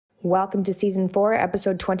Welcome to Season 4,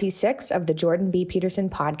 Episode 26 of the Jordan B.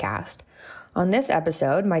 Peterson Podcast. On this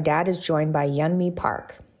episode, my dad is joined by Yeonmi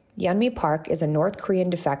Park. Yeonmi Park is a North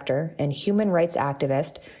Korean defector and human rights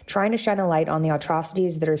activist trying to shine a light on the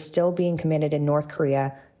atrocities that are still being committed in North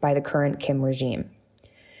Korea by the current Kim regime.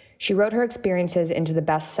 She wrote her experiences into the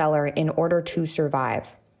bestseller In Order to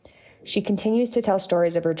Survive. She continues to tell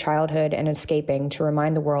stories of her childhood and escaping to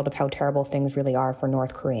remind the world of how terrible things really are for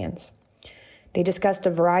North Koreans. They discussed a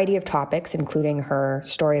variety of topics, including her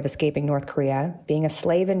story of escaping North Korea, being a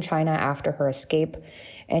slave in China after her escape,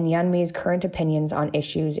 and Yeonmi's current opinions on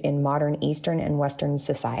issues in modern Eastern and Western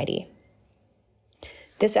society.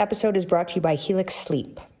 This episode is brought to you by Helix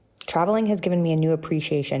Sleep. Traveling has given me a new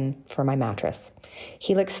appreciation for my mattress.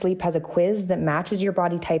 Helix Sleep has a quiz that matches your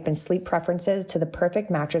body type and sleep preferences to the perfect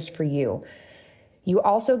mattress for you. You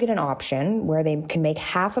also get an option where they can make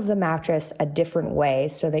half of the mattress a different way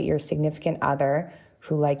so that your significant other,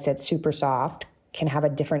 who likes it super soft, can have a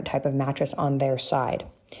different type of mattress on their side.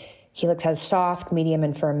 Helix has soft, medium,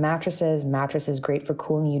 and firm mattresses great for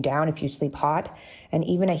cooling you down if you sleep hot, and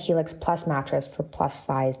even a Helix Plus mattress for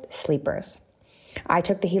plus-sized sleepers. I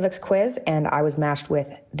took the Helix quiz and I was matched with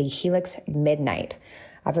the Helix Midnight.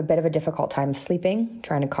 I have a bit of a difficult time sleeping,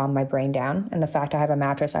 trying to calm my brain down, and the fact I have a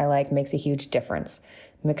mattress I like makes a huge difference.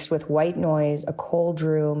 Mixed with white noise, a cold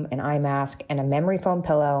room, an eye mask, and a memory foam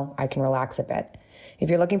pillow, I can relax a bit. If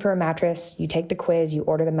you're looking for a mattress, you take the quiz, you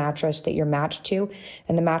order the mattress that you're matched to,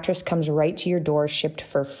 and the mattress comes right to your door shipped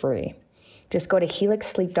for free. Just go to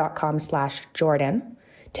helixsleep.com/Jordan,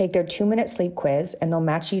 take their 2-minute sleep quiz, and they'll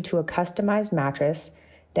match you to a customized mattress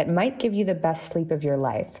that might give you the best sleep of your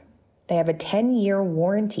life. They have a 10-year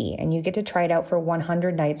warranty, and you get to try it out for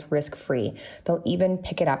 100 nights risk-free. They'll even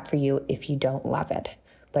pick it up for you if you don't love it,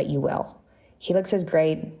 but you will. Helix is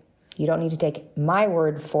great. You don't need to take my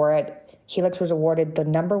word for it. Helix was awarded the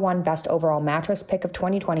 #1 best overall mattress pick of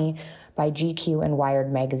 2020 by GQ and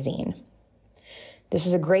Wired magazine. This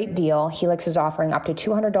is a great deal. Helix is offering up to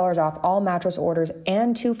 $200 off all mattress orders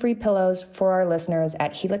and 2 free pillows for our listeners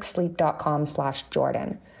at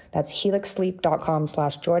helixsleep.com/Jordan. That's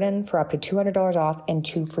helixsleep.com/Jordan for up to $200 off and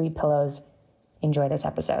 2 free pillows. Enjoy this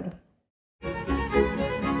episode.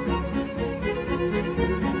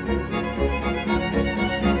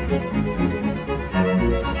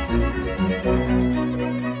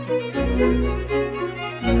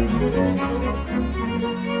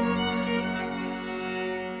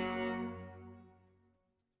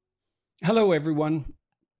 Hello, everyone.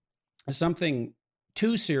 Something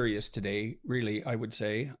too serious today, really, I would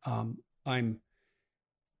say. I'm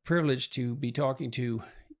privileged to be talking to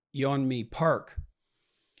Yeonmi Park.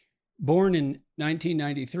 Born in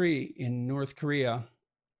 1993 in North Korea,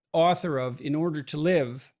 author of In Order to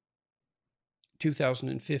Live,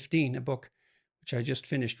 2015, a book which I just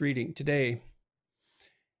finished reading today,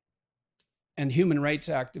 and human rights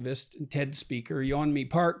activist and TED speaker, Yeonmi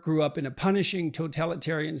Park grew up in a punishing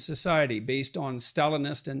totalitarian society based on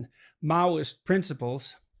Stalinist and Maoist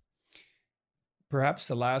principles, perhaps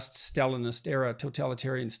the last Stalinist-era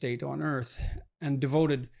totalitarian state on earth, and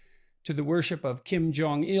devoted to the worship of Kim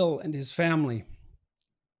Jong-il and his family.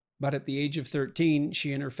 But at the age of 13,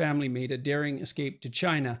 she and her family made a daring escape to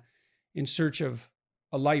China in search of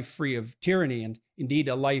a life free of tyranny and indeed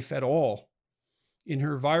a life at all. In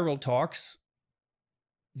her viral talks,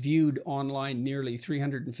 viewed online nearly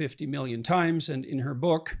 350 million times, and in her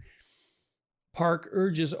book, Park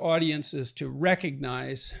urges audiences to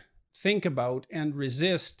recognize, think about, and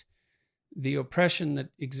resist the oppression that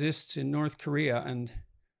exists in North Korea and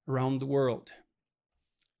around the world.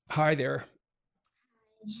 Hi there.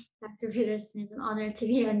 Dr. Peterson, it's an honor to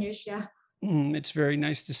be on your show. It's very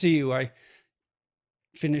nice to see you. I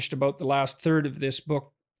finished about the last third of this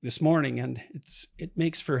book this morning, and it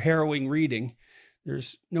makes for harrowing reading.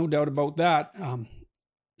 There's no doubt about that.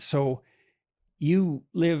 So you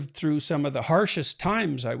lived through some of the harshest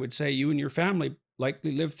times, I would say. You and your family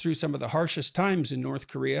likely lived through some of the harshest times in North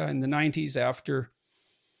Korea in the 90s after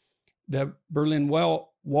the Berlin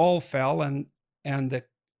Wall fell and the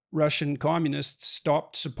Russian communists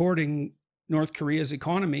stopped supporting North Korea's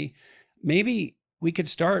economy. Maybe we could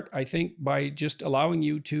start, I think, by just allowing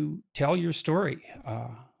you to tell your story.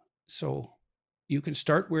 So you can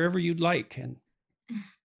start wherever you'd like. And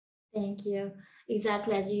Thank you.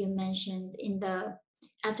 Exactly as you mentioned,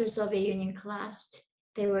 after Soviet Union collapsed,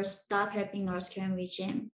 they were stopped helping North Korean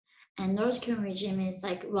regime. And North Korean regime is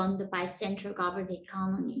like run by central government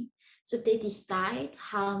economy. So they decide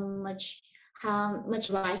how much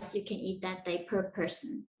rice you can eat that day per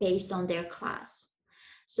person based on their class.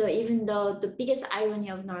 So even though the biggest irony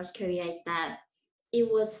of North Korea is that it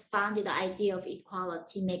was founded the idea of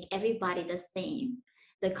equality, make everybody the same,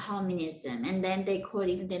 the communism, and then they called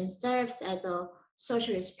even themselves as a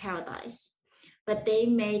socialist paradise. But they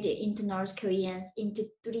made into North Koreans into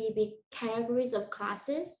three big categories of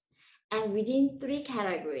classes, and within three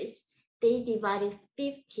categories, they divided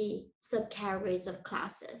 50 subcategories of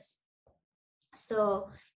classes. So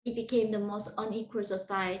it became the most unequal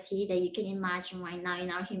society that you can imagine right now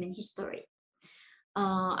in our human history.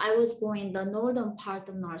 I was born in the northern part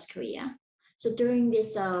of North Korea. So during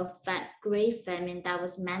this great famine that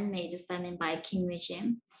was man-made famine by Kim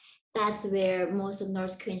regime, that's where most of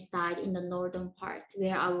North Koreans died in the northern part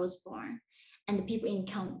where I was born. And the people in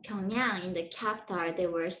Pyongyang, in the capital, they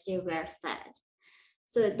were still well fed.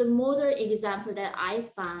 So the modern example that I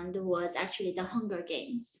found was actually the Hunger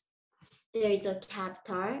Games. There is a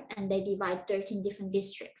capital and they divide 13 different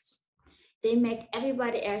districts. They make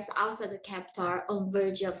everybody else outside the capital on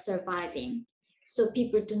verge of surviving. So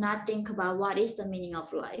people do not think about what is the meaning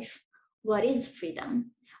of life, what is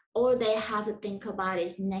freedom. All they have to think about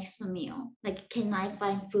is next meal. Like, can I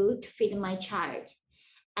find food to feed my child?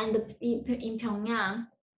 And in Pyongyang,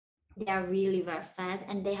 they are really well fed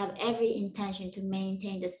and they have every intention to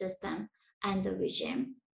maintain the system and the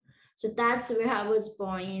regime. So that's where I was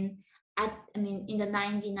born in. In the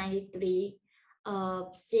 1993,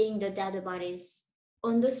 seeing the dead bodies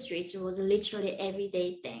on the streets was literally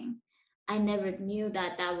everyday thing. I never knew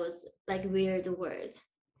that that was like weird word.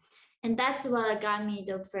 And that's what got me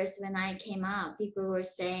the first when I came out. People were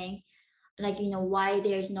saying, like, why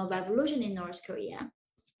there's no revolution in North Korea.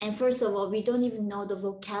 And first of all, we don't even know the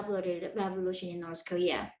vocabulary revolution in North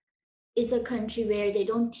Korea. It's a country where they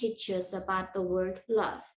don't teach us about the word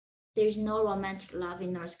love. There's no romantic love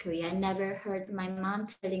in North Korea. I never heard my mom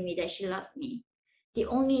telling me that she loved me. The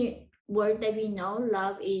only word that we know,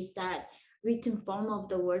 love, is that written form of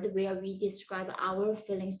the word where we describe our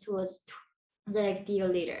feelings towards like dear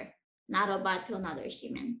leader, not about to another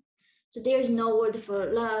human. So there's no word for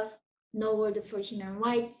love, no word for human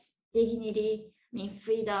rights, dignity,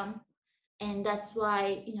 freedom. And that's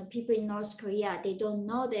why people in North Korea, they don't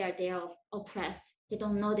know they are oppressed. They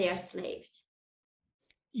don't know they are slaved.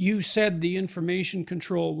 You said the information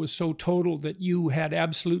control was so total that you had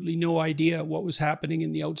absolutely no idea what was happening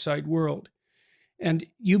in the outside world. And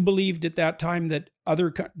you believed at that time that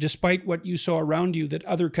despite what you saw around you, that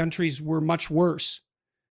other countries were much worse.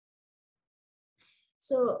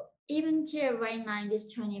 So even here right now in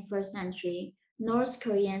this 21st century, North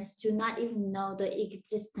Koreans do not even know the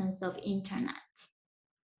existence of internet.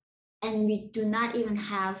 And we do not even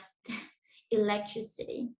have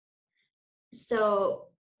electricity. So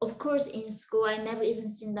of course in school, I never even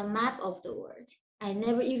seen the map of the world. I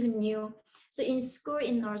never even knew. So in school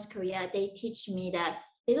in North Korea, they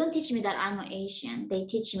don't teach me that I'm an Asian. They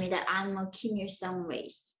teach me that I'm a Kim Il-sung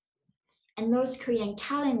race. And North Korean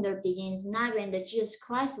calendar begins not when the Jesus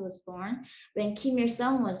Christ was born, when Kim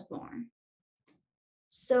Il-sung was born.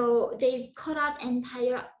 So they cut out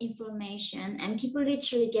entire information and people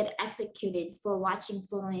literally get executed for watching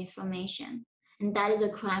full information. And that is a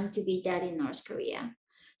crime to be dead in North Korea.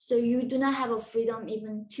 So you do not have a freedom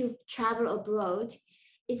even to travel abroad.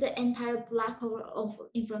 It's an entire black hole of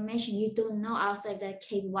information. You don't know outside that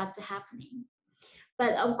cave what's happening.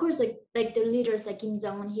 But of course, like the leaders like Kim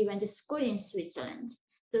Jong-un, he went to school in Switzerland.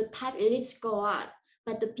 The top elites go out,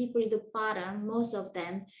 but the people at the bottom, most of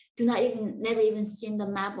them, never even seen the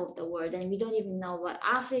map of the world, and we don't even know what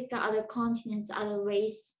Africa, other continents, other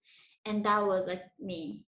race, and that was like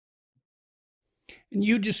me. And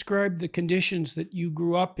you described the conditions that you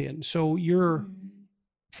grew up in. So you're,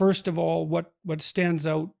 first of all, what stands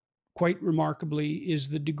out quite remarkably is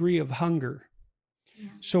the degree of hunger. Yeah.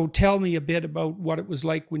 So tell me a bit about what it was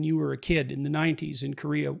like when you were a kid in the 90s in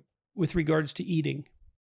Korea with regards to eating.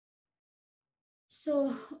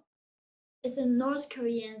 So North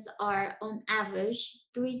Koreans are on average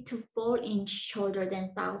 3 to 4 inch shorter than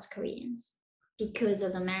South Koreans because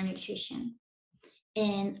of the malnutrition.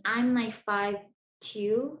 And I'm like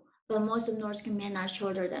 5'2", but most of North Korean men are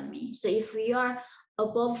shorter than me. So if we are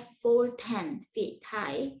above 4'10" feet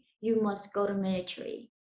high, you must go to military.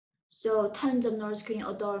 So tons of North Korean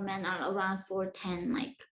adult men are around 4'10",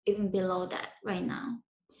 like even below that right now.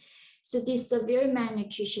 So this severe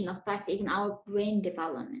malnutrition affects even our brain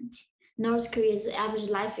development. North Korea's average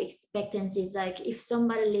life expectancy is like, if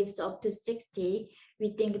somebody lives up to 60,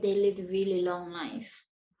 we think they lived a really long life.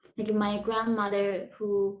 Like my grandmother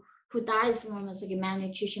who died from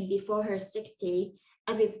malnutrition before her 60,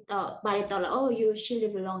 everybody thought, oh, she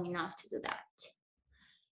lived long enough to do that.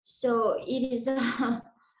 So it is a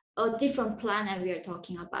different planet we are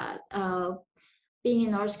talking about. being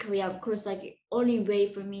in North Korea, of course, like only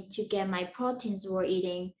way for me to get my proteins were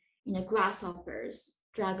eating, grasshoppers,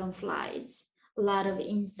 dragonflies, a lot of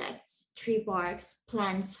insects, tree barks,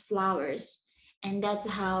 plants, flowers, and that's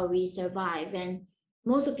how we survive. And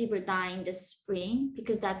most of people die in the spring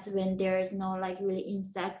because that's when there's no like really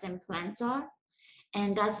insects and plants are,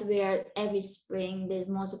 and that's where every spring there's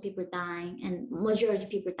most of people dying and majority of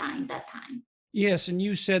people dying that time. Yes, and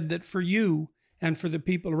you said that for you and for the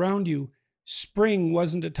people around you, spring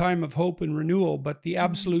wasn't a time of hope and renewal, but the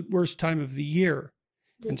absolute worst time of the year.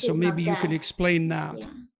 The And so season maybe of you can death. explain that.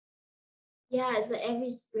 Yeah, it's like every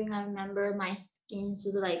spring I remember my skin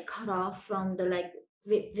sort of like cut off from the like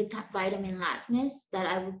vitamin lackness that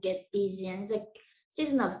I would get dizzy, and it's like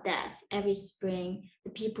season of death every spring.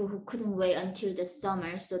 The people who couldn't wait until the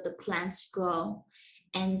summer so the plants grow,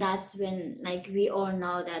 and that's when like we all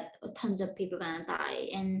know that tons of people gonna die.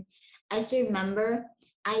 And I still remember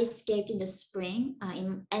I escaped in the spring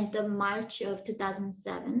in at the March of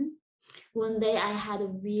 2007. One day I had a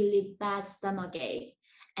really bad stomach ache,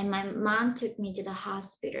 and my mom took me to the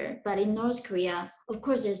hospital. But in North Korea, of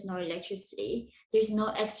course, there's no electricity, there's no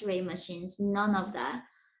x-ray machines, none of that.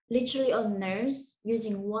 Literally a nurse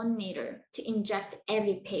using 1 meter to inject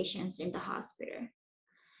every patient in the hospital.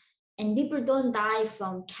 And people don't die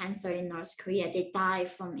from cancer in North Korea, they die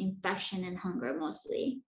from infection and hunger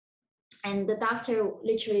mostly. And the doctor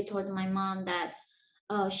literally told my mom that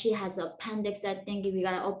she has appendix. I think we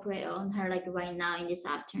gotta operate on her like right now in this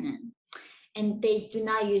afternoon. And they do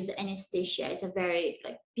not use anesthesia. It's a very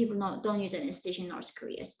like people don't use anesthesia in North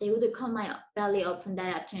Korea. So they would cut my belly open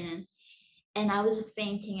that afternoon, and I was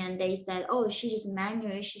fainting. And they said, "Oh, she just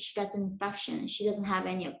malnourished. She got an infection. She doesn't have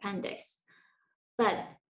any appendix." But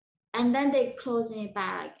and then they closed me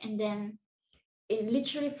back, and then it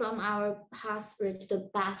literally from our hospital to the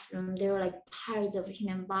bathroom, there were like piles of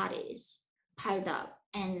human bodies piled up.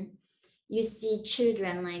 And you see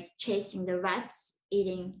children like chasing the rats,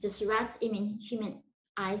 eating just rats, eating human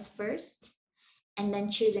eyes first. And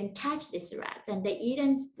then children catch these rats and they eat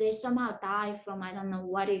and they somehow die from I don't know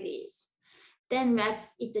what it is. Then rats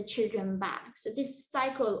eat the children back. So this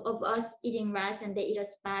cycle of us eating rats and they eat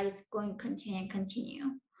us back is going to continue and continue.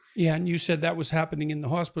 Yeah, and you said that was happening in the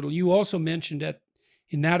hospital. You also mentioned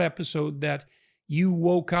in that episode that you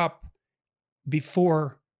woke up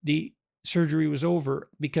before the surgery was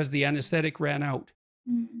over because the anesthetic ran out.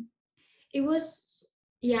 Mm. It was,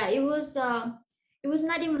 yeah, it was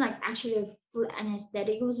not even like actually a full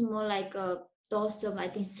anesthetic. It was more like a dose of I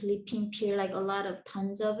think sleeping pill, like a lot of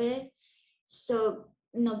tons of it. So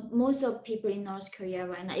most of people in North Korea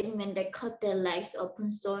right now, even when they cut their legs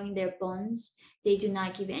open, sewing their bones, they do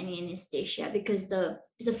not give any anesthesia because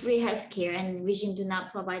it's a free healthcare and regime do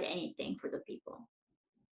not provide anything for the people.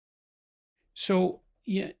 So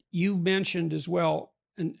yeah, you mentioned as well,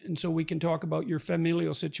 and so we can talk about your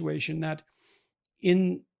familial situation, that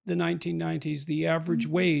in the 1990s, the average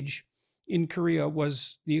wage in Korea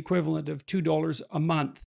was the equivalent of $2 a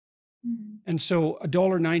month. And so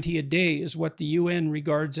 $1.90 a day is what the UN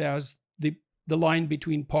regards as the line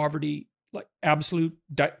between poverty, like absolute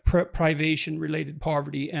privation related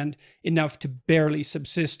poverty, and enough to barely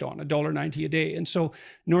subsist on $1.90 a day. And so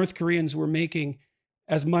North Koreans were making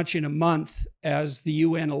as much in a month as the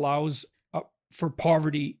UN allows for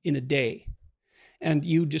poverty in a day. And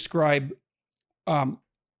you describe,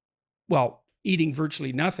 eating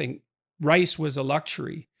virtually nothing. Rice was a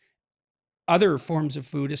luxury. Other forms of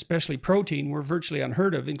food, especially protein, were virtually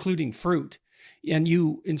unheard of, including fruit. And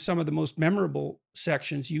you, in some of the most memorable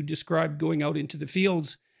sections, you described going out into the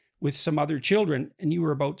fields with some other children, and you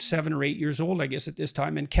were about 7 or 8 years old, I guess, at this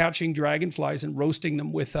time, and catching dragonflies and roasting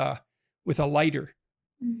them with a lighter.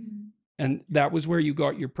 Mm-hmm. And that was where you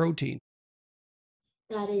got your protein.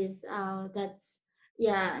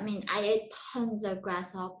 Yeah, I mean, I ate tons of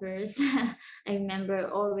grasshoppers. I remember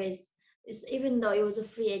always, even though it was a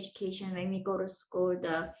free education when we go to school,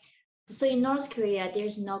 so in North Korea,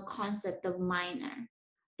 there's no concept of minor.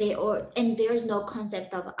 And there's no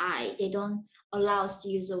concept of I. They don't allow us to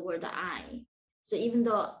use the word I. So even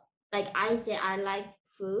though like I say I like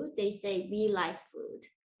food, they say we like food.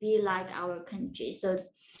 We like our country. So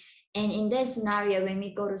and in that scenario, when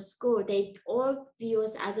we go to school, they all view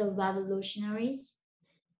us as a revolutionaries.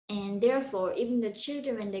 And therefore, even the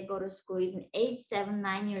children, when they go to school, even 8, 7,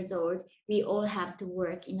 9 years old, we all have to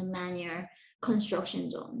work in a manual construction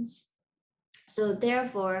zones. So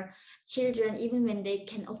therefore, children, even when they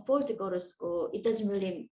can afford to go to school, it doesn't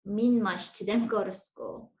really mean much to them go to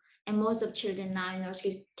school. And most of children now in our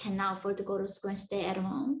school cannot afford to go to school and stay at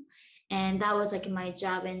home. And that was like my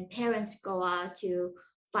job. And parents go out to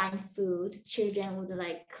find food. Children would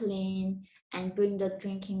like clean and bring the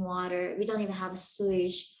drinking water. We don't even have a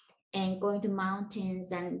sewage, and going to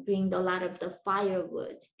mountains and bring a lot of the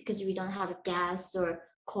firewood because we don't have gas or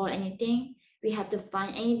coal, anything. We have to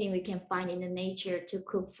find anything we can find in the nature to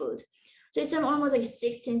cook food. So it's almost like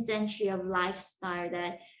 16th century of lifestyle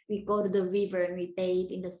that we go to the river and we bathe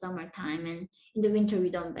in the summertime, and in the winter we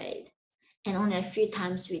don't bathe, and only a few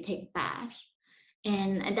times we take bath.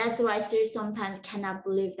 And that's why I still sometimes cannot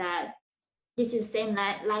believe that this is the same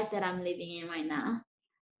life that I'm living in right now.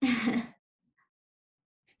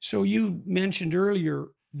 So you mentioned earlier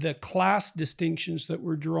the class distinctions that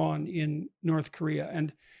were drawn in North Korea,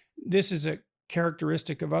 and this is a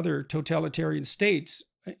characteristic of other totalitarian states,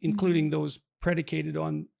 including those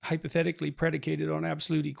hypothetically predicated on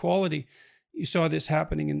absolute equality. You saw this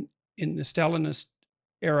happening in the Stalinist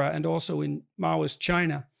era and also in Maoist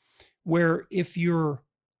China, where if your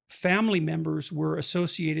family members were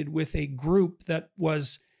associated with a group that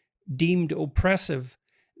was deemed oppressive,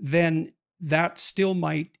 then that still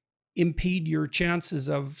might impede your chances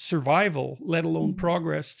of survival, let alone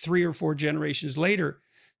progress 3 or 4 generations later.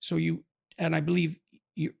 So and I believe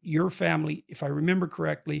your family, if I remember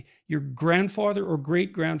correctly, your grandfather or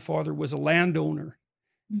great-grandfather was a landowner.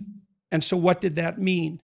 And so what did that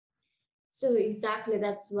mean? So exactly,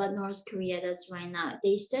 that's what North Korea does right now.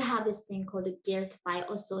 They still have this thing called guilt by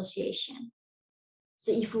association.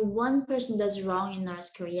 So if one person does wrong in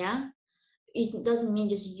North Korea, it doesn't mean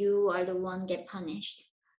just you are the one get punished.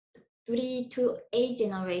 3 to 8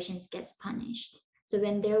 generations gets punished. So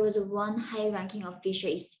when there was one high-ranking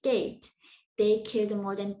official escaped, they killed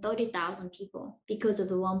more than 30,000 people because of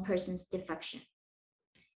the one person's defection.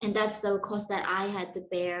 And that's the cost that I had to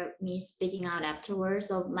bear, me speaking out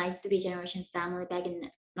afterwards of my 3-generation family back in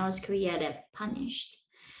North Korea that punished.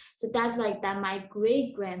 So that's like that. My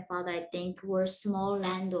great grandfather, I think, was small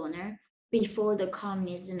landowner before the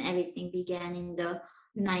communism, everything began in the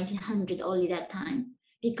 1900 early that time.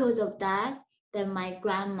 Because of that, then my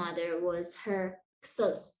grandmother was her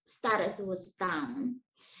status was down.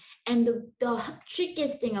 And the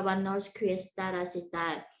trickiest thing about North Korea's status is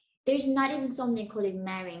that there's not even something called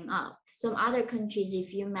marrying up. Some other countries,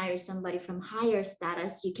 if you marry somebody from higher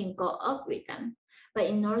status, you can go up with them. But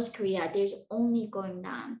in North Korea, there's only going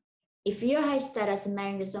down. If you're high status and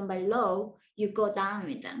marrying to somebody low, you go down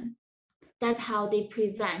with them. That's how they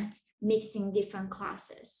prevent mixing different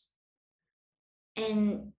classes.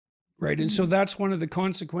 And right. And so that's one of the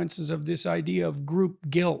consequences of this idea of group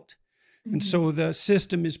guilt. And so the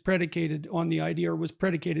system is predicated on the idea, or was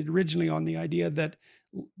predicated originally on the idea, that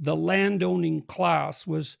the landowning class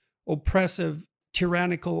was oppressive,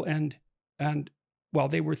 tyrannical, and well,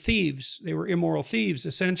 they were thieves. They were immoral thieves,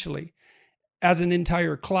 essentially, as an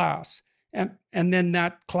entire class. And then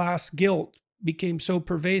that class guilt became so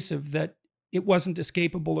pervasive that it wasn't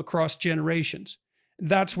escapable across generations.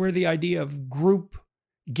 That's where the idea of group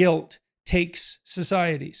guilt takes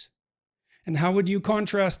societies. And how would you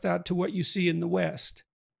contrast that to what you see in the West?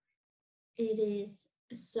 It is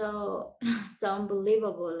so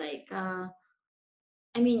unbelievable. Like, I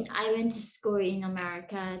mean, I went to school in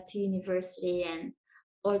America, to university, and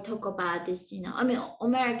or talk about this. I mean,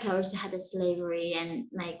 America also had a slavery and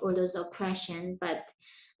like all those oppression, but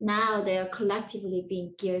now they are collectively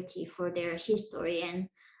being guilty for their history. And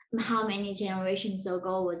how many generations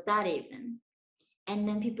ago was that even? And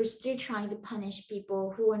then people still trying to punish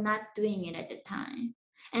people who were not doing it at the time.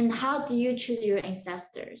 And how do you choose your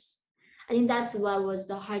ancestors? I think that's what was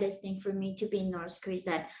the hardest thing for me to be in North Korea, is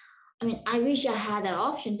that, I mean, I wish I had that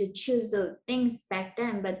option to choose the things back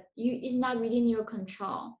then, but it's not within your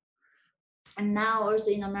control. And now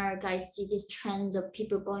also in America, I see these trends of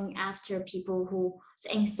people going after people whose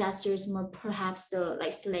ancestors were perhaps the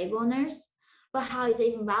like slave owners. But how is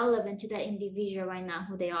it even relevant to that individual right now,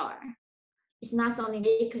 who they are? It's not something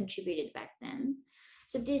they contributed back then.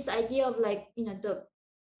 So this idea of like, the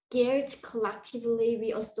guilt collectively,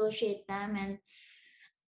 we associate them, and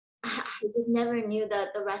I just never knew that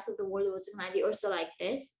the rest of the world was going to be also like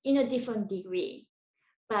this in a different degree.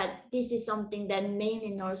 But this is something that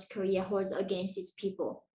mainly North Korea holds against its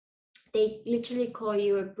people. They literally call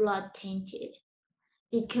you blood tainted,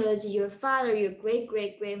 because your father, your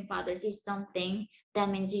great-great-grandfather did something. That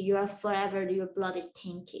means you are forever, your blood is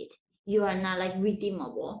tainted. You are not like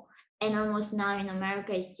redeemable. And almost now in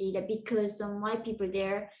America, I see that because some white people,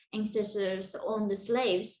 their ancestors owned the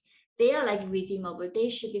slaves, they are like redeemable. They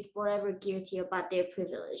should be forever guilty about their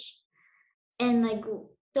privilege. And like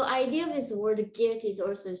the idea of this word guilt is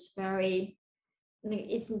also very,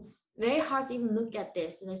 it's very hard to even look at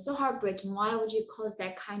this. And it's so heartbreaking. Why would you cause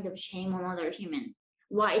that kind of shame on other human?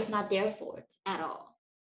 Why it's not their fault at all?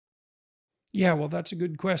 Yeah, well, that's a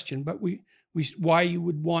good question. But we why you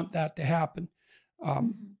would want that to happen.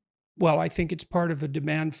 Well, I think it's part of a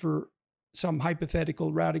demand for some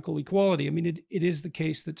hypothetical radical equality. I mean, it is the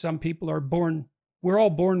case that some people are born, we're all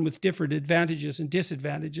born with different advantages and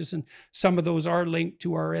disadvantages, and some of those are linked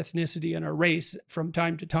to our ethnicity and our race from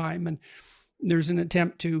time to time. And there's an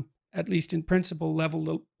attempt to, at least in principle, level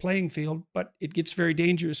the playing field, but it gets very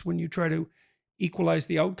dangerous when you try to equalize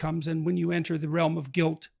the outcomes and when you enter the realm of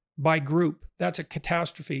guilt by group. That's a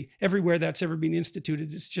catastrophe. Everywhere that's ever been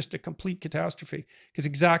instituted, it's just a complete catastrophe, because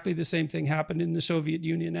exactly the same thing happened in the Soviet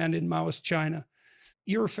Union and in Maoist China.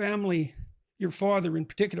 Your family, your father in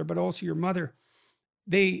particular, but also your mother,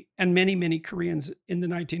 they, and many, many Koreans in the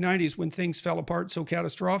 1990s, when things fell apart so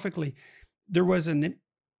catastrophically, there was the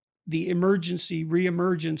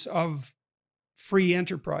reemergence of free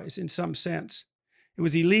enterprise in some sense. It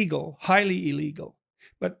was illegal, highly illegal.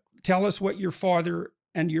 But tell us what your father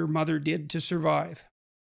and your mother did to survive.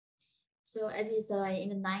 So as you said, in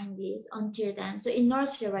the 90s, until then, so in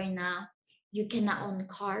North Korea right now, you cannot own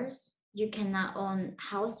cars, you cannot own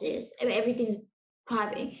houses, everything's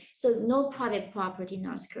private. So no private property in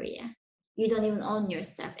North Korea. You don't even own your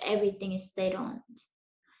stuff. Everything is state-owned.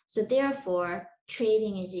 So therefore,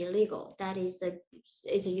 trading is illegal. That is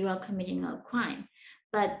you are committing a crime.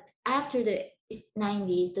 But after the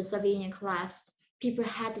 90s, the Soviet Union collapsed, people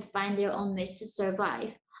had to find their own ways to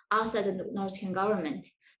survive outside the North Korean government.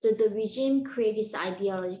 So the regime created this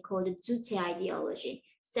ideology called the Juche ideology,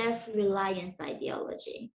 self-reliance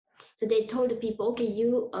ideology. So they told the people, okay,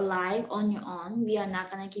 you alive on your own. We are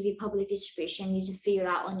not going to give you public distribution. You should figure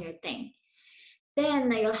out on your thing. Then,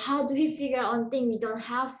 like, how do we figure out on thing? We don't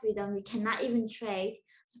have freedom. We cannot even trade.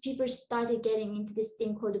 So people started getting into this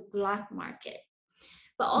thing called the black market.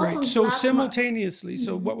 But also right. So simultaneously,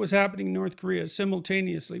 so what was happening in North Korea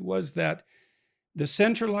simultaneously was that the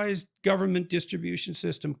centralized government distribution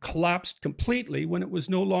system collapsed completely when it was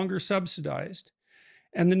no longer subsidized.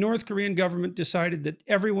 And the North Korean government decided that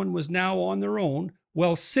everyone was now on their own,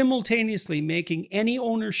 while simultaneously making any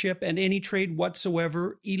ownership and any trade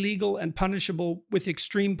whatsoever illegal and punishable with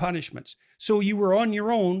extreme punishments. So you were on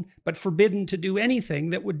your own, but forbidden to do anything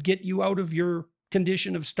that would get you out of your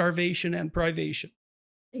condition of starvation and privation.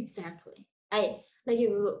 Exactly.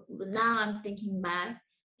 Now I'm thinking back,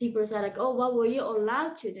 people said like, oh, what were you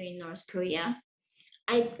allowed to do in North Korea?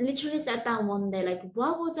 I literally sat down one day, like,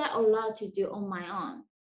 what was I allowed to do on my own?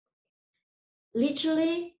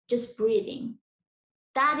 Literally just breathing.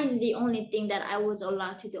 That is the only thing that I was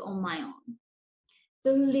allowed to do on my own.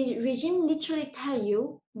 The regime literally tell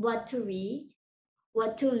you what to read,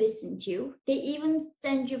 what to listen to. They even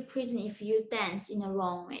send you prison if you dance in a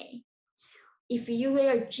wrong way. If you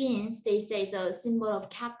wear jeans, they say it's a symbol of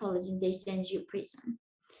capitalism, they send you prison.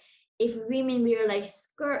 If women wear like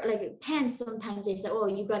skirt, like pants, sometimes they say, oh,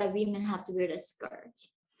 women have to wear a skirt.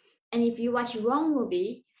 And if you watch wrong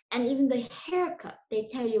movie, and even the haircut, they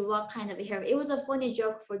tell you what kind of a hair. It was a funny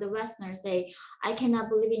joke for the Westerners. I cannot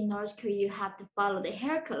believe in North Korea you have to follow the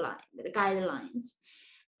haircut line, the guidelines.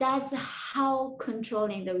 That's how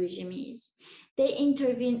controlling the regime is. They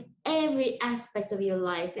intervene every aspect of your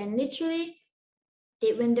life, and literally,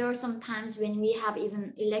 when there are some times when we have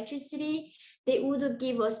even electricity, they would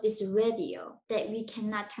give us this radio that we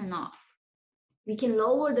cannot turn off. We can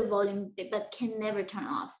lower the volume, but can never turn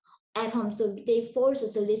off at home. So they force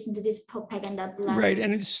us to listen to this propaganda blast. Right,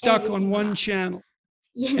 and it's stuck on one channel.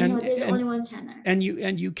 Yeah, there's only one channel. And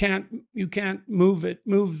you can't move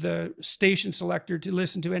the station selector to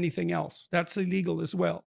listen to anything else. That's illegal as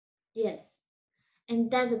well. Yes. And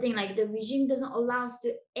that's the thing, like the regime doesn't allow us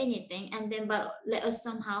to do anything, but let us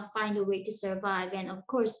somehow find a way to survive. And of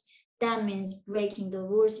course, that means breaking the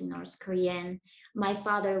rules in North Korea. And my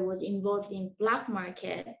father was involved in black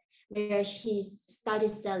market, where he started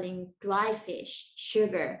selling dry fish,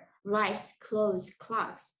 sugar, rice, clothes,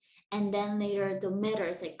 clocks, and then later the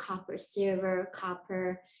metals like copper, silver,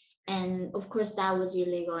 copper. And of course, that was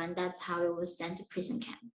illegal, and that's how it was sent to prison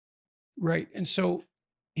camp. Right. And so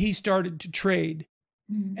he started to trade.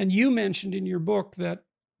 Mm-hmm. And you mentioned in your book that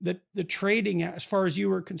the trading, as far as you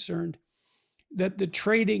were concerned, that the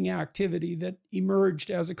trading activity that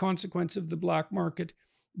emerged as a consequence of the black market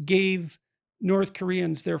gave North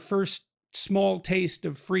Koreans their first small taste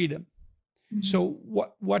of freedom. Mm-hmm. So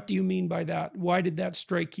what do you mean by that? Why did that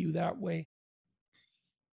strike you that way?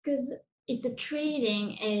 Because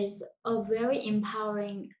trading is a very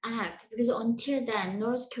empowering act, because until then,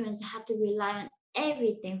 North Koreans have to rely on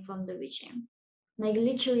everything from the regime. Like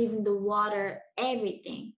literally even the water,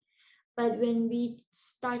 everything. But when we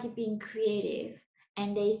started being creative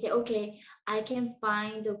and they say, okay, I can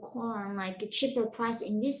find the corn like a cheaper price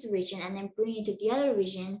in this region and then bring it to the other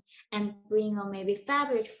region and bring maybe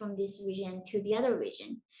fabric from this region to the other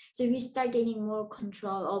region. So we start gaining more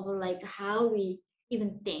control over like how we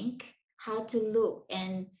even think, how to look.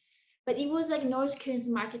 And but it was like North Korea's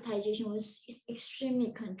marketization was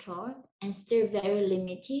extremely controlled and still very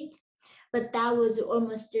limited. But that was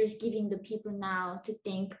almost just giving the people now to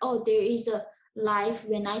think, oh, there is a life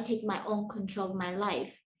when I take my own control of my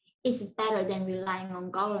life. It's better than relying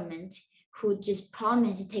on government who just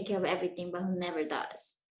promise to take care of everything but who never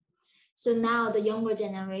does. So now the younger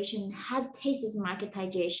generation has tastes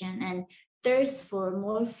marketization and thirsts for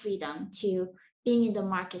more freedom to being in the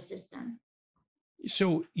market system.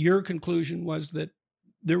 So your conclusion was that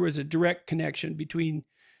there was a direct connection between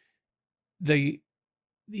the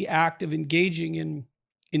act of engaging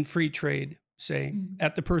in free trade, say,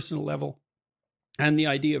 at the personal level, and the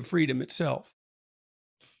idea of freedom itself.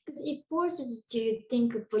 Because it forces you to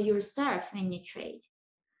think for yourself when you trade.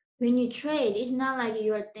 When you trade, it's not like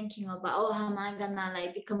you're thinking about, oh, how am I gonna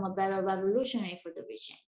like become a better revolutionary for the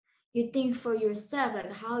region? You think for yourself,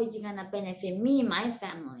 like how is it gonna benefit me, my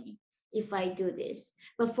family, if I do this?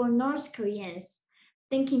 But for North Koreans,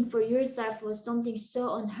 thinking for yourself was something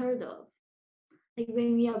so unheard of. Like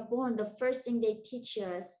when we are born, the first thing they teach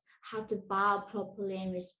us how to bow properly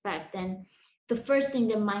and respect. And the first thing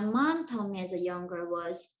that my mom told me as a younger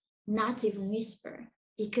was not to even whisper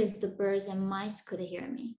because the birds and mice could hear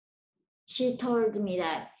me. She told me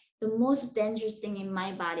that the most dangerous thing in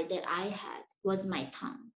my body that I had was my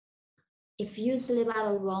tongue. If you slip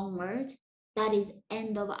out a wrong word, that is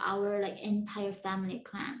end of our like entire family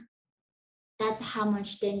clan. That's how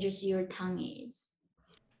much dangerous your tongue is.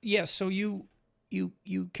 Yes, so you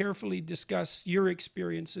carefully discuss your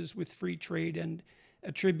experiences with free trade and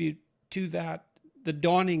attribute to that the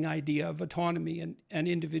dawning idea of autonomy and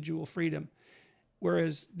individual freedom,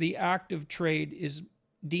 whereas the act of trade is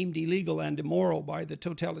deemed illegal and immoral by the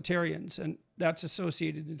totalitarians, and that's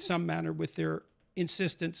associated in some manner with their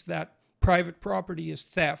insistence that private property is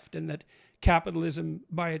theft and that capitalism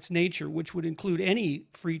by its nature, which would include any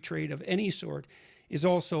free trade of any sort, is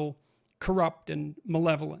also corrupt and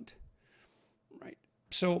malevolent. Right.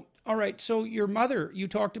 So, all right. So your mother, you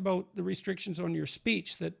talked about the restrictions on your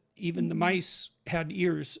speech, that even the mice had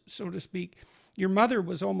ears, so to speak. Your mother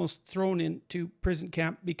was almost thrown into prison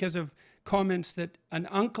camp because of comments that an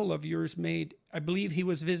uncle of yours made. I believe he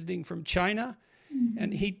was visiting from China.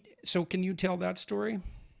 And so can you tell that story?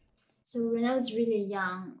 So when I was really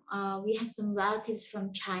young, we had some relatives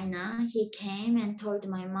from China. He came and told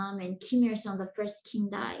my mom, and Kim Il-sung, the first king,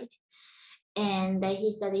 died. And that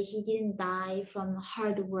he said that he didn't die from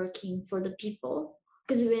hard working for the people.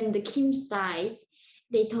 Because when the Kims died,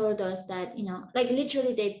 they told us that, like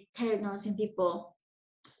literally they tell North people,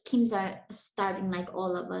 Kims are starving like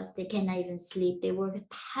all of us. They cannot even sleep. They work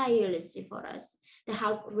tirelessly for us. That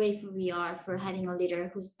how grateful we are for having a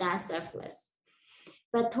leader who's that selfless.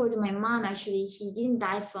 But told my mom, actually, he didn't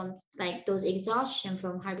die from like those exhaustion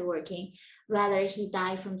from hard working. Rather, he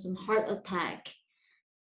died from some heart attack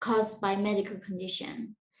caused by medical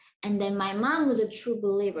condition. And then my mom was a true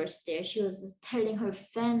believer still. She was telling her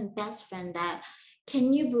best friend that,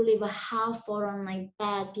 can you believe how foreign like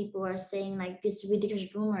bad people are saying like these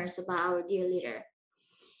ridiculous rumors about our dear leader?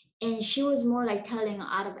 And she was more like telling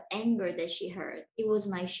out of anger that she heard. It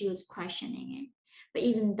wasn't like she was questioning it. But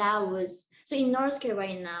even that was, so in North Korea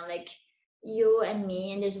right now, like you and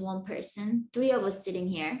me, and there's one person, three of us sitting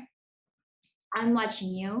here. I'm watching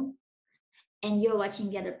you, and you're watching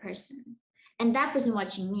the other person. And that person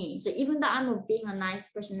watching me. So even though I'm being a nice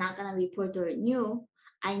person, not gonna report on you,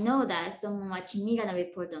 I know that someone watching me gonna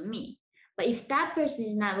report on me. But if that person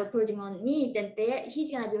is not reporting on me, then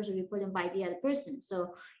he's gonna be also reported by the other person.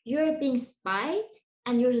 So you're being spied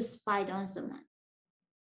and you're just spied on someone.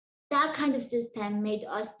 That kind of system made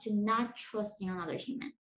us to not trust in another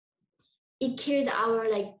human. It killed our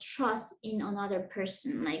like trust in another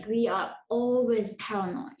person. Like we are always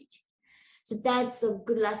paranoid. So that's a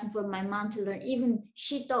good lesson for my mom to learn. Even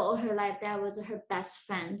she thought all her life that was her best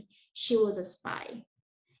friend. She was a spy.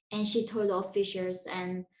 And she told the officials,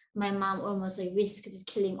 and my mom almost like risked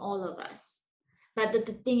killing all of us. But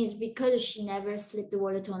the thing is, because she never slipped the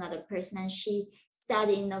word to another person, and she said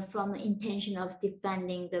from the intention of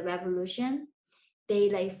defending the revolution, they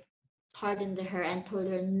like pardoned her and told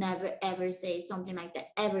her never ever say something like that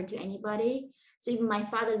ever to anybody. So even my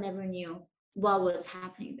father never knew what was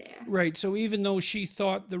happening there. Right. So even though she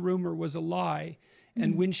thought the rumor was a lie,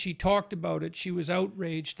 and when she talked about it, she was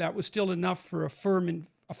outraged, that was still enough for a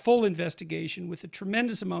full investigation with a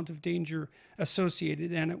tremendous amount of danger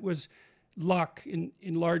associated. And it was luck in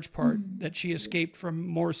large part that she escaped from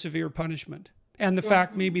more severe punishment. And the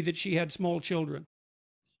fact maybe that she had small children.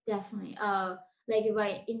 Definitely. Like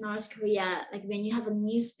right in North Korea, like when you have a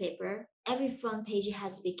newspaper, every front page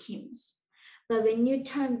has to be Kim's. But when you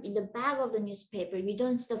turn in the back of the newspaper, you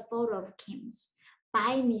don't see the photo of Kim's.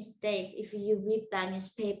 By mistake, if you read that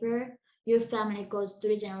newspaper, your family goes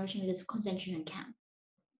 3 generations to the concentration camp.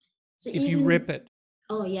 So if you rip it.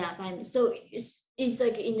 Oh yeah, so it's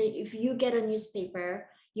like if you get a newspaper,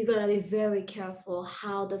 you gotta be very careful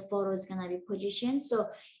how the photo is gonna be positioned. So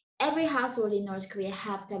every household in North Korea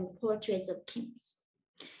have to have portraits of Kims.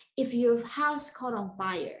 If your house caught on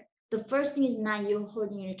fire, the first thing is not you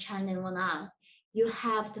holding your child and one out. You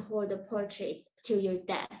have to hold the portraits till your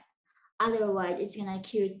death. Otherwise, it's gonna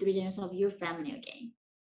kill 3 generations of your family again.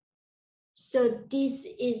 So this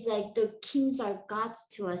is like the Kims are gods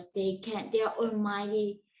to us. They are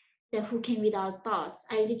almighty, that who can read our thoughts.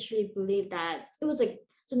 I literally believe that it was like,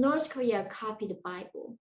 so North Korea copied the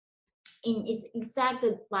Bible. In its exact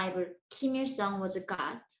Bible, Kim Il-sung was a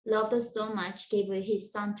god, loved us so much, gave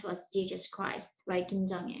his son to us, Jesus Christ, right, Kim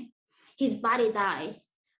Jong-il. His body dies,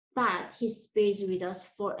 but his spirit is with us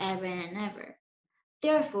forever and ever.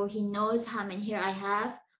 Therefore, he knows how many here I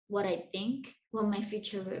have, what I think, what my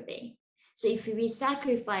future will be. So if we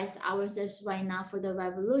sacrifice ourselves right now for the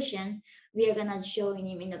revolution, we are gonna join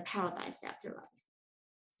him in the paradise afterlife.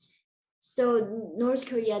 So North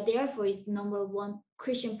Korea, therefore, is #1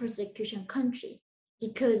 Christian persecution country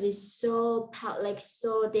because it's so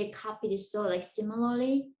they copied it so like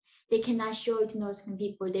similarly. They cannot show it to North Korean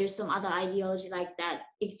people. There's some other ideology like that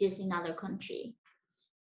exists in other country.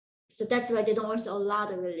 So that's why they don't also allow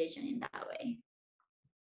the religion in that way.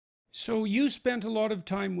 So you spent a lot of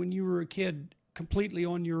time when you were a kid completely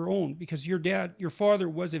on your own because your father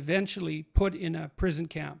was eventually put in a prison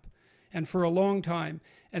camp and for a long time.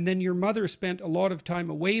 And then your mother spent a lot of time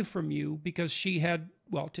away from you because she had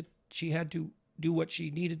to do what she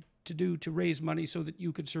needed to do to raise money so that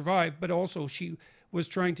you could survive. But also she was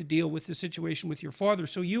trying to deal with the situation with your father.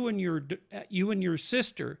 So you and your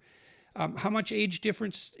sister, how much age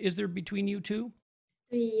difference is there between you two?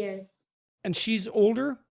 3 years. And she's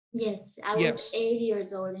older? Yes, I was 8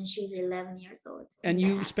 years old and she was 11 years old. And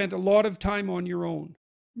you spent a lot of time on your own.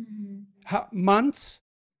 Months?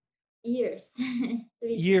 Years. 3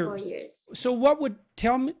 to 4 years. So what would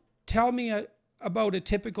tell me about a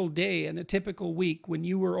typical day and a typical week when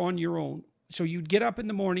you were on your own? So you'd get up in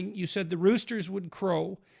the morning, you said the roosters would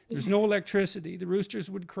crow. There's no electricity. The roosters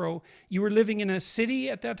would crow. You were living in a city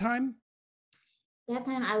at that time? That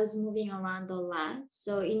time I was moving around a lot.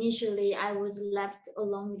 So initially I was left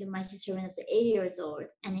alone with my sister when I was 8 years old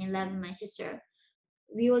and 11, my sister.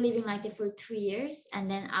 We were living like that for 2 years and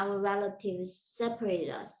then our relatives separated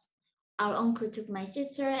us. Our uncle took my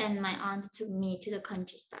sister and my aunt took me to the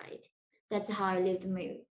countryside. That's how I lived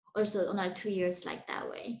also on our 2 years like that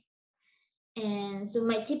way. And so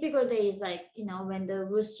my typical day is like, when the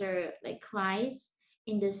rooster like cries,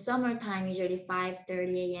 in the summertime, usually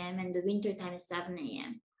 5:30 a.m. and the wintertime is 7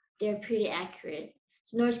 a.m. They're pretty accurate.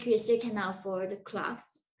 So North Korea still cannot afford the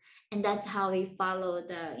clocks. And that's how we follow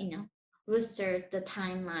the, rooster, the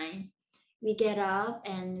timeline. We get up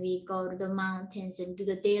and we go to the mountains and do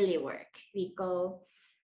the daily work. We go,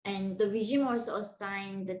 and the regime also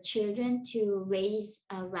assigned the children to raise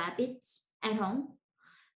rabbits at home.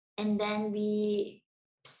 And then we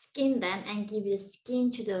skin them and give the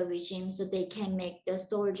skin to the regime so they can make the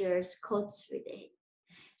soldiers coats with it.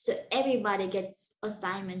 So everybody gets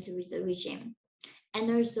assignment with the regime.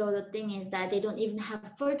 And also the thing is that they don't even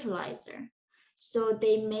have fertilizer. So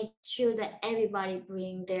they make sure that everybody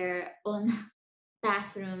bring their own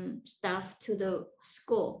bathroom stuff to the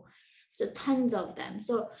school. So tons of them.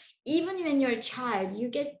 So even when you're a child, you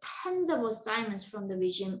get tons of assignments from the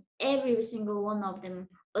regime. Every single one of them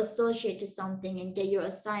associate to something and get your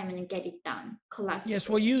assignment and get it done collectively. Yes,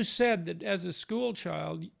 well, you said that as a school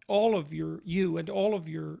child, all of you and all of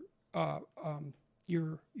your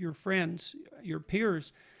friends, your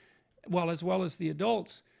peers, as well as the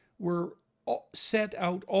adults, were set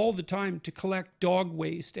out all the time to collect dog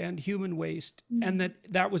waste and human waste, and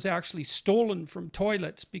that was actually stolen from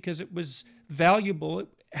toilets because it was valuable. It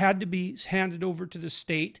had to be handed over to the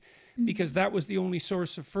state because that was the only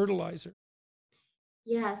source of fertilizer.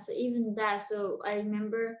 Yeah, so even that, so I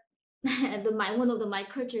remember one of my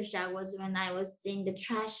culture shock was when I was seeing the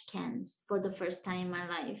trash cans for the first time in my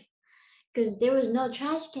life. Because there was no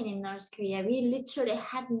trash can in North Korea. We literally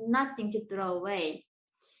had nothing to throw away.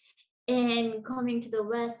 And coming to the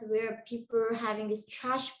West where people are having these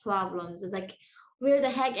trash problems, it's like, where the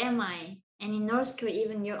heck am I? And in North Korea,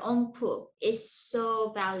 even your own poop is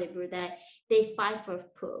so valuable that they fight for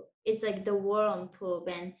poop. It's like the war on poop.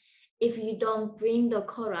 And if you don't bring the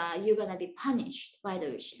quota, you're gonna be punished by the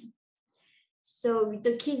regime. So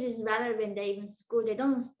the kids is rather when they in school, they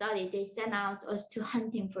don't study, they send out us to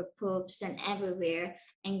hunting for poops and everywhere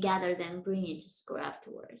and gather them, bring it to school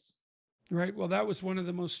afterwards. Right. Well, that was one of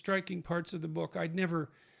the most striking parts of the book.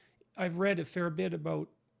 I've read a fair bit about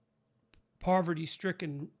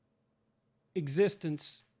poverty-stricken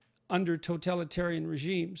existence under totalitarian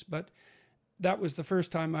regimes, but that was the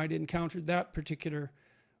first time I'd encountered that particular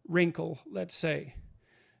wrinkle, let's say.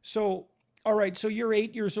 So, all right, so you're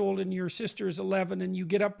 8 years old and your sister is 11, and you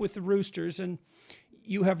get up with the roosters and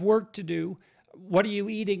you have work to do. What are you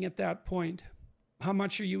eating at that point? How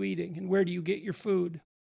much are you eating, and where do you get your food?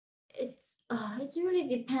 It really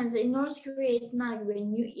depends. In North Korea, it's not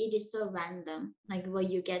when you eat, it's so random, like what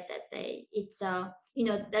you get that day. It's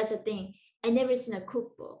that's the thing. I never seen a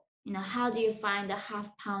cookbook. How do you find the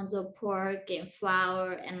half pounds of pork and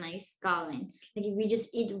flour and like scallion? Like we just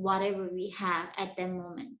eat whatever we have at that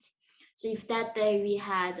moment. So if that day we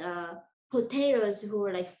had potatoes who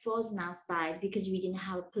were like frozen outside because we didn't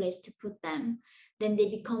have a place to put them, then they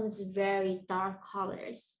becomes very dark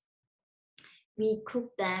colors. We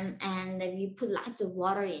cook them and then we put lots of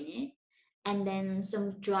water in it and then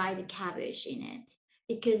some dried cabbage in it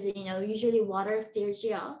because usually water fills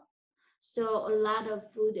you up, so a lot of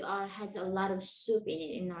food has a lot of soup in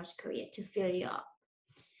it in North Korea to fill you up.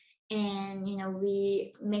 And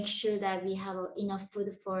we make sure that we have enough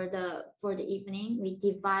food for the evening. We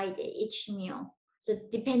divide each meal, so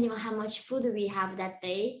depending on how much food we have that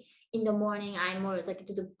day, in the morning I more like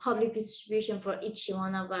to do public distribution for each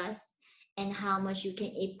one of us and how much you can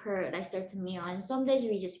eat per like certain meal. And some days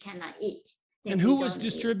we just cannot eat. And who was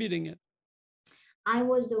distributing it? My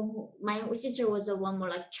sister was the one more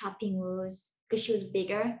like chopping woods because she was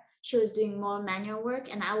bigger. She was doing more manual work,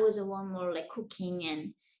 and I was the one more like cooking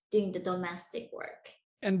and doing the domestic work.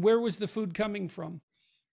 And where was the food coming from?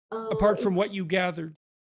 Apart from what you gathered?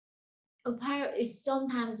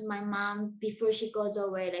 Sometimes my mom, before she goes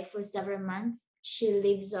away, like for several months, she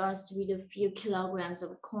leaves us with a few kilograms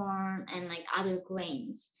of corn and like other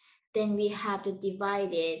grains. Then we have to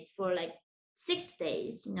divide it for like 6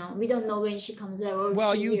 days. We don't know when she comes back or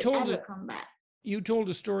well, she will ever come back. You told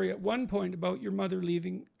a story at one point about your mother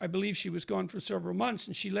leaving. I believe she was gone for several months,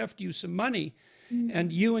 and she left you some money.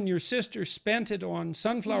 And you and your sister spent it on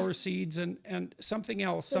sunflower seeds and something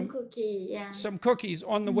else, some cookies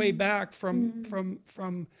on the way back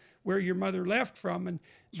from where your mother left from, and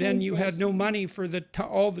then you had no money for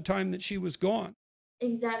all the time that she was gone.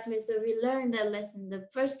 Exactly. So we learned that lesson. The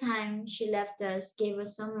first time she left us, gave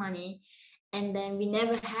us some money, and then we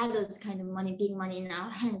never had those kind of money, big money in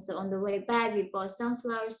our hands. So on the way back, we bought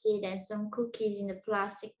sunflower seed and some cookies in the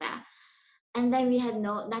plastic bag. And then we had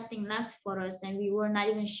nothing left for us, and we were not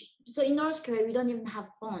even so in North Korea we don't even have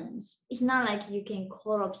phones. It's not like you can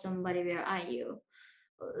call up somebody, where are you?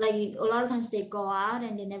 Like a lot of times they go out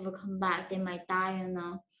and they never come back. They might die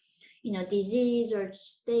on a disease or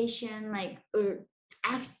station, like, or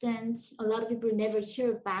accident. A lot of people never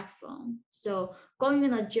hear back from. So going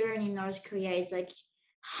on a journey in North Korea is like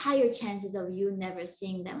higher chances of you never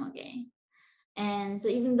seeing them again. And so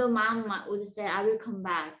even though mom would say, I will come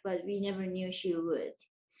back, but we never knew she would.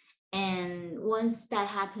 And once that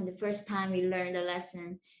happened, the first time we learned the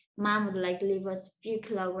lesson, mom would like leave us a few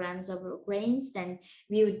kilograms of grains, then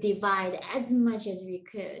we would divide as much as we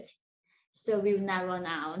could. So we would not run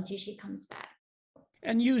out until she comes back.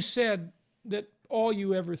 And you said that all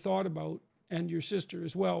you ever thought about, and your sister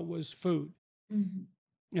as well, was food. Mm-hmm.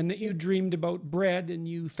 And that you dreamed about bread, and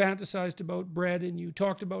you fantasized about bread, and you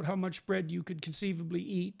talked about how much bread you could conceivably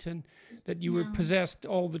eat, and that you were possessed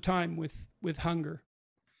all the time with hunger.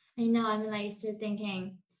 I know, I'm like still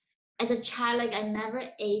thinking, as a child, like I never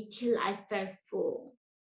ate till I felt full.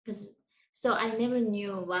 So I never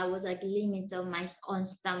knew what was like limits of my own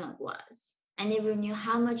stomach was. I never knew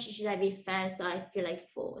how much should I be fed so I feel like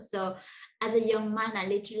full. So as a young man, I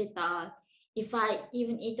literally thought, if I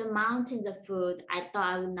even eat the mountains of food, I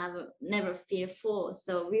thought I would never feel full.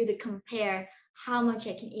 So we would compare how much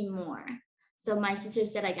I can eat more. So my sister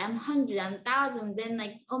said, like, I'm 100, I'm 1,000, then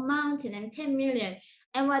like a mountain and 10 million,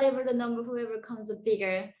 and whatever the number, whoever comes up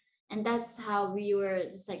bigger. And that's how we were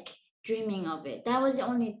just like dreaming of it. That was the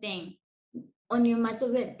only thing on your mind.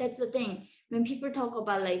 So that's the thing. When people talk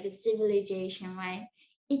about like the civilization, right?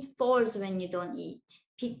 It falls when you don't eat.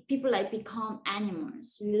 People like become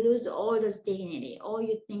animals. You lose all those dignity. All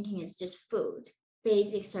you're thinking is just food,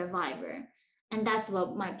 basic survivor. And that's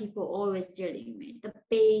what my people always dealing with, the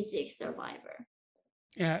basic survivor.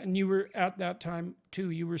 Yeah, and you were at that time too.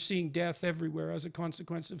 You were seeing death everywhere as a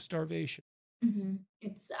consequence of starvation.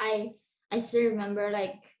 It's I still remember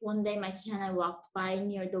like one day my sister and I walked by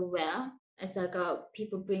near the well. It's like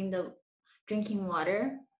people bring the drinking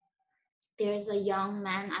water. There's a young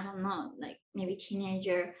man, I don't know, like maybe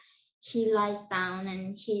teenager. He lies down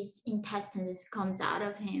and his intestines comes out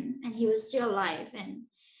of him, and he was still alive. And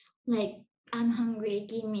like, I'm hungry,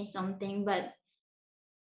 give me something. But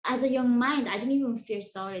as a young mind, I didn't even feel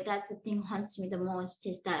sorry. That's the thing haunts me the most,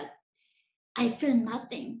 is that I feel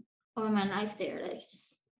nothing all my life there. Like,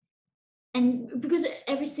 and because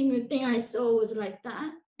every single thing I saw was like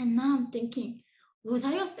that, and now I'm thinking, was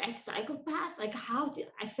I a psychopath? Like, how did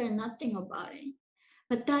I feel nothing about it?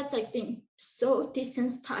 But that's, I think, so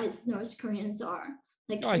desensitized North Koreans are.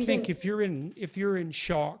 Like, I we think don't. if you're in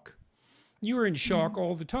shock, you were in shock Mhm.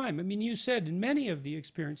 all the time. I mean, you said in many of the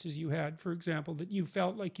experiences you had, for example, that you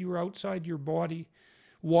felt like you were outside your body Mhm.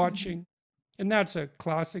 watching. And that's a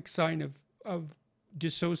classic sign of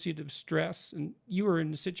dissociative stress. And you were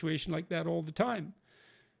in a situation like that all the time.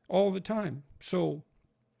 All the time. So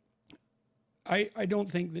I don't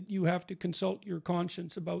think that you have to consult your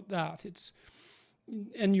conscience about that. It's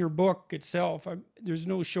in your book itself. There's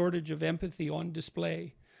no shortage of empathy on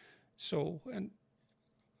display. So, and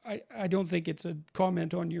I don't think it's a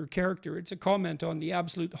comment on your character. It's a comment on the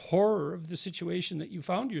absolute horror of the situation that you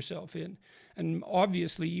found yourself in. And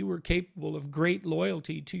obviously, you were capable of great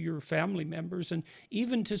loyalty to your family members and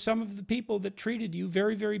even to some of the people that treated you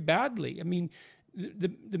very, very badly. I mean,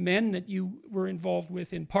 the men that you were involved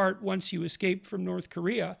with, in part, once you escaped from North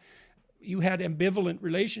Korea, you had ambivalent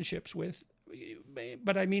relationships with.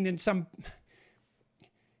 But I mean, in some,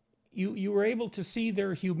 you were able to see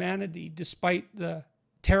their humanity despite the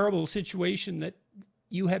terrible situation that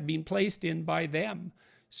you had been placed in by them.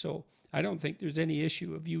 So I don't think there's any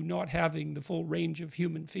issue of you not having the full range of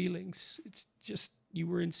human feelings. It's just you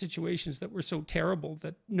were in situations that were so terrible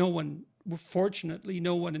that no one, fortunately,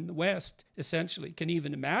 no one in the West essentially can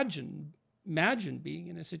even imagine being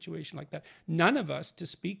in a situation like that. None of us, to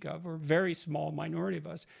speak of, or a very small minority of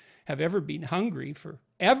us, have ever been hungry for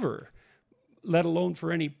ever, let alone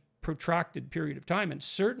for any protracted period of time, and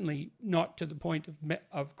certainly not to the point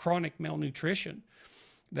of chronic malnutrition.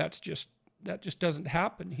 That just doesn't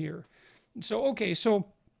happen here. And so okay, so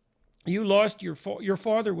you lost your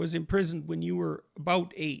father was imprisoned when you were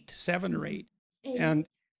about 7 or 8, Hey,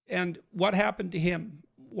 and what happened to him?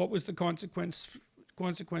 What was the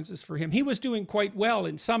consequences for him? He was doing quite well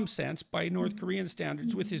in some sense by North Korean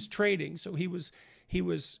standards with his trading, so he was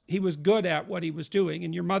good at what he was doing,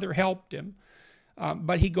 and your mother helped him.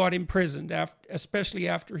 But he got imprisoned, especially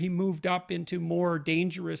after he moved up into more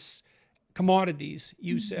dangerous commodities.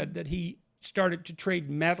 You said that he started to trade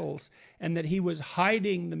metals and that he was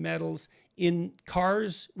hiding the metals in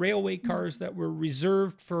cars, railway cars that were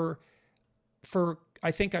reserved for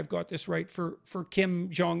I think I've got this right, for Kim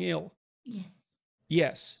Jong Il. Yes,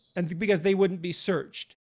 yes. and because they wouldn't be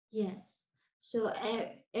searched. Yes. So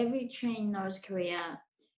every train in North Korea,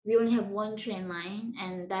 we only have one train line,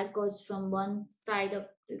 and that goes from one side of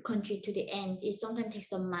the country to the end. It sometimes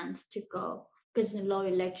takes a month to go because of low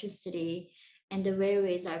electricity, and the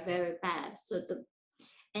railways are very bad.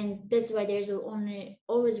 And that's why there's only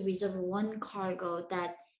always reserved one cargo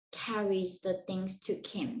that carries the things to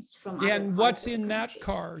Kim's from other And parts what's of the in that country.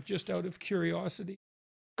 car, just out of curiosity?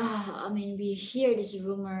 I mean, we hear these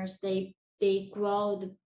rumors. They grow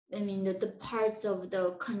the. I mean, the parts of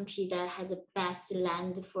the country that has the best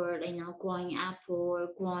land for growing apple or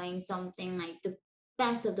growing something, like the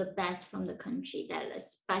best of the best from the country that is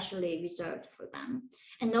especially reserved for them,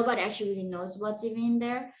 and nobody actually really knows what's even in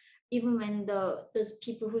there. Even when those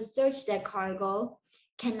people who search that cargo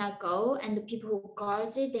cannot go, and the people who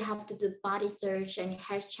guards it, they have to do body search and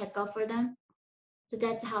health checkup for them. So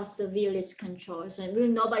that's how severe it's controlled. So really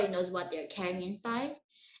nobody knows what they're carrying inside.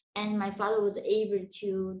 And my father was able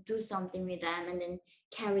to do something with them and then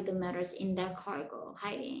carry the metals in that cargo,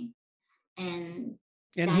 hiding. And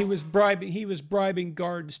And that's he was bribing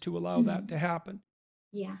guards to allow that to happen.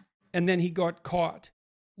 yeah, And then he got caught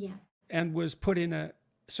yeah. and was put in a.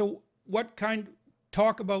 So what kind?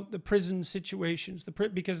 Talk about the prison situations.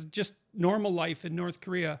 Because just normal life in North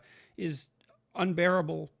Korea is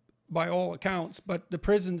unbearable by all accounts, but the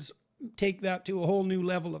prisons take that to a whole new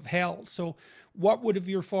level of hell. So what would have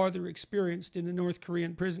your father experienced in a North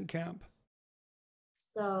Korean prison camp?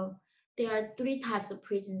 So there are three types of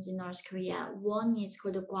prisons in North Korea. One is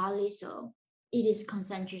called the Gwaliso. It is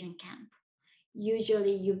concentration camp.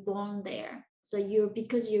 Usually you're born there. So you're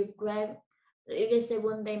because your let's say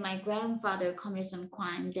one day my grandfather committed some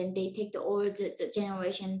crime, then they take the old the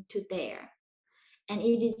generation to there. And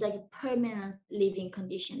it is like a permanent living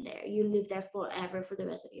condition there. You live there forever for the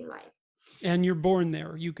rest of your life. And you're born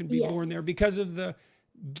there. You can be Yeah. born there because of the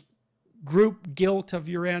group guilt of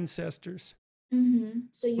your ancestors,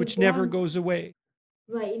 So you which never goes away.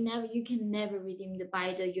 Right, you can never redeem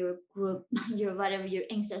by your group, your whatever your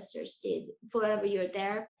ancestors did. Forever you're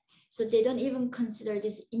there. So they don't even consider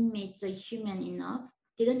these inmates a human enough.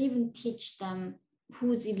 They don't even teach them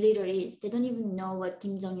who the leader is. They don't even know what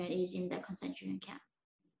Kim Jong-un is in that concentration camp.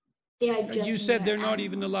 They are just You said they're not animals.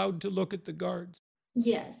 even allowed to look at the guards.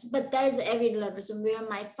 Yes, but that is every level. So where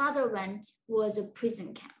my father went was a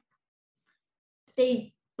prison camp.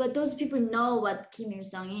 But those people know what Kim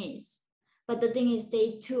Il-sung is. But the thing is,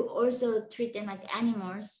 they too also treat them like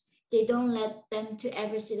animals. They don't let them to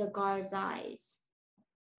ever see the guard's eyes.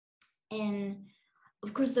 And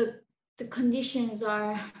of course, the conditions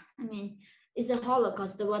are, I mean, it's a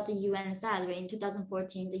Holocaust, what the UN said. In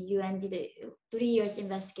 2014, the UN did a 3 years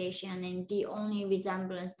investigation, and the only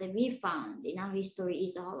resemblance that we found in our history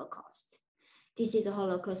is a Holocaust. This is a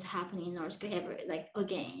Holocaust happening in North Korea ever, like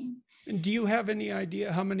again. And do you have any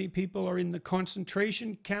idea how many people are in the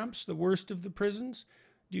concentration camps, the worst of the prisons?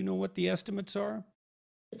 Do you know what the estimates are?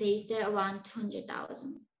 They say around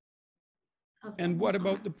 200,000. And what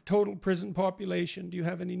about the total prison population? Do you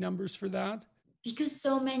have any numbers for that? Because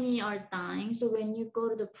so many are dying. So when you go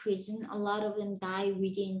to the prison, a lot of them die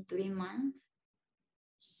within 3 months.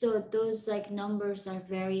 So those like numbers are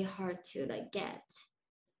very hard to like get.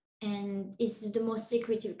 And it's the most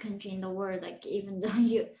secretive country in the world. Like even though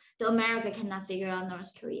the America cannot figure out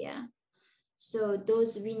North Korea. So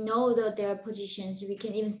those, we know that there are positions, we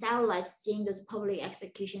can even satellites seeing those public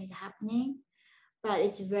executions happening, but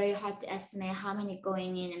it's very hard to estimate how many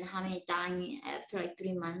going in and how many dying after like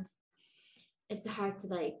 3 months. It's hard to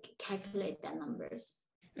like calculate that numbers.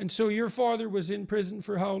 And so your father was in prison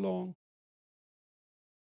for how long?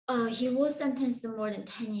 He was sentenced to more than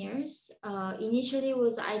 10 years. Initially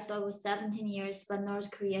I thought it was 17 years, but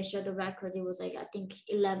North Korea showed the record. It was like, I think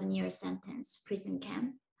 11 year sentence, prison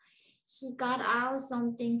camp. He got out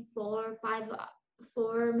something 4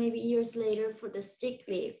 maybe years later for the sick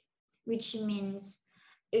leave, which means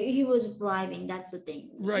he was bribing. That's the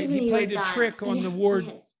thing. Right, Even he played a trick on the ward.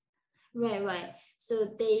 Yes, right. So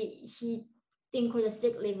he think for the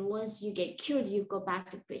sick leave, once you get cured, you go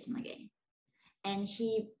back to prison again. And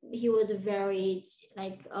he was a very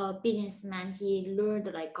like a businessman. He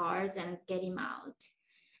lured like guards and get him out,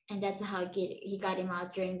 and that's how he got him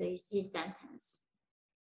out during his sentence.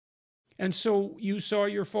 And so you saw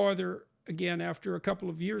your father again after a couple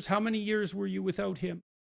of years. How many years were you without him?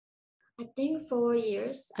 I think 4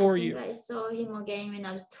 years. 4 years. I saw him again when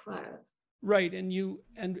I was 12. Right, and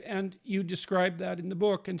you described that in the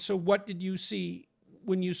book. And so what did you see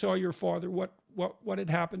when you saw your father? What had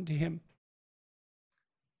happened to him?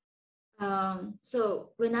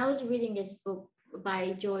 So when I was reading this book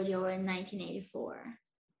by George Orwell in 1984,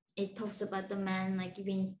 it talks about the man like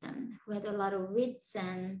Winston who had a lot of wits,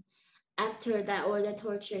 and after that all the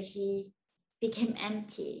torture, he became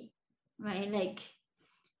empty, right? Like,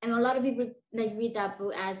 and a lot of people like read that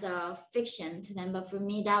book as a fiction to them, but for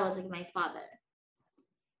me that was like my father.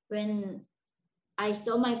 When I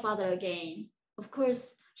saw my father again, of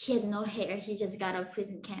course he had no hair. He just got out of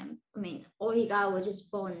prison camp. I mean, all he got was just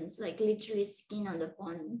bones, like literally skin on the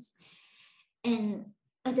bones. And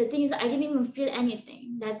the thing is, I didn't even feel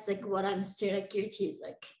anything. That's like what I'm still like guilty is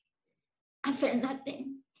like, I felt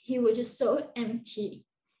nothing. He was just so empty.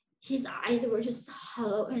 His eyes were just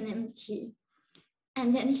hollow and empty.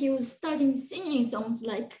 And then he was starting singing songs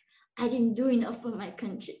like, I didn't do enough for my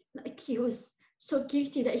country. Like he was so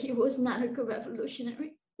guilty that he was not a good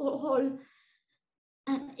revolutionary or whole.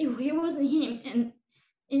 And it wasn't him. And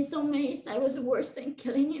in some ways, that was worse than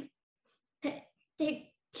killing him.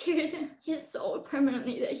 They killed his soul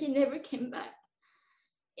permanently, that he never came back.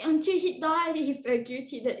 Until he died, he felt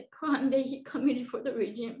guilty that the crime that he committed for the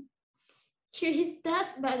regime. Till his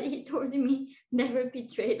deathbed, he told me never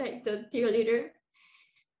betray like the dear leader.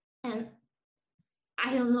 And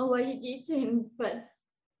I don't know what he did to him, but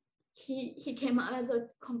he came out as a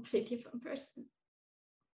completely different person.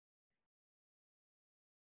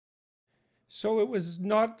 So it was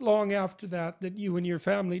not long after that you and your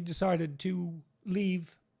family decided to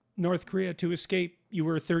leave North Korea to escape. You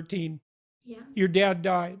were 13. Yeah. Your dad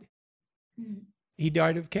died. Mm. He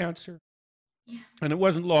died of cancer. Yeah. And it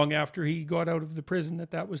wasn't long after he got out of the prison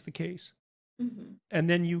that was the case. Mm-hmm. And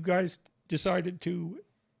then you guys decided to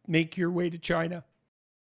make your way to China.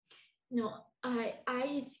 No, I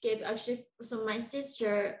escaped actually. So my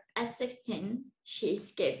sister at 16, she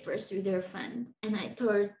escaped first with her friend. And I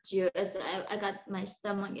told you, as I got my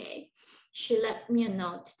stomach ache. she left me a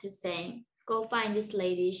note to say, go find this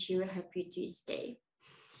lady, she will help you to escape.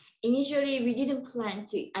 Initially, I didn't plan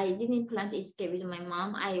to escape with my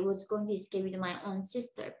mom. I was going to escape with my own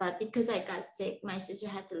sister, but because I got sick, my sister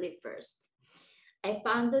had to leave first. I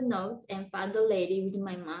found the note and found the lady with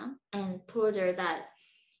my mom and told her that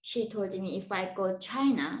she told me if I go to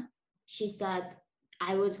China, she said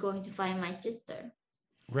I was going to find my sister.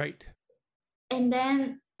 Right. And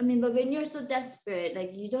then, I mean, but when you're so desperate,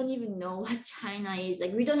 like you don't even know what China is.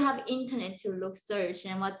 Like we don't have internet to look search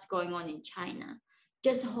and what's going on in China.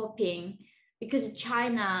 Just hoping, because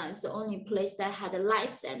China is the only place that had the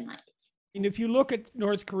lights at night. And if you look at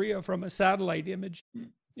North Korea from a satellite image,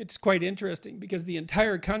 it's quite interesting because the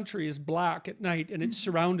entire country is black at night and it's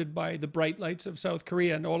surrounded by the bright lights of South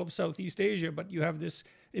Korea and all of Southeast Asia. But you have this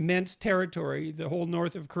immense territory, the whole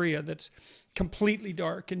north of Korea, that's completely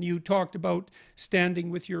dark. And you talked about standing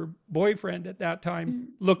with your boyfriend at that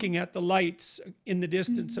time, looking at the lights in the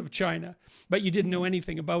distance of China, but you didn't know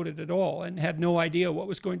anything about it at all and had no idea what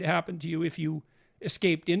was going to happen to you if you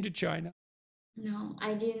escaped into China. No,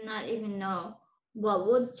 I did not even know what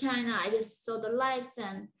was China. I just saw the lights,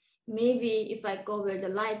 and maybe if I go where the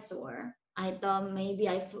lights were, I thought maybe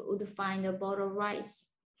I would find a bottle of rice.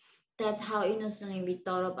 That's how innocently we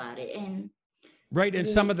thought about it. And right, and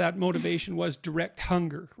some of that motivation was direct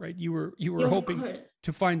hunger, right? You were hoping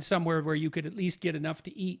to find somewhere where you could at least get enough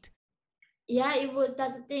to eat. Yeah, it was.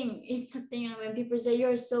 That's the thing. It's a thing when people say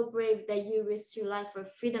you're so brave that you risked your life for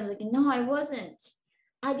freedom. Like, no, I wasn't.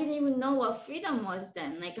 I didn't even know what freedom was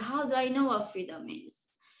then. Like, how do I know what freedom is?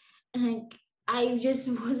 And like, I just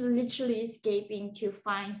was literally escaping to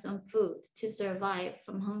find some food to survive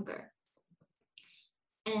from hunger.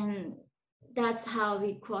 And that's how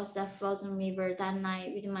we crossed that frozen river that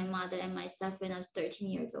night with my mother and myself when I was 13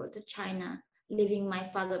 years old to China, leaving my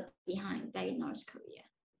father behind back in North Korea.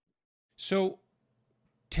 So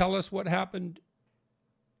tell us what happened.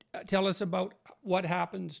 Tell us about what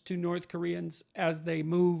happens to North Koreans as they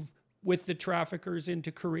move with the traffickers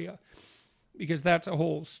into Korea, because that's a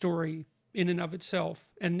whole story in and of itself.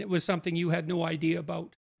 And it was something you had no idea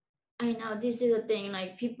about. I know this is a thing,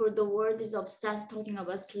 like the world is obsessed talking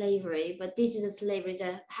about slavery, but this is a slavery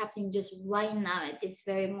that's happening just right now at this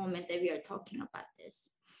very moment that we are talking about this.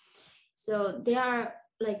 So there are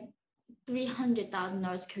like 300,000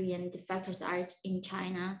 North Korean defectors are in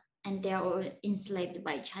China, and they are all enslaved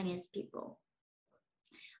by Chinese people.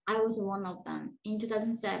 I was one of them. In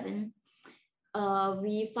 2007,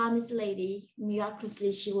 we found this lady.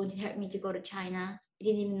 Miraculously, she wanted to help me to go to China. I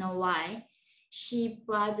didn't even know why. She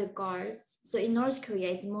bribed the guards. So in North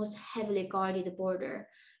Korea, it's the most heavily guarded border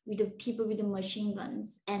with the people with the machine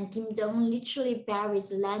guns. And Kim Jong-un literally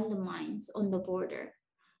buries landmines on the border,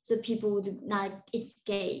 so people would not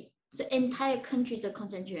escape. So entire country is a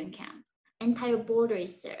concentration camp. Entire border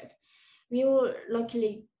is sealed. We were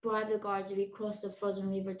luckily bribed the guards. We crossed the frozen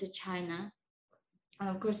river to China. And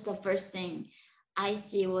of course, the first thing I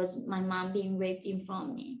see was my mom being raped in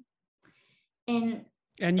front of me.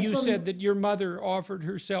 And you said that your mother offered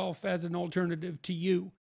herself as an alternative to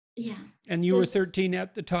you. Yeah. And you were 13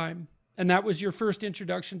 at the time. And that was your first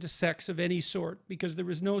introduction to sex of any sort, because there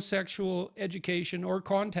was no sexual education or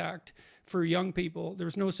contact for young people. There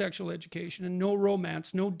was no sexual education and no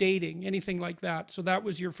romance, no dating, anything like that. So that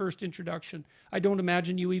was your first introduction. I don't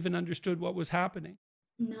imagine you even understood what was happening.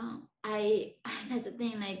 No, that's the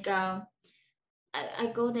thing. Like,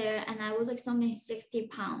 I go there and I was like something 60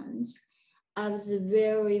 pounds. I was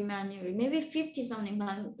very malnourished, maybe 50 something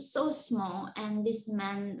pounds, so small. And this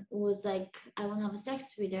man was like, I want to have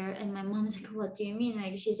sex with her. And my mom's like, what do you mean?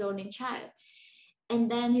 Like, she's only a child.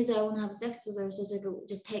 And then he's like, I want to have sex with her. So like,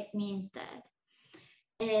 just take me instead.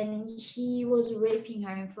 And he was raping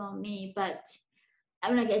her in front of me. But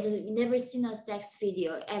I'm like, I just never seen a sex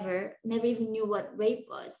video ever. Never even knew what rape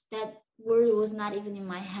was. That word was not even in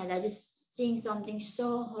my head. I just seeing something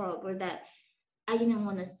so horrible that I didn't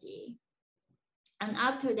want to see. And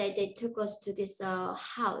after that, they took us to this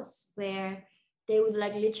house where they would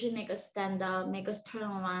like literally make us stand up, make us turn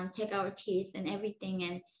around, take our teeth and everything,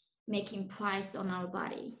 and making price on our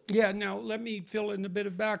body. Yeah. Now let me fill in a bit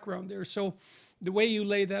of background there. So the way you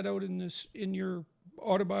lay that out in your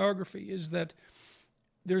autobiography is that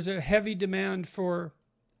there's a heavy demand for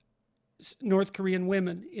North Korean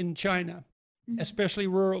women in China, especially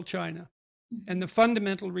rural China. And the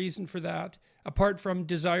fundamental reason for that, apart from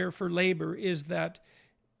desire for labor, is that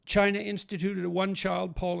China instituted a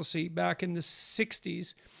one-child policy back in the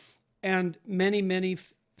 60s, and many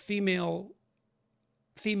female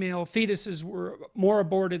fetuses were more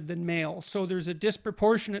aborted than male. So there's a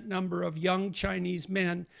disproportionate number of young Chinese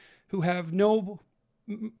men who have no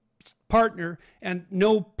partner and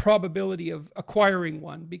no probability of acquiring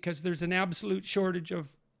one because there's an absolute shortage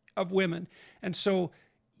of women. And so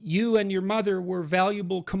you and your mother were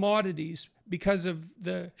valuable commodities because of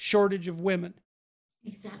the shortage of women.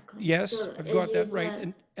 Exactly. Yes, So I've as got you that right.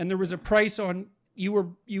 said, And there was a price on,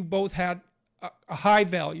 you both had a high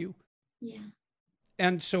value. yeah.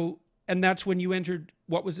 And so, and that's when you entered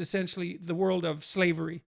what was essentially the world of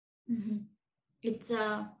slavery. Mm-hmm. It's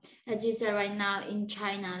as you said right now in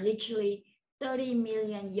China, literally 30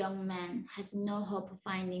 million young men has no hope of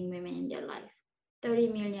finding women in their life. 30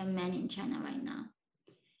 million men in China right now.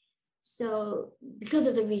 So because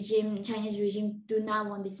of the regime, Chinese regime do not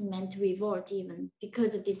want these men to revolt even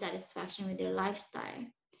because of dissatisfaction with their lifestyle.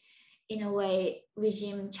 In a way,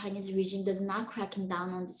 Chinese regime does not cracking down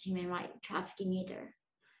on this human right trafficking either.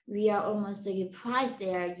 We are almost like the price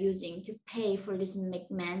they are using to pay for this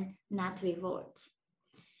men not to revolt.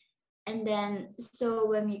 And then, so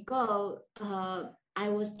when we go, I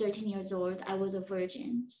was 13 years old. I was a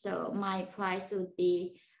virgin. So my price would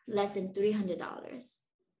be less than $300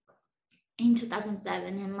 in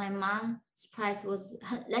 2007. And my mom's price was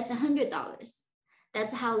less than $100.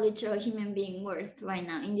 That's how little a human being worth right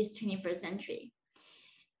now in this 21st century.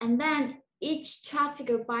 And then each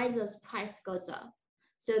trafficker buys us, price goes up.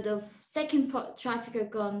 So the second trafficker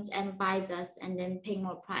comes and buys us and then pay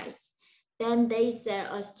more price. Then they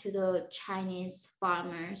sell us to the Chinese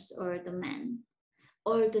farmers or the men,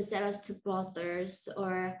 or to sell us to brothels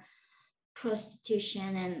or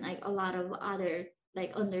prostitution and like a lot of other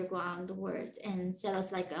like underground world and sell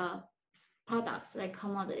us like products like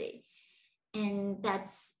commodity. And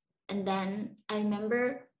then I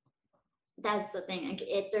remember that's the thing. Like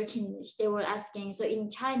at 13, they were asking, so in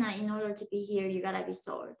China, in order to be here, you gotta be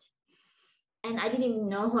sold. And I didn't even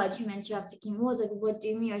know what human trafficking was. Like, what do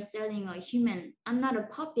you mean you're selling a human? I'm not a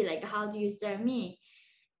puppy. Like, how do you sell me?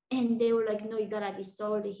 And they were like, no, you gotta be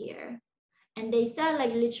sold here. And they said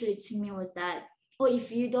like literally to me was that, oh,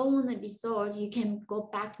 if you don't want to be sold, you can go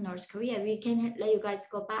back to North Korea. We can let you guys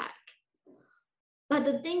go back. But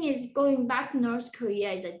the thing is, going back to North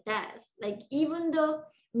Korea is a death. Like, even though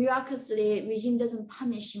miraculously regime doesn't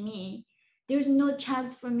punish me, there's no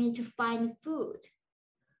chance for me to find food.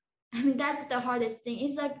 I mean, that's the hardest thing.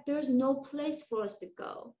 It's like there's no place for us to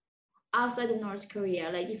go outside of North Korea.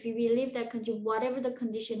 Like, if we leave that country, whatever the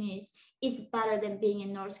condition is, it's better than being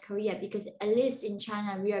in North Korea because at least in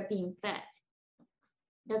China, we are being fed.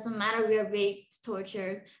 Doesn't matter we are raped,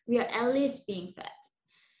 tortured, we are at least being fed.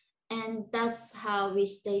 And that's how we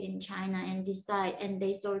stayed in China and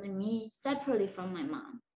they sold me separately from my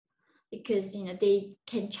mom because, they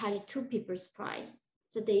can charge two people's price.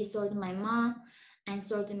 So they sold my mom and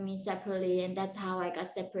sold me separately. And that's how I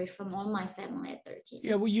got separated from all my family at 13.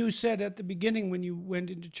 Yeah, well, you said at the beginning when you went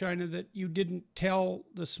into China that you didn't tell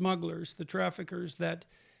the smugglers, the traffickers, that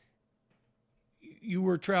you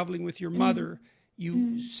were traveling with your mother.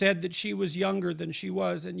 You said that she was younger than she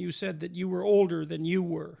was, and you said that you were older than you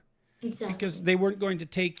were. Exactly. Because they weren't going to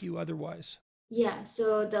take you otherwise. Yeah,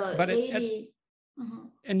 so the lady...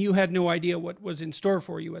 And you had no idea what was in store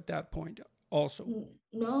for you at that point also.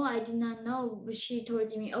 No, I did not know. She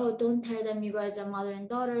told me, oh, don't tell them you guys are mother and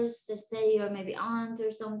daughters. Just say you're maybe aunt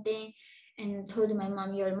or something. And told my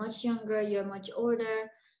mom, you're much younger, you're much older.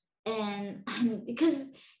 And because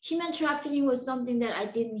human trafficking was something that I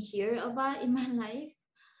didn't hear about in my life,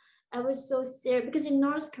 I was so scared because in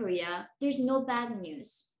North Korea, there's no bad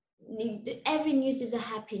news. Every news is a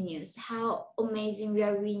happy news, how amazing we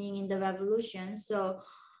are winning in the revolution. So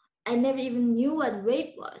I never even knew what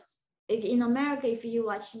rape was. Like in America, if you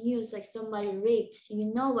watch news, like somebody raped,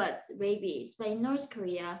 you know what rape is. But in North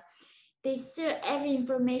Korea, they steal every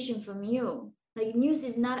information from you. Like news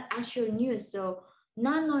is not actual news. So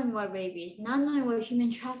not knowing what rape is, not knowing what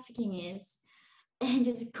human trafficking is, and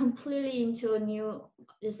just completely into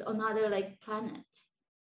just another like planet.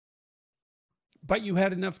 But you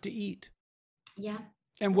had enough to eat. Yeah.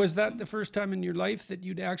 And was that the first time in your life that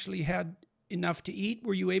you'd actually had enough to eat?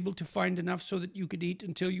 Were you able to find enough so that you could eat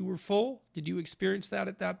until you were full? Did you experience that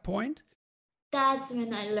at that point? That's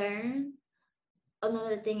when I learned.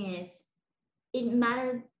 Another thing is, it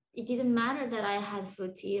didn't matter that I had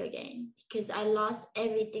food to eat again because I lost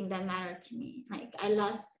everything that mattered to me. Like I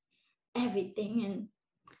lost everything. And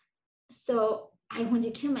so I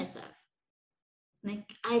wanted to kill myself. Like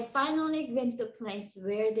I finally went to the place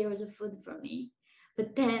where there was a food for me,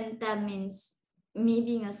 but then that means me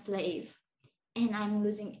being a slave and I'm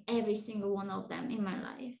losing every single one of them in my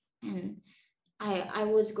life. And I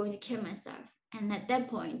was going to kill myself. And at that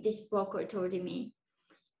point, this broker told me,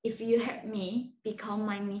 if you help me become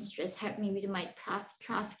my mistress, help me with my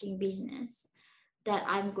trafficking business, that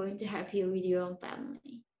I'm going to help you with your own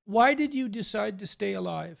family. Why did you decide to stay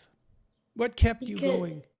alive? What kept you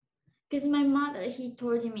going? Because my mother, he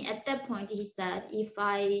told me at that point, he said, if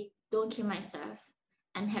I don't kill myself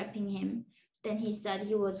and helping him, then he said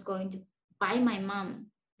he was going to buy my mom,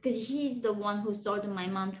 because he's the one who sold my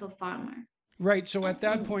mom to a farmer. Right. So at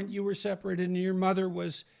that point, you were separated, and your mother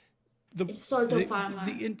was the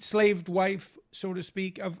enslaved wife, so to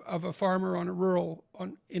speak, of a farmer in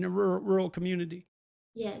a rural community.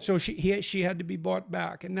 Yes. So she had to be bought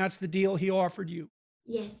back, and that's the deal he offered you.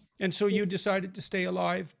 Yes. And so you decided to stay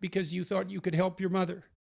alive because you thought you could help your mother.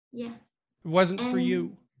 Yeah. It wasn't for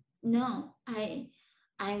you. No, I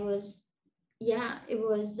was, yeah, it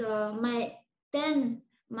was my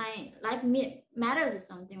life mattered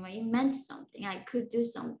something, right? It meant something. I could do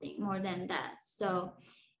something more than that. So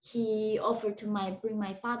he offered to bring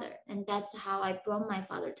my father, and that's how I brought my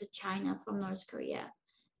father to China from North Korea.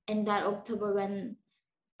 And that October, when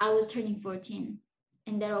I was turning 14,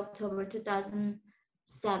 in that October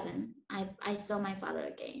 2007, I saw my father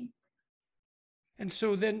again. And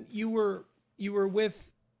so then you were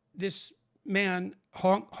with this man,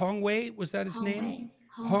 Hong Wei, was that his name?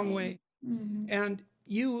 Hong Wei. Mm-hmm. And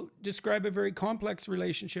you describe a very complex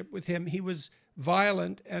relationship with him. He was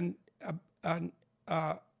violent and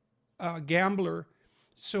a gambler,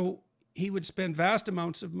 so he would spend vast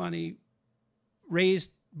amounts of money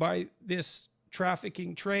raised by this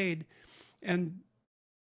trafficking trade and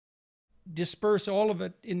disperse all of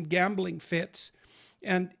it in gambling fits.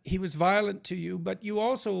 And he was violent to you, but you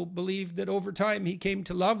also believed that over time he came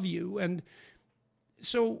to love you. And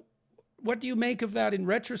so what do you make of that in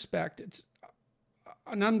retrospect? It's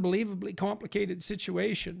an unbelievably complicated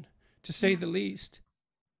situation, to say the least.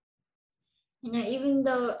 Even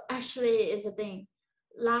though actually is a thing,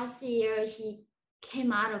 last year he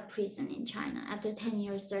came out of prison in China after 10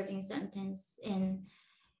 years serving sentence, and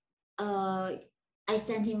I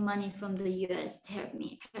sent him money from the US to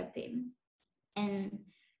help him. And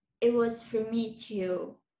it was for me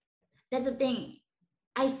too. That's the thing.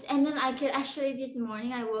 And then I could actually, this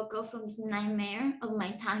morning I woke up from this nightmare of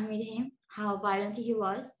my time with him, how violent he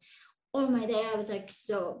was. All my day I was like,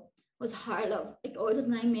 was hard of like all those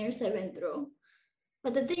nightmares I went through.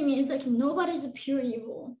 But the thing is, like, nobody's pure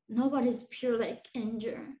evil. Nobody's pure like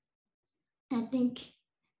anger. I think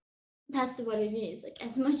that's what it is. Like,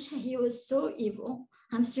 as much as he was so evil,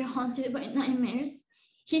 I'm still haunted by nightmares.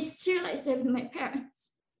 He still like saved my parents.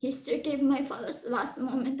 He still gave my father the last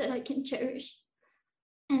moment that I can cherish.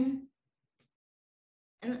 And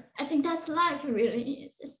I think that's life really.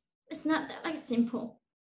 It's not that like simple.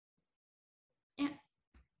 Yeah.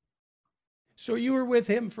 So you were with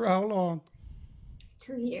him for how long?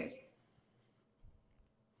 2 years.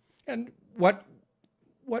 And what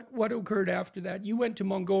occurred after that? You went to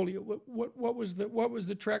Mongolia. What was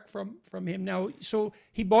the trek from him? Now, so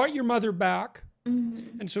he bought your mother back,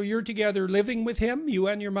 and so you're together living with him, you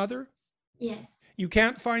and your mother? Yes. You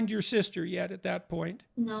can't find your sister yet at that point?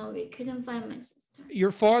 No, we couldn't find my sister. Your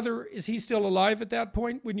father, is he still alive at that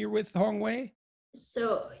point when you're with Hong Wei?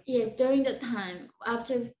 So yes, during the time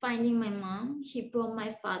after finding my mom, he brought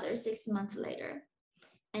my father 6 months later,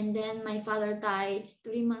 and then my father died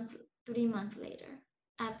 3 months later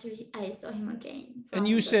after I saw him again. And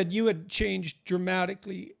you said you had changed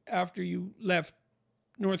dramatically after you left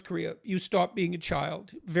North Korea. You stopped being a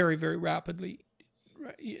child very, very rapidly,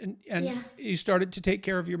 and you started to take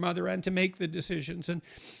care of your mother and to make the decisions. And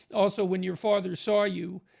also, when your father saw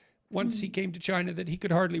you once he came to China, that he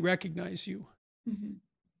could hardly recognize you.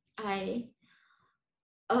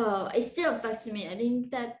 It still affects me. I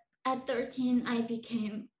think that at 13 I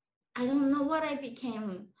don't know what I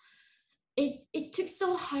became. It took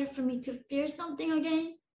so hard for me to fear something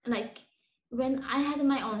again. Like when I had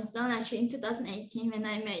my own son, actually in 2018, when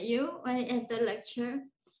I met you at the lecture,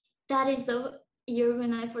 that is the year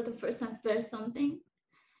when I for the first time felt something.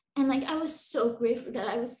 And like I was so grateful that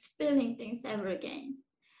I was feeling things ever again.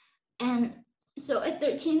 And so at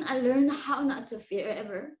 13, I learned how not to fear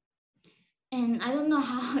ever. And I don't know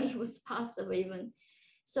how it was possible even.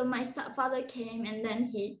 So my father came and then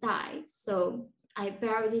he died. So I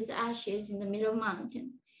buried his ashes in the middle of the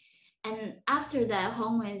mountain. And after that,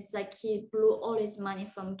 Hong was like, he blew all his money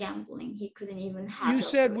from gambling. He couldn't even have. You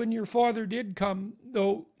said when your father did come,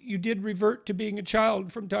 though, you did revert to being a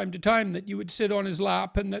child from time to time, that you would sit on his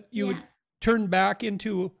lap and that you would turn back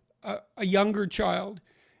into a younger child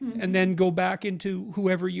and then go back into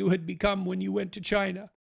whoever you had become when you went to China.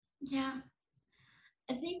 Yeah.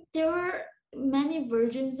 I think there were many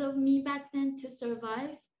versions of me back then to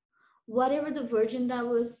survive. Whatever the version that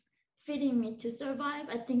was fitting me to survive,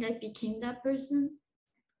 I think I became that person.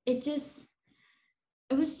 It just,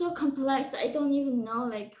 it was so complex. I don't even know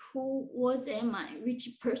like who was am I, which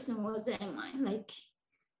person was am I. Like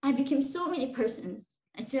I became so many persons.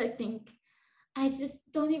 I still think I just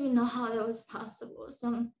don't even know how that was possible.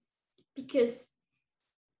 So because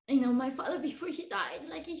my father before he died,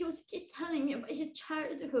 like he was keep telling me about his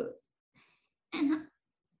childhood, and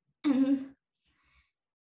and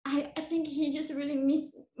I think he just really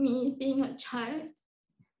missed me being a child,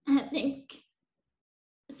 and I think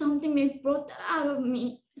something may brought that out of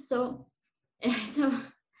me. So so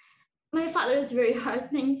my father is very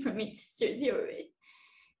hard thing for me to still deal with.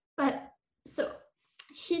 But so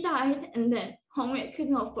he died, and then Hongwei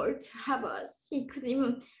couldn't afford to have us. He couldn't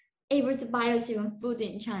even able to buy us even food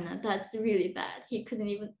in China. That's really bad. He couldn't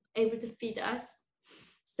even able to feed us.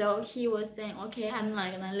 So he was saying, okay, I'm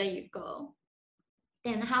not gonna let you go.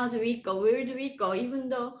 Then how do we go? Where do we go? Even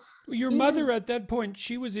though Your mother at that point,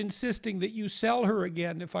 she was insisting that you sell her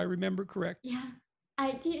again, if I remember correct. yeah,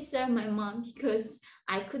 I did sell my mom because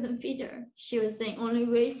I couldn't feed her. She was saying only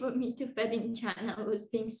way for me to feed in China was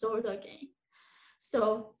being sold again.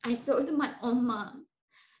 So I sold my own mom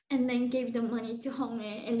and then gave the money to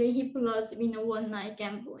Hongwei, and then he put us in a one night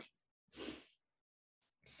gambling.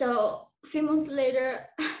 So a few months later,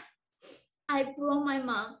 I brought my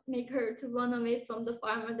mom, make her to run away from the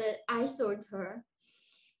farmer that I sold her.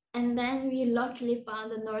 And then we luckily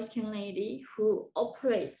found a North Korean lady who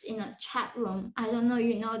operates in a chat room. I don't know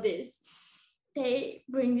you know this. They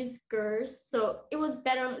bring these girls, so it was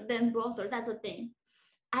better than brothel. That's the thing.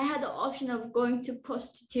 I had the option of going to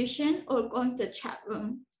prostitution or going to a chat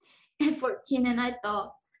room at 14, and I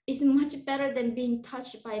thought it's much better than being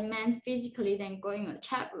touched by men physically than going to a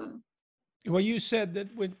chat room. Well, you said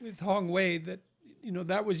that with Hong Wei that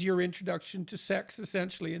that was your introduction to sex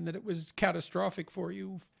essentially, and that it was catastrophic for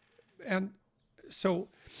you, and so,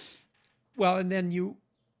 well, and then you,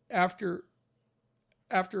 after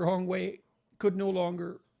Hong Wei could no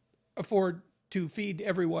longer afford to feed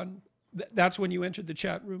everyone, that's when you entered the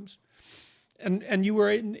chat rooms, and you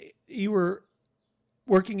were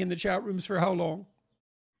working in the chat rooms for how long?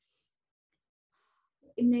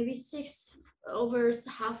 Maybe over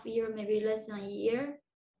half a year, maybe less than a year.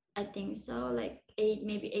 I think so, like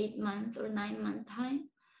maybe 8 months or 9 month time.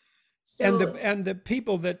 So and the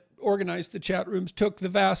people that organized the chat rooms took the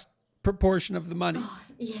vast proportion of the money. oh,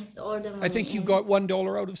 yes, all the money. I think you got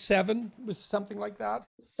 $1 out of 7, was something like that.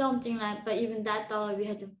 Something like, but even that dollar we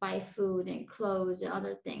had to buy food and clothes and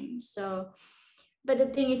other things. So, but the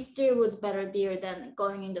thing is, still was better deal than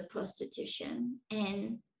going into prostitution.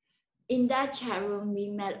 And in that chat room, we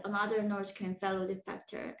met another North Korean fellow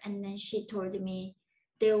defector, and then she told me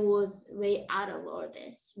there was way out of all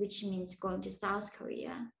this, which means going to South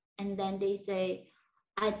Korea. And then they say,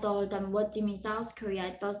 I told them, what do you mean South Korea?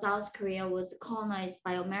 I thought South Korea was colonized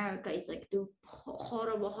by America. It's like the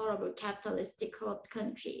horrible capitalistic corrupt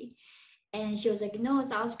country. And she was like, no,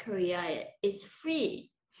 South Korea is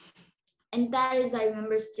free. And that is, I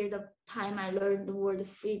remember still the time I learned the word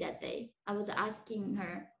free that day. I was asking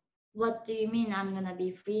her, what do you mean I'm gonna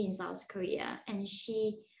be free in South Korea? And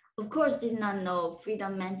she, of course, did not know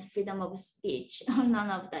freedom meant freedom of speech or none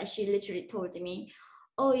of that. She literally told me,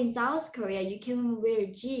 oh, in South Korea, you can wear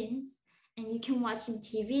jeans and you can watch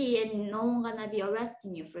TV and no one gonna be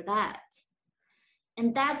arresting you for that.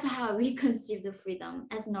 And that's how we conceived the freedom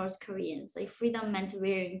as North Koreans. Like freedom meant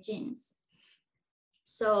wearing jeans.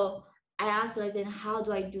 So I asked her, then how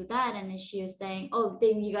do I do that? And then she was saying, oh,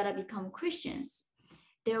 then you gotta become Christians.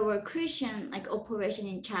 There were Christian like operation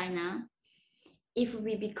in China. If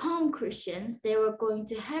we become Christians, they were going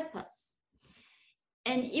to help us.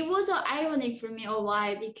 And it was so ironic for me, or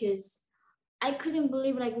why? Because I couldn't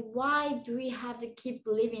believe, like, why do we have to keep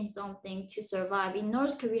believing something to survive? In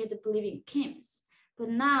North Korea, we had to believe in Kims. But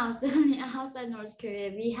now, suddenly outside North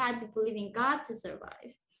Korea, we had to believe in God to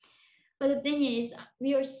survive. But the thing is,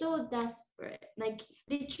 we are so desperate. Like,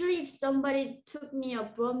 literally, if somebody took me or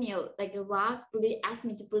brought me like a rock, asked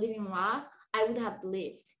me to believe in rock, I would have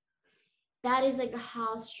believed. That is like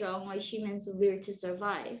how strong our humans were to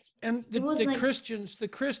survive. And the Christians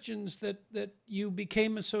that you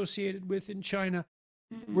became associated with in China,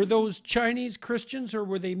 were those Chinese Christians or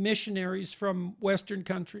were they missionaries from Western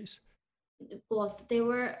countries? Both. They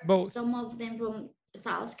were both. Some of them from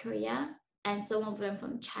South Korea and some of them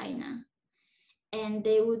from China. And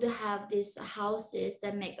they would have these houses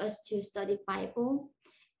that make us to study Bible.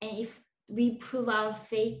 And if we prove our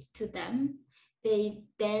faith to them, they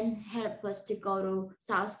then help us to go to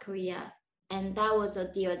South Korea. And that was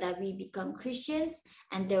a deal that we become Christians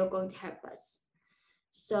and they were going to help us.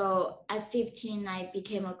 So at 15, I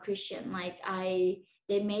became a Christian. Like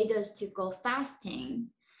they made us to go fasting.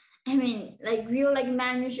 I mean, like we were like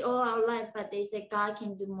managed all our life, but they said God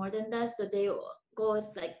can do more than that. So they go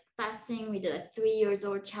like fasting with a 3 years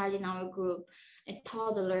old child in our group, a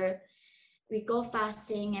toddler. We go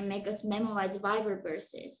fasting and make us memorize Bible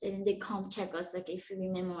verses, and they come check us like if we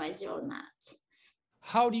memorize it or not.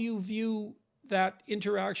 How do you view that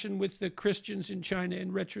interaction with the Christians in China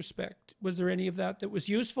in retrospect? Was there any of that was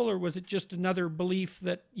useful, or was it just another belief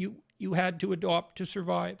that you had to adopt to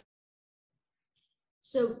survive?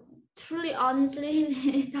 So truly,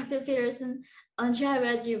 honestly, Dr. Peterson, until I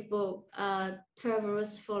read your book, 12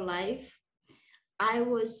 Rules for Life, I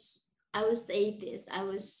was atheist. I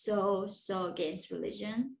was so against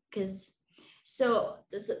religion because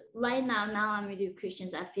right now I'm with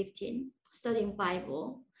Christians at 15 studying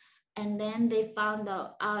Bible, and then they found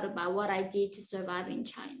out about what I did to survive in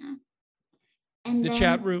China, and the then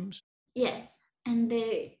chat rooms. Yes, and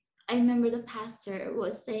I remember the pastor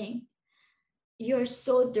was saying, "You're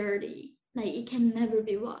so dirty, like it can never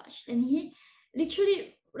be washed," and he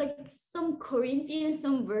literally like some Corinthians,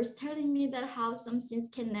 some verse telling me that how some sins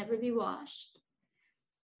can never be washed,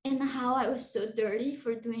 and how I was so dirty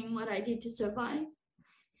for doing what I did to survive.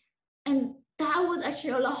 And that was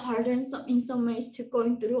actually a lot harder in some ways to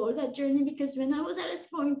going through all that journey, because when I was at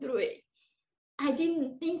least going through it, I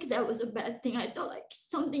didn't think that was a bad thing. I thought like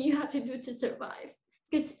something you have to do to survive.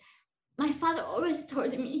 Because my father always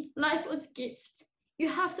told me life was a gift. You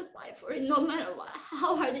have to fight for it no matter what,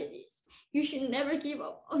 how hard it is. You should never give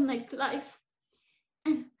up on like life.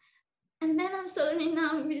 And then I'm suddenly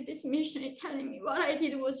now with this missionary telling me what I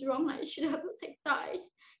did was wrong. I should have like died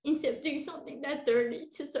instead of doing something that dirty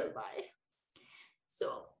to survive.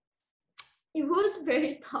 So it was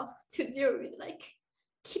very tough to deal with. Like,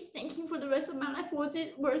 keep thinking for the rest of my life, was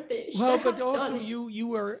it worth it? Well, but also you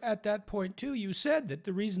were at that point too. You said that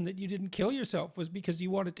the reason that you didn't kill yourself was because you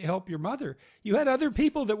wanted to help your mother. You had other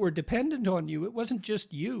people that were dependent on you. It wasn't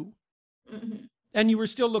just you. Mm-hmm. And you were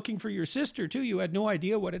still looking for your sister too. You had no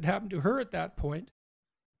idea what had happened to her at that point.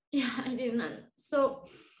 Yeah, I didn't. So,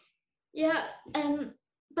 yeah,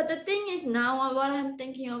 but the thing is now what I'm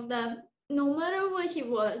thinking of that, no matter what he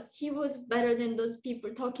was better than those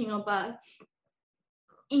people talking about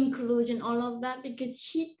inclusion, all of that, because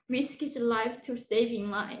he risked his life to saving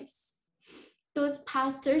lives. Those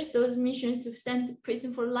pastors, those missionaries who sent to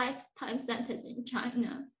prison for lifetime sentence in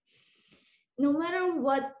China, no matter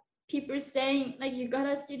what people saying, like you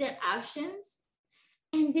gotta see their actions.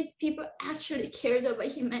 And these people actually cared about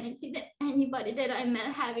humanity than anybody that I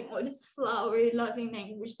met having all this flowery, loving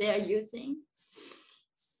language they are using.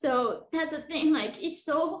 So that's the thing, like it's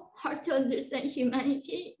so hard to understand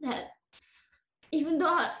humanity that even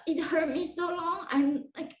though it hurt me so long, I'm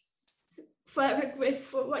like forever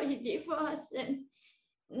grateful for what he did for us. And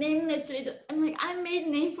namelessly, I'm like, I made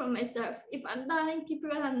name for myself. If I'm dying, people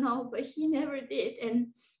gonna know, but he never did. And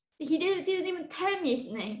he didn't even tell me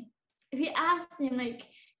his name. If you asked him, like,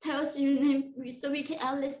 tell us your name so we can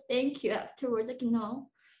at least thank you afterwards, like, no,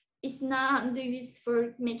 it's not, I'm doing this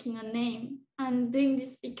for making a name. I'm doing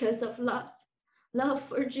this because of love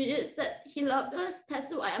for Jesus, that he loved us.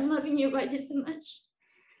 That's why I'm loving you guys so much.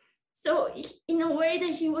 So in a way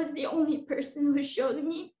that he was the only person who showed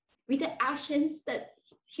me with the actions that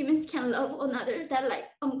humans can love another, that like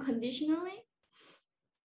unconditionally.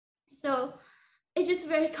 So it's just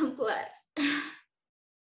very complex.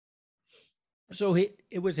 So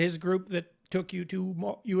it was his group that took you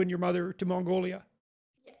and your mother to Mongolia?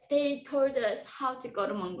 They told us how to go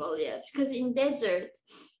to Mongolia, because in desert,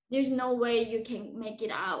 there's no way you can make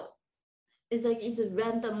it out. It's like, it's a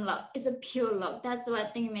random luck. It's a pure luck. That's why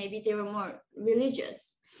I think maybe they were more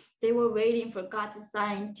religious. They were waiting for God's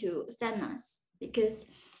sign to send us, because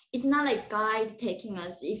it's not like guide taking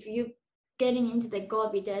us. If you getting into the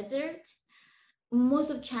Gobi Desert, most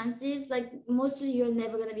of chances, like mostly you're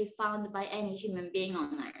never going to be found by any human being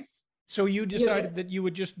on earth. So you decided that you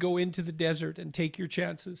would just go into the desert and take your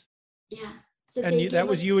chances. Yeah. So and that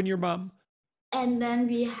was you and your mom. And then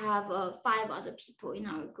we have 5 other people in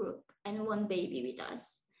our group and 1 baby with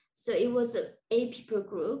us. So it was a 8 people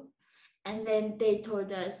group. And then they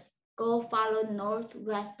told us, go follow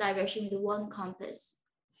northwest direction with 1 compass.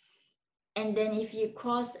 And then if you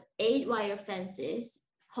cross 8 wire fences,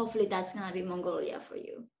 hopefully that's gonna be Mongolia for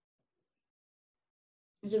you.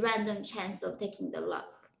 It's a random chance of taking the luck.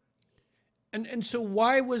 And so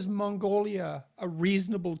why was Mongolia a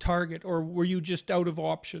reasonable target, or were you just out of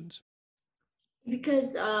options?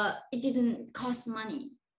 Because it didn't cost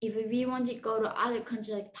money. If we wanted to go to other countries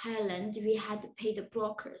like Thailand, we had to pay the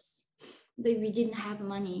brokers, but we didn't have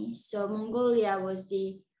money. So Mongolia was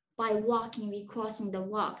by walking, we crossing the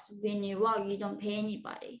walks. When you walk, you don't pay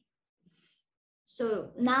anybody. So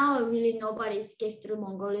now really nobody escaped through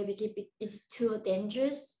Mongolia because it's too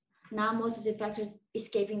dangerous. Now most of the defectors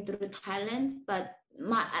escaping through Thailand, but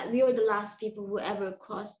we were the last people who ever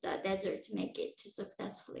crossed the desert to make it to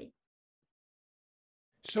successfully.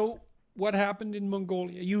 So what happened in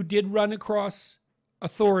Mongolia? You did run across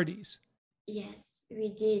authorities. Yes, we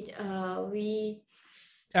did.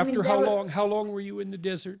 After how long were you in the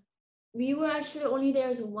desert? We were actually only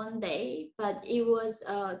there 1 day, but it was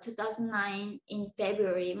 2009 in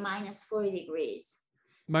February, minus 40 degrees.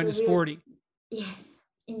 Minus 40. Yes,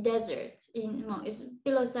 in desert. It's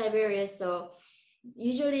below Siberia, so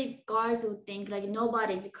usually guards would think like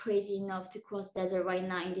nobody's crazy enough to cross desert right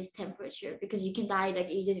now in this temperature because you can die like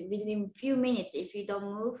within a few minutes if you don't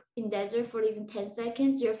move in desert for even 10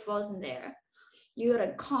 seconds. You're frozen there. You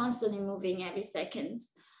are constantly moving every second.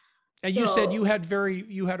 And you said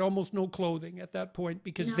you had almost no clothing at that point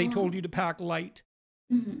because they told you to pack light.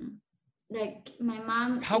 Mm-hmm. Like my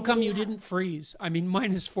mom. How come you didn't freeze? I mean,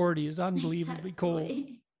 minus 40 is unbelievably cold.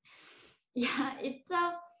 Yeah,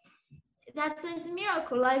 that's a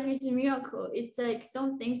miracle. Life is a miracle. It's like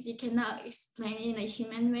some things you cannot explain in a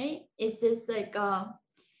human way. It's just like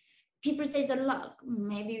people say it's a luck.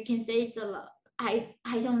 Maybe you can say it's a luck. I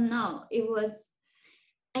don't know.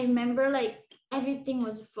 I remember like everything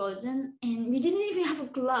was frozen and we didn't even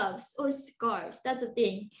have gloves or scarves. That's the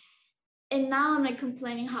thing. And now I'm like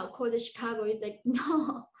complaining how cold Chicago is. Like,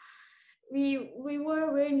 no, we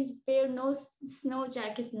were wearing these bare, no snow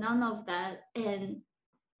jackets, none of that. And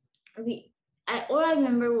all I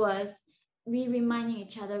remember was we reminding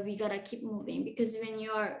each other we gotta keep moving because when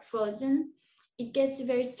you are frozen, it gets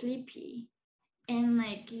very sleepy and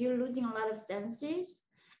like you're losing a lot of senses.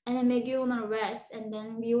 And then maybe you wanna rest, and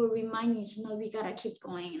then we were reminding each other, no, we gotta keep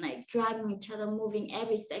going, like dragging each other, moving.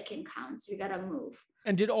 Every second counts. We gotta move.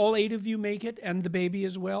 And did all 8 of you make it, and the baby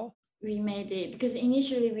as well? We made it because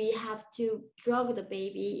initially we have to drug the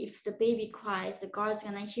baby. If the baby cries, the guard's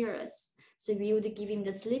gonna hear us. So we would give him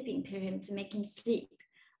the sleeping pill to make him sleep.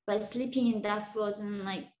 But sleeping in that frozen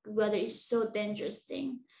like weather is so dangerous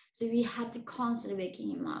thing. So we have to constantly waking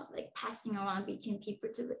him up, like passing around between people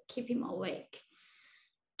to keep him awake.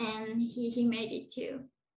 And he made it too.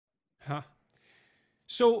 Huh.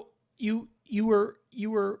 So you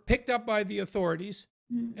were picked up by the authorities,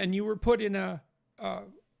 and you were put in a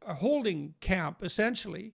holding camp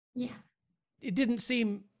essentially. Yeah. It didn't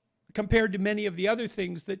seem, compared to many of the other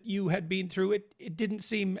things that you had been through, it didn't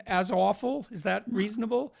seem as awful. Is that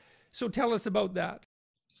reasonable? So tell us about that.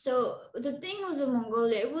 So the thing was in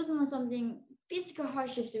Mongolia, it wasn't something physical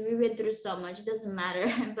hardships we went through so much. It doesn't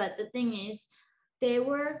matter. But the thing is, they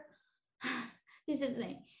were. This is the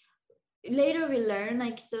thing. Later we learned,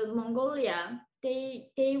 like, so Mongolia,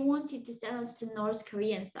 they wanted to send us to North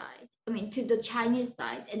Korean side. I mean, to the Chinese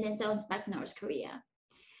side, and then send us back to North Korea.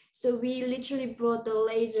 So we literally brought the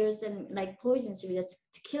lasers and like poison syringes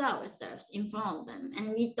to kill ourselves in front of them.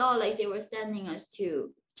 And we thought like they were sending us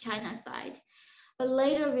to China side. But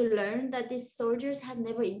later we learned that these soldiers had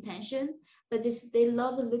never intention, but they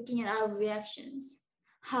loved looking at our reactions,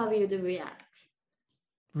 how we would react.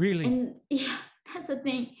 Really? And yeah, that's the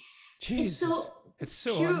thing. Jesus, it's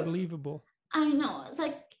so unbelievable. I know. It's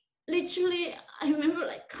like literally, I remember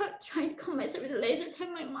like trying to call myself with a laser, tell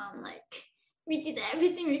my mom like we did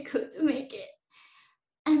everything we could to make it.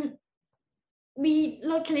 And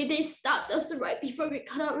luckily they stopped us right before we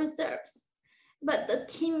cut our reserves. But the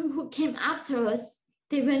team who came after us,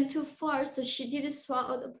 they went too far, so she didn't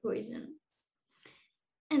swallow the poison.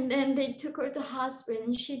 And then they took her to hospital,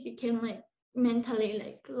 and she became like mentally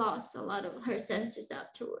like lost a lot of her senses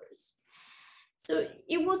afterwards. So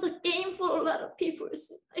it was a game for a lot of people,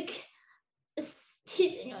 like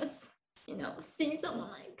teasing us, seeing someone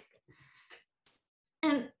like.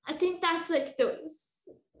 And I think that's like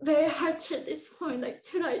very hard to at this point, like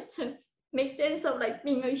to try to make sense of like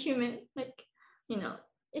being a human, like,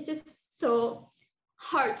 it's just so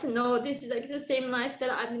hard to know this is like the same life that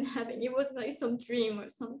I've been having. It wasn't like some dream or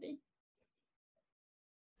something.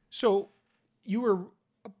 So you were,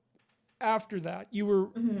 after that, you were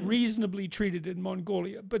reasonably treated in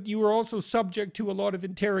Mongolia, but you were also subject to a lot of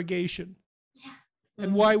interrogation. Yeah.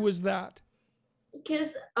 And why was that?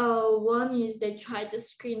 Because one is they tried to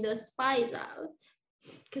screen the spies out,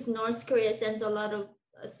 because North Korea sends a lot of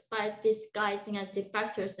spies disguising as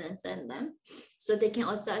defectors and send them, so they can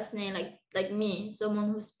assassinate like me,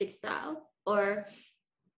 someone who speaks out, or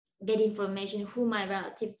get information who my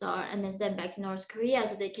relatives are, and then send back to North Korea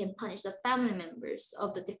so they can punish the family members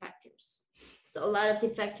of the defectors. So a lot of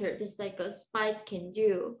defectors, just like spies can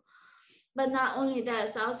do. But not only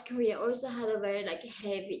that, South Korea also had a very like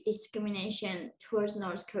heavy discrimination towards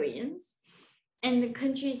North Koreans. And the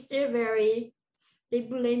country is still very, they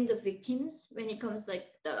blame the victims when it comes like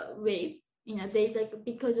the rape. They like,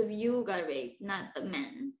 because of you got raped, not the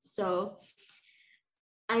man. So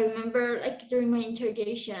I remember like during my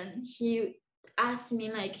interrogation, he asked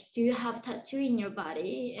me like, do you have tattoo in your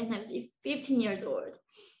body? And I was 15 years old.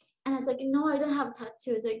 And I was like, no, I don't have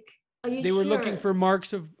tattoos. Like, are you They sure? were looking for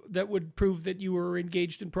marks that would prove that you were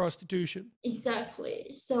engaged in prostitution. Exactly.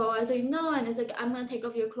 So I was like, no. And it's like, I'm going to take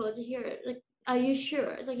off your clothes here. Like, are you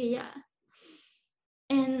sure? It's like, yeah.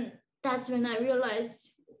 And that's when I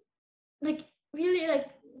realized, like, really, like,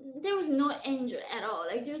 there was no angel at all.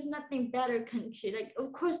 Like, there's nothing better country. Like,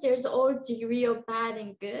 of course, there's all degree of bad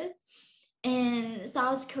and good. And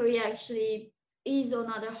South Korea actually is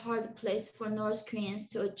another hard place for North Koreans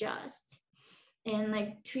to adjust. And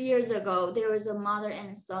like 2 years ago, there was a mother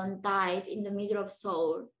and son died in the middle of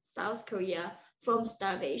Seoul, South Korea, from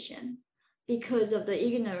starvation because of the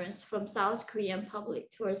ignorance from South Korean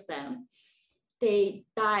public towards them. They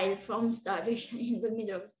died from starvation in the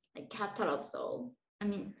middle of like capital of Seoul. I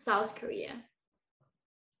mean, South Korea.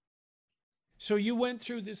 So you went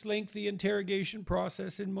through this lengthy interrogation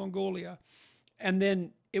process in Mongolia, and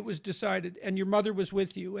then it was decided, and your mother was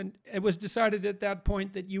with you, and it was decided at that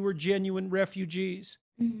point that you were genuine refugees,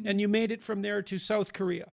 and you made it from there to South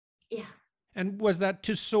Korea. Yeah. And was that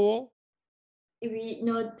to Seoul? We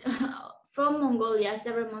know from Mongolia,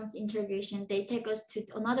 several months interrogation, they take us to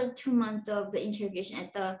another 2 months of the interrogation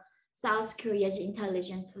at the South Korea's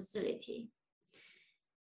intelligence facility.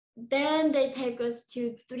 Then they take us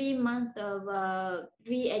to 3 months of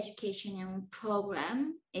re-education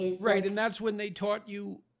program. Right, like, and that's when they taught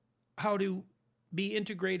you how to be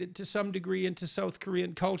integrated to some degree into South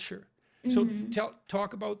Korean culture. So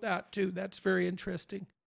talk about that too. That's very interesting.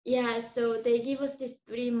 Yeah, so they give us this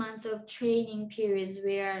 3 months of training periods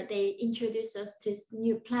where they introduce us to this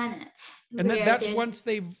new planet. And that's once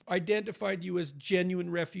they've identified you as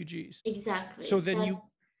genuine refugees. Exactly. So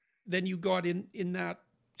then you got in that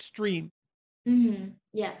stream.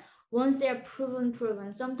 Yeah. Once they're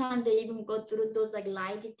proven, sometimes they even go through those like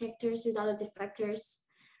lie detectors with other defectors.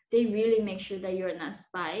 They really make sure that you're not a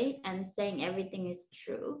spy and saying everything is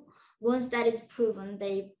true. Once that is proven,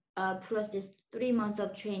 they put us this 3 months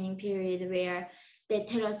of training period where they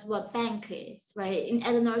tell us what bank is, right?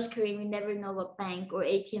 As a North Korean, we never know what bank or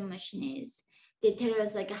ATM machine is. They tell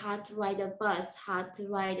us like how to ride a bus, how to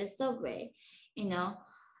ride a subway,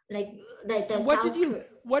 like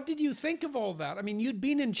what did you think of all that? I mean, you'd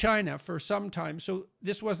been in China for some time, so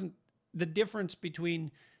this wasn't the difference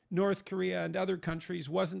between North Korea and other countries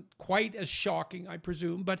wasn't quite as shocking, I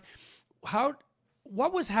presume. But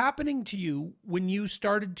what was happening to you when you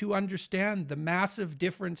started to understand the massive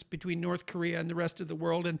difference between North Korea and the rest of the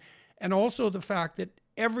world, and also the fact that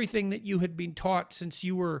everything that you had been taught since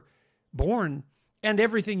you were born and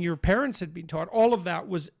everything your parents had been taught, all of that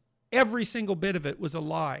was, every single bit of it was a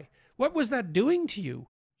lie. What was that doing to you?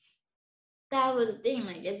 That was the thing,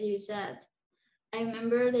 like as you said. I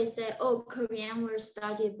remember they said, oh, Korean were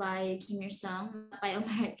started by Kim Il-sung, by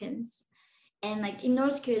Americans. And like in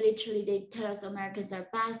North Korea, literally they tell us Americans are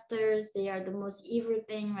bastards, they are the most evil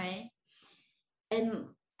thing, right? And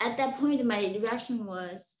at that point, my reaction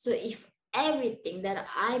was, so if everything that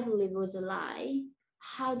I believe was a lie,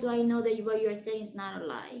 how do I know that what you're saying is not a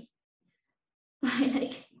lie? Right?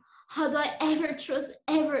 Like, how do I ever trust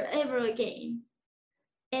ever again?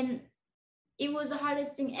 And it was the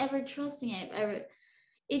hardest thing ever trusting ever.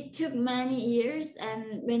 It took many years,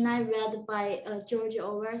 and when I read by George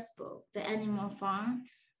Orwell's book, The Animal Farm,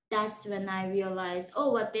 that's when I realized,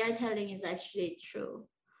 oh, what they're telling is actually true.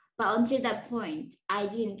 But until that point, I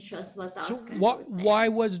didn't trust what South Koreans were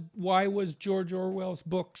saying. Why was George Orwell's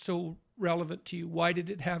book so relevant to you? Why did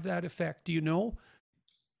it have that effect? Do you know?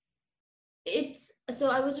 So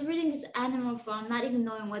I was reading this Animal Farm, not even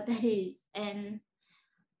knowing what that is, and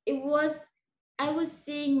I was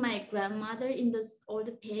seeing my grandmother in those old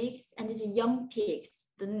pigs and these young pigs.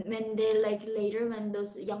 When they're like later, when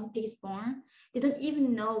those young pigs born, they don't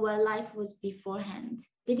even know what life was beforehand.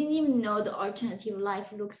 They didn't even know the alternative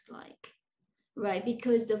life looks like, right?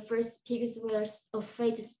 Because the first pigs were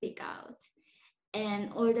afraid to speak out,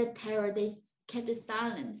 and all that terror, they kept it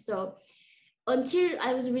silent. So until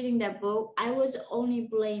I was reading that book, I was only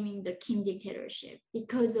blaming the Kim dictatorship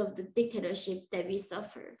because of the dictatorship that we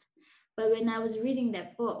suffered. But when I was reading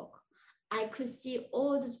that book, I could see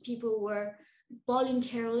all those people were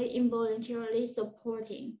voluntarily, involuntarily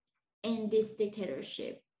supporting in this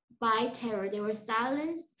dictatorship. By terror, they were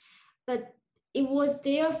silenced, but it was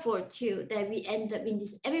their fault too that we end up in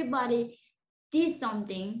this. Everybody did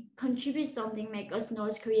something, contribute something, make us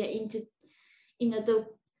North Korea into, the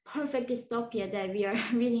perfect dystopia that we are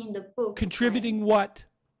reading in the books. Contributing right? what?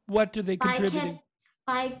 What are they contributing?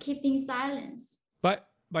 By keeping silence.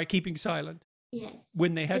 By keeping silent Yes.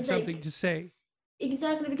 when they had Because something to say.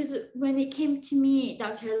 Exactly, because when it came to me,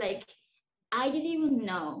 doctor, like I didn't even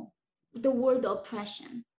know the word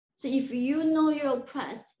oppression. So if you know you're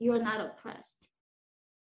oppressed, you're not oppressed.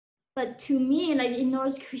 But to me, like in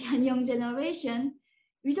North Korean young generation,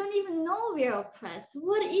 we don't even know we're oppressed.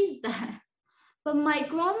 What is that? But my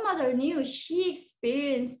grandmother knew. She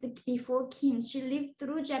experienced before Kim. She lived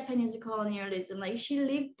through Japanese colonialism. Like she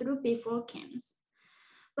lived through before Kim's.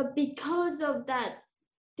 But because of that,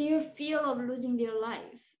 their fear of losing their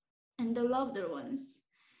life and the loved ones,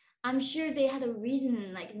 I'm sure they had a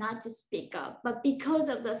reason like not to speak up. But because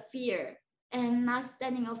of the fear and not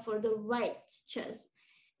standing up for the rights, just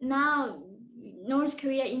now North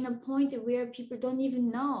Korea in a point where people don't even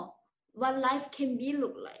know what life can be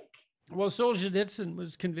look like. Well, Solzhenitsyn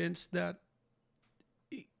was convinced that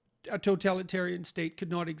a totalitarian state could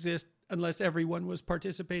not exist unless everyone was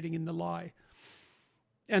participating in the lie,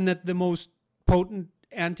 and that the most potent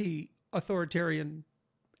anti-authoritarian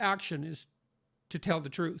action is to tell the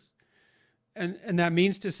truth, and that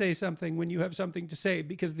means to say something when you have something to say,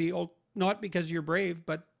 because not because you're brave,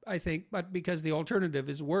 but because the alternative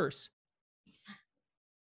is worse.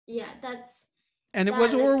 Yeah, that's. And it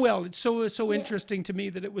was Orwell. It's so yeah. interesting to me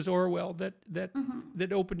that it was Orwell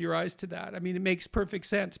that opened your eyes to that. I mean, it makes perfect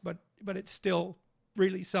sense, but it's still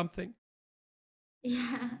really something.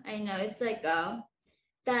 Yeah, I know. It's like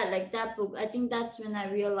that book. I think that's when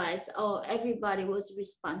I realized, oh, everybody was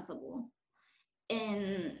responsible,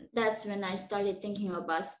 and that's when I started thinking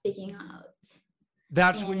about speaking out.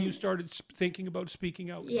 That's when you started thinking about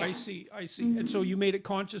speaking out. Yeah. I see. And so you made a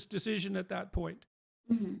conscious decision at that point.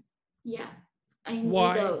 Yeah.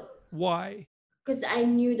 Why? Because I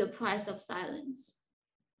knew the price of silence.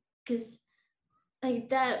 Because like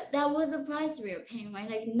that was a price we were paying, right?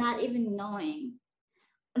 Like not even knowing.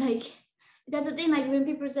 Like that's the thing. Like when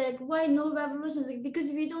people say, like, why no revolutions? Like because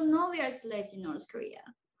we don't know we are slaves in North Korea.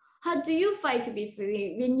 How do you fight to be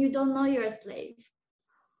free when you don't know you're a slave?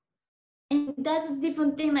 And that's a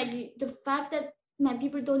different thing. Like the fact that my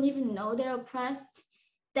people don't even know they're oppressed.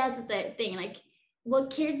 That's the thing. Like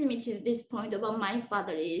what kills me to this point about my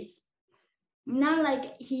father is not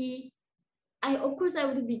like of course I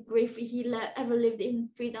would be grateful he ever lived in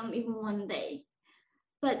freedom even one day.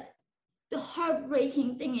 But the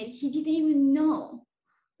heartbreaking thing is he didn't even know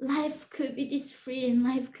life could be this free and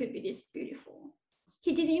life could be this beautiful.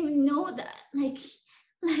 He didn't even know that. Like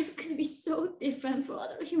life could be so different for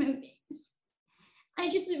other human beings. I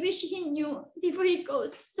just wish he knew before he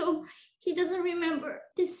goes, so he doesn't remember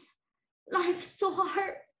this life so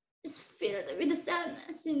hard, is filled with the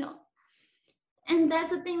sadness, And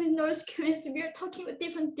that's the thing with North Koreans, we are talking with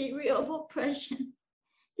different degree of oppression.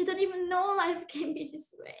 They don't even know life can be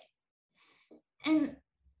this way. And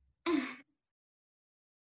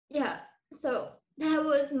yeah, so that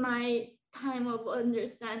was my time of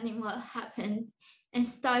understanding what happened and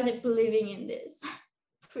started believing in this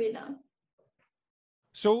freedom.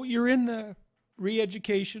 So you're in the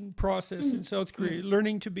re-education process in South Korea,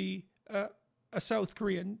 learning to be a South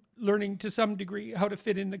Korean, learning to some degree how to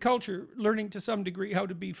fit in the culture, learning to some degree how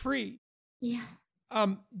to be free. Yeah.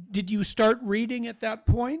 Did you start reading at that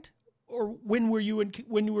point, or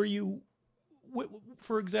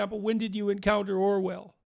for example, when did you encounter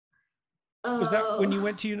Orwell? Was that when you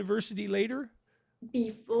went to university later?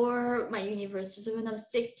 Before my university, so when I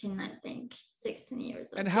was 16, I think, 16 years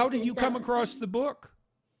old. And how did you come across the book?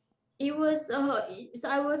 It was, so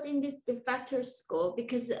I was in this defector school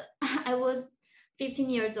because I was 15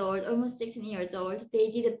 years old, almost 16 years old. They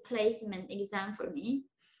did a placement exam for me.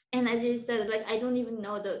 And I just said, like, I don't even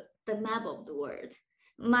know the map of the world.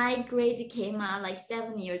 My grade came out like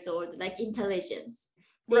 7 years old, like intelligence.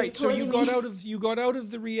 Right. So you got out of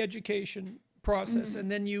the re-education process, and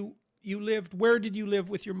then you lived. Where did you live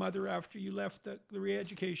with your mother after you left the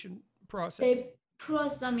re-education process? They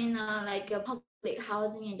put some in like a public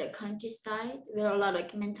housing in the countryside where a lot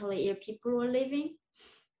of mentally ill people were living.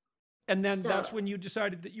 And then that's when you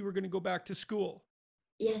decided that you were going to go back to school.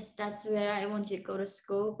 Yes, that's where I wanted to go to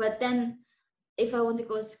school. But then if I want to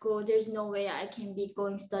go to school, there's no way I can be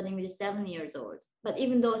studying with 7 years old. But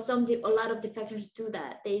even though a lot of defectors do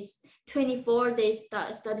that, they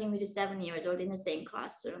start studying with 7 years old in the same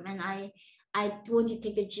classroom. And I want to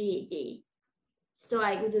take a GED, so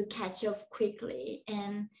I would catch up quickly.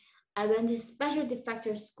 And I went to special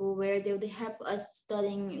defector school where they would help us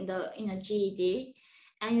studying in a GED.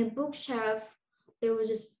 And in the bookshelf, there was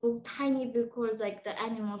this tiny book called like The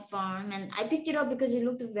Animal Farm, and I picked it up because it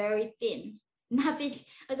looked very thin. not big.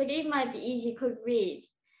 I was like, it might be easy, quick read.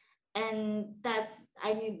 And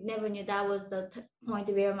never knew that was the point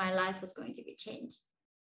where my life was going to be changed.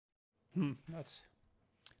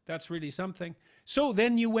 That's really something. So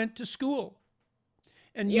then you went to school,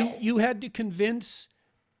 and Yes. you had to convince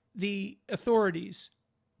the authorities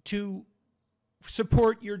to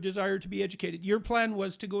support your desire to be educated. Your plan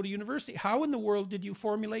was to go to university. How in the world did you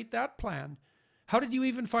formulate that plan? How did you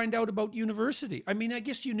even find out about university? I mean, I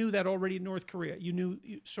guess you knew that already in North Korea. You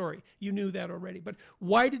knew that already. But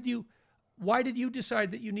why did you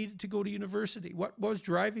decide that you needed to go to university? What was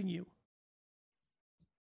driving you?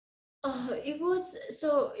 Oh, it was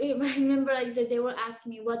so. I remember like that they were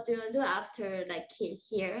asking me, "What do you want to do after like kids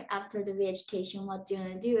here after the education? What do you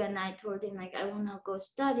want to do?" And I told them like I want to go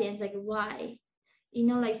study. And it's like why?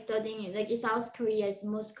 Like studying like in South Korea is the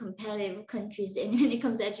most competitive countries, and when it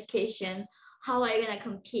comes to education, how are you gonna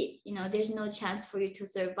compete? There's no chance for you to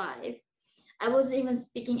survive. I wasn't even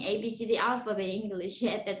speaking ABCD alphabet English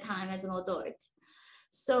at that time as an adult.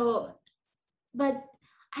 So, but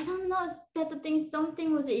I don't know. That's the thing.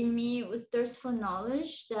 Something was in me was thirst for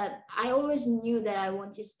knowledge that I always knew that I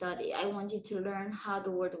wanted to study. I wanted to learn how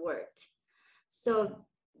the world worked. So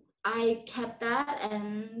I kept that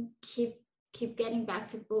and keep getting back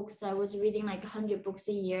to books. I was reading like 100 books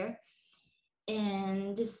a year,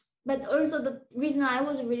 and but also the reason I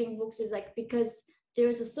was reading books is like because there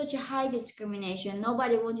was such a high discrimination.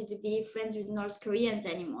 Nobody wanted to be friends with North Koreans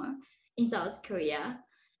anymore in South Korea,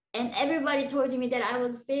 and everybody told me that I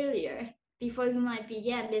was a failure before even I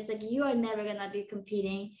began. It's like you are never gonna be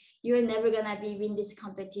competing. You're never gonna be win this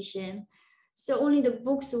competition. So only the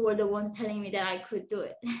books were the ones telling me that I could do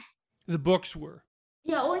it. The books were.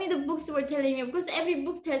 Yeah, only the books were telling me, because every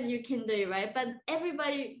book tells you can do it, right? But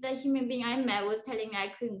everybody, the human being I met was telling me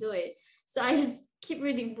I couldn't do it. So I just keep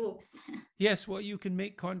reading books. Yes, well, you can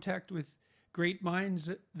make contact with great minds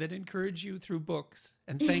that encourage you through books.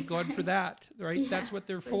 And thank God for that, right? Yeah, That's what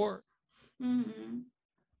they're for for. Mm-hmm.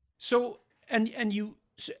 So,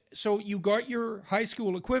 so you got your high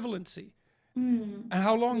school equivalency. Mm. And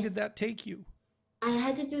how long Yes. did that take you? I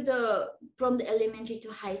had to do from the elementary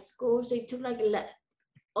to high school. So it took like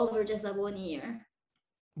over just 1 year.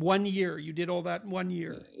 1 year. You did all that in 1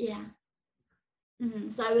 year. Yeah. Mm-hmm.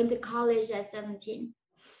 So I went to college at 17.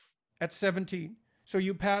 At 17. So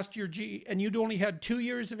you passed your G, and you'd only had 2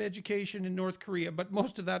 years of education in North Korea, but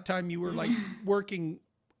most of that time you were like working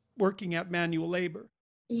at manual labor.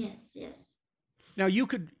 Yes. Now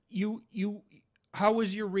how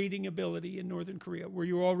was your reading ability in Northern Korea? Were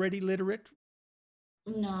you already literate?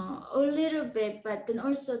 No, a little bit, but then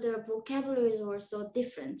also the vocabularies were so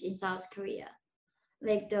different in South Korea.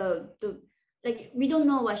 Like like we don't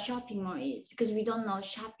know what shopping mall is because we don't know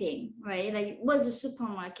shopping, right? Like what is a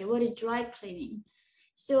supermarket? What is dry cleaning?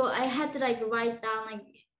 So I had to like write down like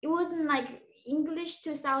it wasn't like English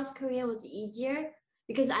to South Korea was easier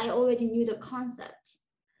because I already knew the concept.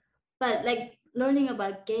 But like learning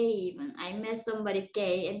about gay, even I met somebody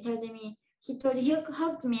gay and he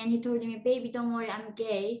hugged me and he told me, "Baby, don't worry, I'm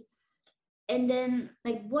gay." And then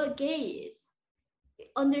like what gay is,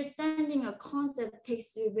 understanding a concept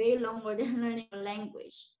takes way longer than learning a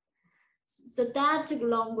language. So that took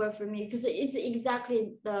longer for me because it's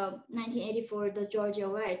exactly the 1984, the Georgia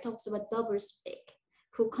where it talks about doublespeak,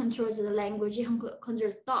 who controls the language, who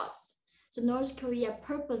controls thoughts. So North Korea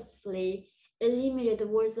purposefully eliminated the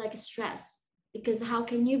words like stress, because how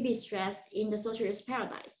can you be stressed in the socialist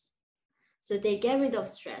paradise? So they get rid of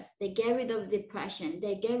stress, they get rid of depression,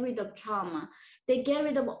 they get rid of trauma, they get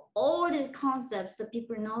rid of all these concepts that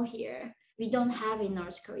people know here we don't have in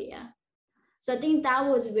North Korea. So I think that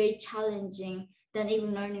was way challenging than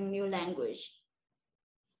even learning new language.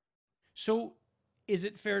 So is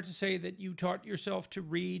it fair to say that you taught yourself to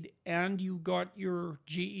read and you got your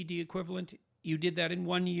GED equivalent? You did that in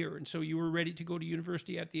 1 year, and so you were ready to go to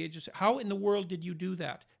university at the age of... How in the world did you do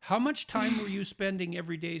that? How much time were you spending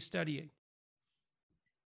every day studying?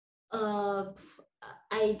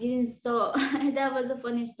 I didn't so that was a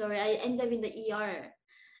funny story. I ended up in the ER,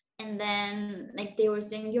 and then like they were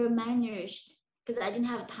saying you're malnourished because I didn't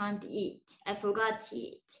have time to eat. I forgot to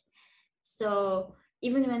eat. So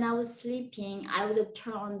even when I was sleeping, I would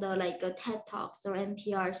turn on the like a TED Talks or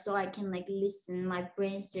NPR so I can like listen. My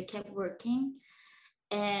brain still kept working.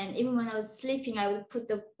 And even when I was sleeping, I would put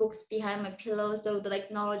the books behind my pillow so the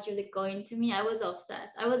like knowledge would go into me. I was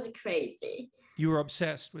obsessed. I was crazy. You were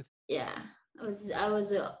obsessed with... Yeah, I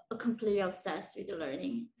was completely obsessed with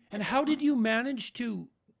learning. And how did you manage to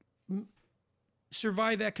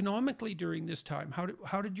survive economically during this time?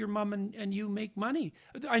 How did your mom and you make money?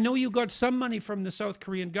 I know you got some money from the South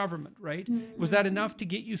Korean government, right? Was that enough to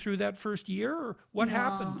get you through that first year, or what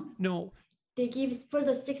happened? No. They give for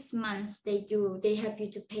the 6 months. They help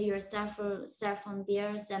you to pay your cell phone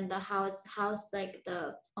bills and the house like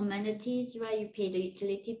the amenities, right? You pay the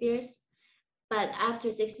utility bills, but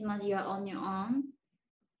after 6 months you're on your own.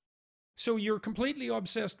 So you're completely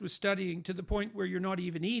obsessed with studying to the point where you're not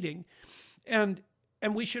even eating. And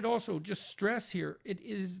we should also just stress here, it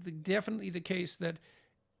is definitely the case that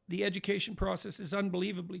the education process is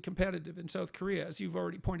unbelievably competitive in South Korea, as you've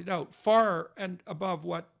already pointed out, far and above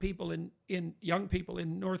what people in young people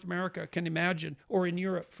in North America can imagine, or in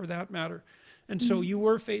Europe for that matter. And so you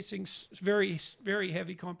were facing very, very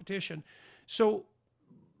heavy competition. So,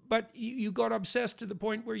 but you got obsessed to the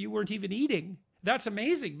point where you weren't even eating. That's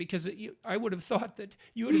amazing, because I would have thought that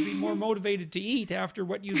you would have been more motivated to eat after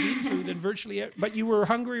what you'd been through than virtually, but you were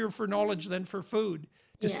hungrier for knowledge than for food,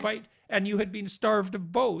 despite, and you had been starved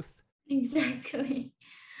of both. Exactly.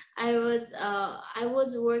 I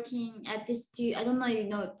was working at this I don't know, you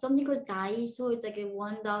know, something called Daiso. It's like a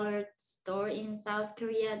 $1 store in South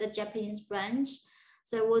Korea, the Japanese branch.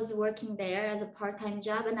 So I was working there as a part-time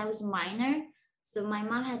job, and I was a minor. So my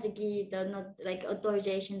mom had to give the like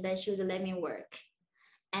authorization that she would let me work.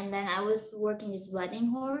 And then I was working this wedding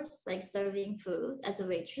horse, like serving food as a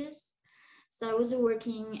waitress. So I was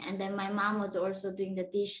working, and then my mom was also doing the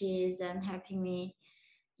dishes and helping me.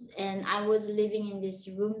 And I was living in these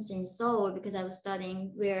rooms in Seoul because I was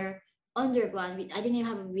studying where underground, I didn't even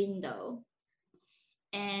have a window.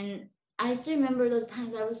 And I still remember those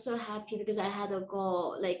times. I was so happy because I had a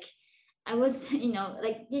goal. Like I was, you know,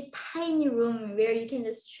 like this tiny room where you can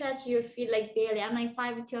just stretch your feet like barely. I'm like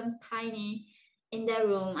 5'2", I'm tiny. In that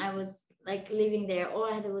room, I was like living there. All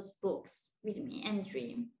I had was books with me and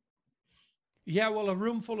dream. Yeah, well, a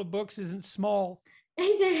room full of books isn't small.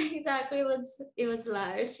 Exactly, it was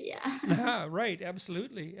large. Yeah. Right,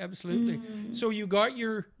 absolutely. So you got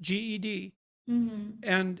your GED,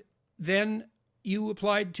 and then you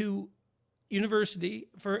applied to university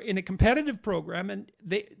in a competitive program, and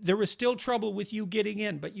there was still trouble with you getting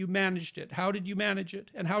in, but you managed it. How did you manage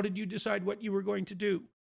it, and how did you decide what you were going to do?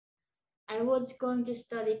 I was going to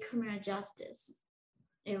study criminal justice.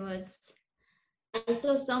 I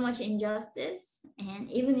saw so much injustice, and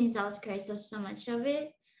even in South Korea, I saw so much of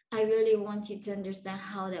it. I really wanted to understand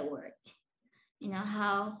how that worked. You know,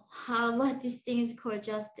 how what this thing is called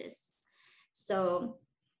justice. So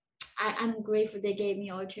I'm grateful they gave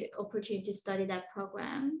me opportunity to study that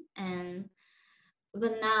program.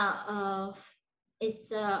 But now it's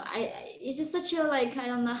just such a, like, I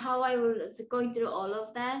don't know how I was going through all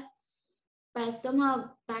of that, but somehow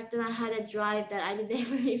back then I had a drive that I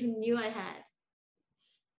never even knew I had.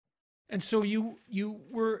 And so you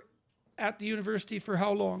were at the university for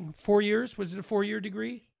how long? 4 years? Was it a 4-year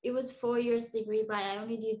degree? It was 4 years degree, but I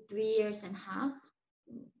only did 3 years and a half.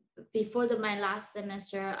 Before my last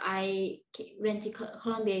semester, I went to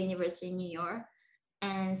Columbia University in New York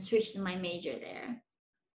and switched my major there.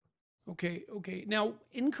 Okay. Now,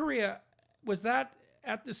 in Korea, was that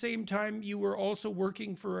at the same time you were also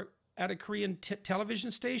working at a Korean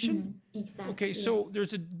television station? Exactly. Okay, so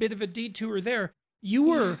there's a bit of a detour there.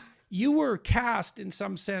 You were cast in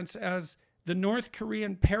some sense as the North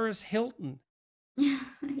Korean Paris Hilton.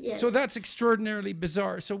 Yes. So that's extraordinarily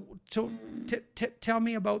bizarre. So tell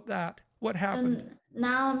me about that. What happened?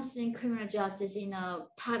 Now I'm studying criminal justice in a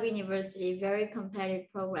top university, very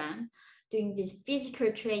competitive program, doing this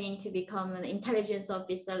physical training to become an intelligence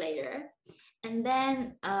officer later. And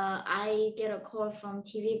then I get a call from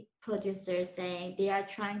TV producers saying they are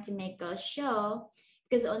trying to make a show,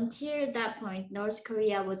 because until that point, North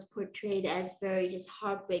Korea was portrayed as very just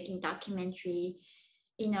heartbreaking documentary.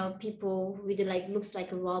 You know, people with like looks like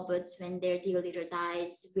robots when their dear leader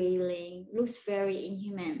dies, wailing, looks very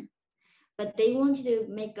inhuman. But they wanted to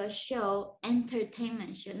make a show,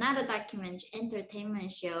 entertainment show, not a documentary,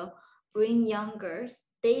 entertainment show, bring young girls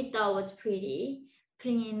they thought was pretty,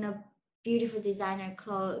 putting in a beautiful designer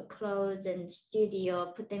clothes and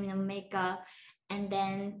studio, put them in a makeup, and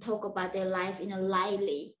then talk about their life in a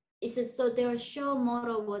lively. So their show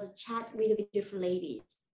motto was chat with beautiful ladies.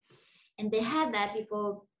 And they had that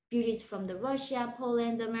before, beauties from the Russia,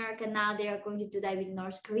 Poland, America. Now they are going to do that with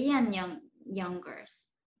North Korean young girls.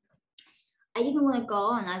 I didn't want to go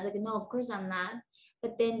on. I was like, no, of course I'm not.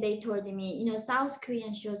 But then they told me, you know, South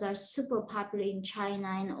Korean shows are super popular in China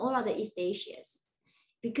and all other East Asias.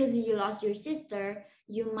 Because you lost your sister,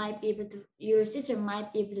 your sister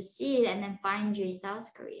might be able to see it and then find you in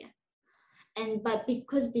South Korea. But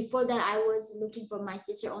because before that I was looking for my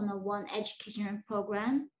sister on a one educational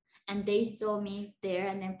program, and they saw me there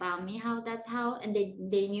and then found me, and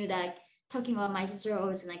they knew that talking about my sister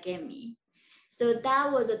was gonna get me. So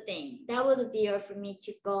that was a thing. That was a deal for me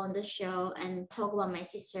to go on the show and talk about my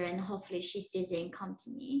sister, and hopefully she sees it and come to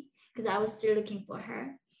me, because I was still looking for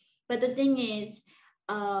her. But the thing is,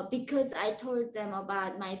 because I told them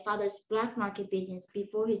about my father's black market business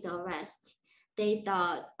before his arrest, they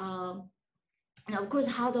thought, and of course,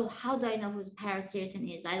 how do I know who Paris Hilton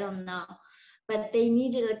is? I don't know, but they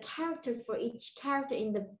needed a character for each character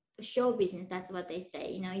in the show business. That's what they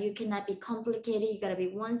say. You cannot be complicated. You gotta be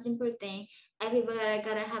one simple thing. Everybody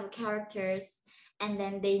gotta have characters, and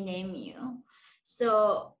then they name you.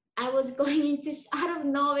 So I was going into out of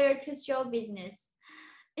nowhere to show business.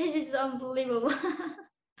 It is unbelievable.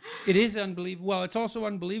 It is unbelievable. Well, it's also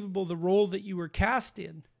unbelievable the role that you were cast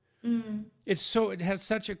in. It has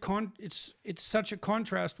such a it's such a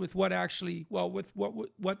contrast with what actually, with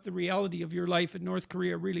what the reality of your life in North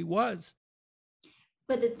Korea really was.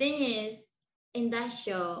 But the thing is, in that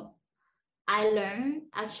show, I learned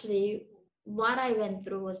actually what I went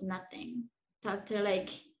through was nothing. Doctor,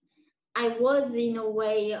 I was in a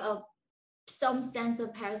way of some sense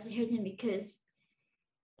of Paris Hilton, because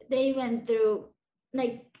they went through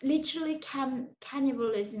literally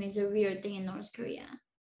cannibalism is a real thing in North Korea.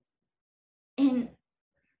 And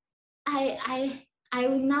I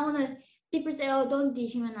would not want to, people say, oh, don't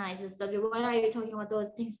dehumanize the subject. Why are you talking about those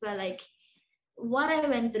things? But what I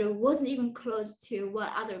went through wasn't even close to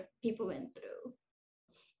what other people went through.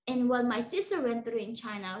 And what my sister went through in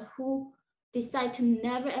China, who decided to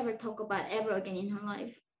never ever talk about ever again in her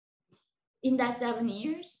life, in that 7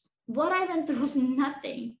 years, what I went through was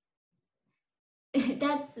nothing.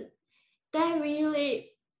 That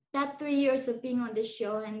 3 years of being on the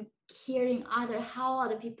show and hearing how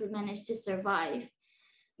other people managed to survive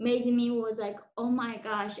made me was like, oh my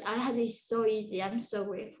gosh, I had it so easy. I'm so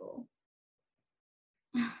grateful.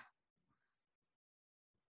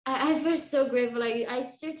 I feel so grateful. I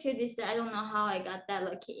still to this day, I don't know how I got that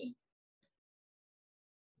lucky.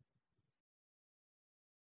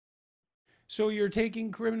 So you're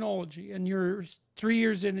taking criminology and you're 3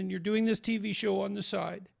 years in and you're doing this TV show on the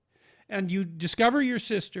side, and you discover your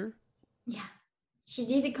sister. Yeah, she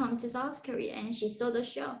did come to South Korea and she saw the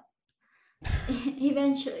show.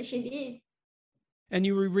 Eventually she did. And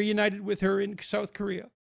you were reunited with her in South Korea.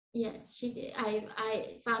 Yes, she did.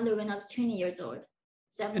 I found her when I was 20 years old.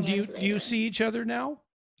 7 years later. And do you see each other now?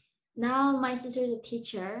 Now my sister is a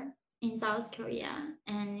teacher in South Korea,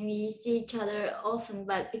 and we see each other often,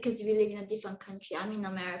 but because we live in a different country. I'm in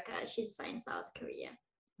America, she's in South Korea.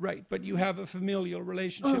 Right, but you have a familial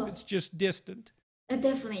relationship. Oh. It's just distant.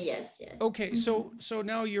 Definitely, yes. Okay, so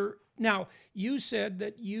now you said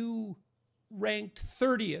that you ranked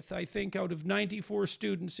 30th, I think, out of 94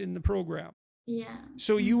 students in the program. Yeah.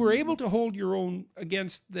 So you were able to hold your own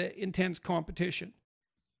against the intense competition.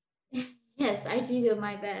 Yes, I did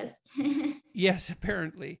my best. Yes,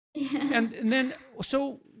 apparently. Yeah. And then,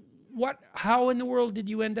 so how in the world did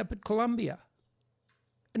you end up at Columbia?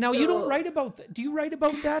 Now, you don't write about that. Do you write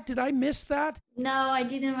about that? Did I miss that? No, I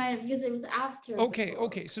didn't write, because it was after.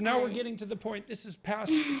 Okay. So now we're getting to the point. This is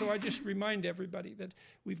past. So I just remind everybody that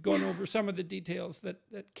we've gone over some of the details that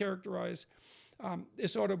characterize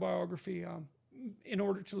this autobiography, In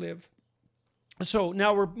Order to Live. So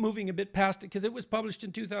now we're moving a bit past it, because it was published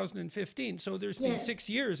in 2015. So there's been 6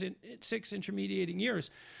 years, 6 intermediating years.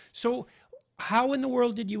 So how in the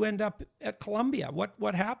world did you end up at Columbia?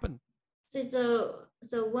 What happened?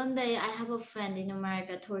 So one day I have a friend in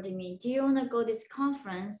America told me, do you want to go to this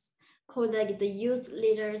conference called the Youth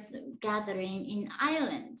Leaders Gathering in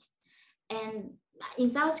Ireland? And in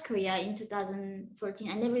South Korea in 2014,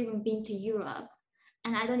 I never even been to Europe.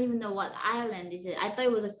 And I don't even know what Ireland is. I thought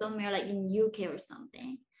it was somewhere in UK or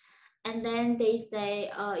something. And then they say,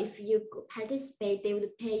 if you participate, they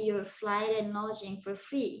would pay your flight and lodging for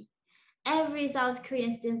free. Every South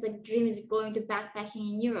Korean student's dream is going to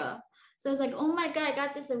backpacking in Europe. So I was like, oh my God, I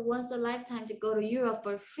got this once a lifetime to go to Europe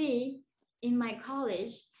for free in my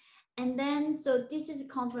college. And then, so this is a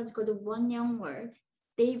conference called the One Young World.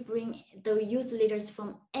 They bring the youth leaders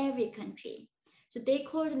from every country. So they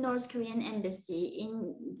called the North Korean embassy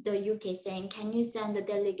in the UK saying, can you send a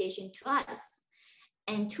delegation to us?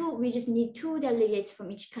 And we just need 2 delegates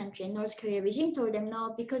from each country. And North Korea regime told them,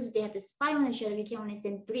 no, because they have to spy on each other, we can only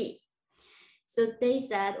send 3. So they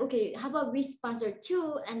said, okay, how about we sponsor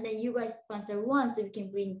 2 and then you guys sponsor 1 so we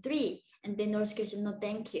can bring 3. And then North Korea said, no,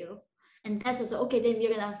 thank you. And that's also, okay, then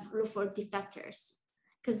we're gonna look for defectors,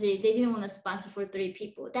 because they didn't want to sponsor for 3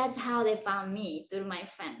 people. That's how they found me, through my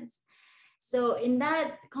friends. So in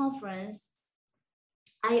that conference,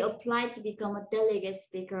 I applied to become a delegate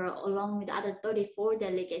speaker along with other 34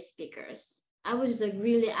 delegate speakers. I was just a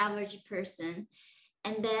really average person.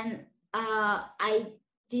 And then I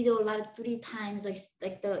did a lot of 3 times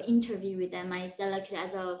like the interview with them. I selected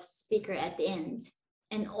as a speaker at the end,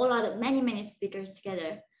 and all other many speakers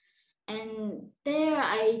together. And there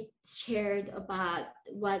I shared about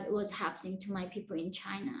what was happening to my people in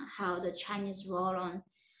China, how the Chinese role on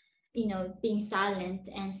being silent,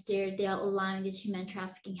 and still they are allowing this human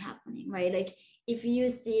trafficking happening, right? Like if you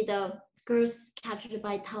see the girls captured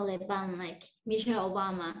by Taliban, like Michelle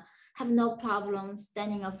Obama have no problem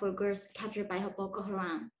standing up for girls captured by Boko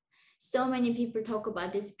Haram. So many people talk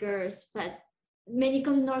about these girls, but when it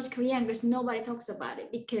comes to North Korean girls, nobody talks about it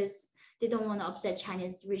because they don't want to upset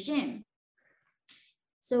Chinese regime.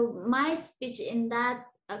 So my speech in that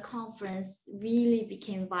conference really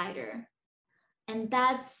became vital. And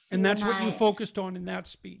that's what you focused on in that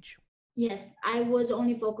speech. Yes, I was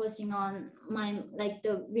only focusing on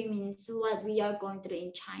the women's, what we are going through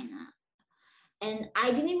in China. And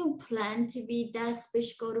I didn't even plan to be that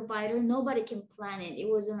speech go to viral. Nobody can plan it. It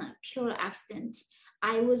was a pure accident.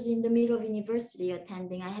 I was in the middle of university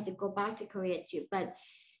attending. I had to go back to Korea too. But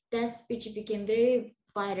that speech became very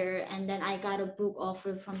viral. And then I got a book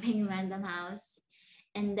offer from Penguin Random House.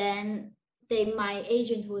 And then my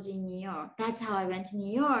agent was in New York. That's how I went to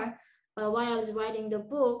New York. But while I was writing the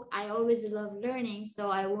book, I always loved learning.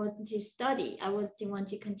 So I wanted to study. I want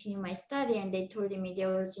to continue my study. And they told me there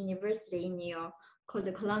was a university in New York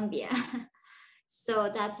called Columbia.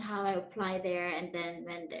 So that's how I applied there and then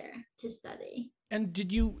went there to study. And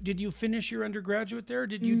did you finish your undergraduate there? Or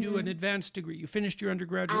did you do an advanced degree? You finished your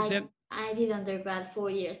undergraduate then? I did undergrad 4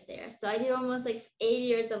 years there. So I did almost like 8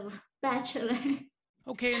 years of bachelor.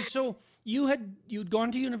 Okay, and so you'd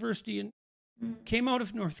gone to university and came out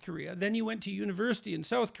of North Korea. Then you went to university in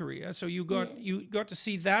South Korea. So you got to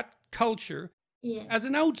see that culture as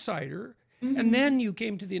an outsider. Mm-hmm. And then you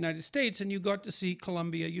came to the United States and you got to see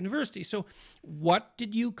Columbia University. So what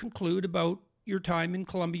did you conclude about your time in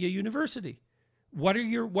Columbia University? What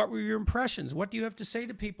were your impressions? What do you have to say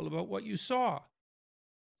to people about what you saw?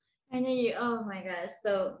 Oh my gosh.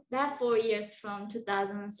 So that 4 years from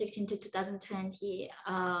 2016 to 2020,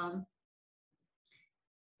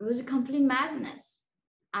 it was a complete madness.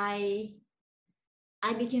 I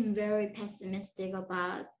became very pessimistic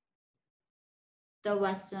about the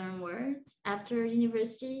Western world after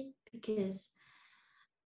university because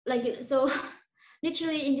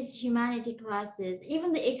literally in these humanity classes,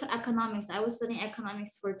 even the economics, I was studying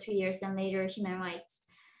economics for 2 years and later human rights.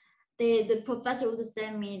 The professor would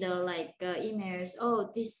send me the emails.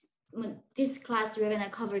 Oh, this class we're gonna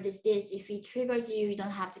cover this. If it triggers you, you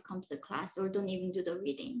don't have to come to the class or don't even do the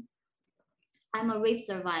reading. I'm a rape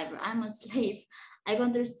survivor. I'm a slave. I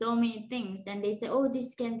gone through so many things, and they say, oh,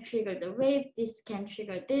 this can trigger the rape. This can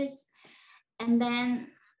trigger this, and then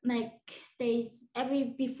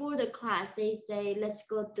before the class they say, let's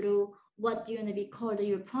go through what do you want to be called,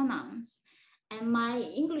 your pronouns. And my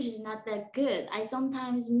English is not that good. I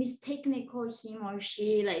sometimes mistakenly call him or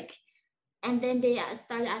she, and then they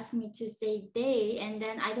start asking me to say they, and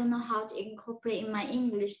then I don't know how to incorporate in my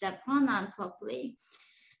English that pronoun properly.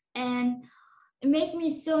 And it made me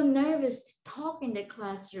so nervous to talk in the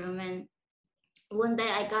classroom. And one day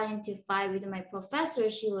I got into a fight with my professor.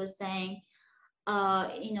 She was saying,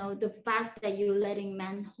 the fact that you're letting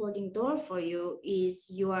men holding door for you is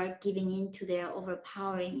you are giving in to their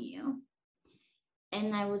overpowering you.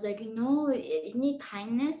 And I was like, no, isn't it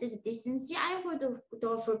kindness? Is it decency? I hold the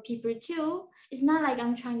door for people too. It's not like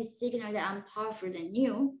I'm trying to signal that I'm powerful than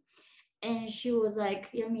you. And she was like,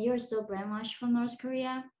 Yeonmi, you're so brainwashed from North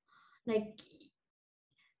Korea.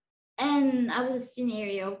 And I was a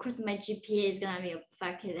scenario, of course, my GPA is going to be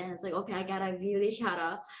affected. And it's like, okay, I got to really shut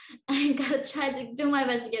up. I got to try to do my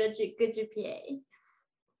best to get a good GPA.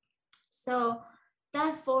 So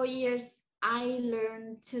that 4 years, I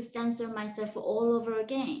learned to censor myself all over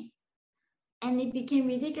again. And it became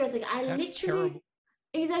ridiculous. I literally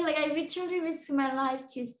risked my life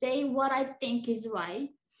to say what I think is right.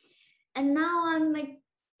 And now I'm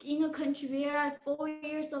in a country where I 4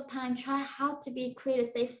 years of time try how to create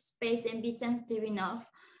a safe space and be sensitive enough.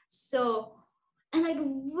 So, and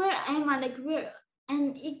where am I?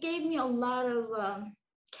 And it gave me a lot of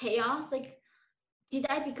chaos. Did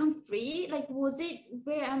I become free?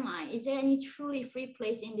 Where am I? Is there any truly free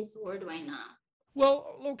place in this world right now?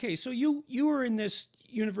 Well, okay, so you were in this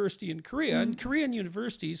university in Korea, and Korean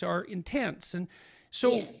universities are intense. And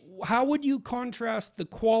So Yes. how would you contrast the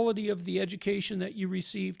quality of the education that you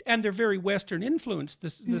received, and they're very Western influenced,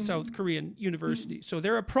 the South Korean universities. So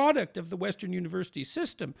they're a product of the Western university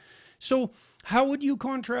system. So how would you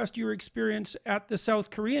contrast your experience at the South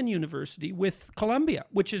Korean university with Columbia,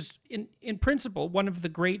 which is in principle one of the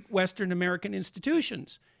great Western American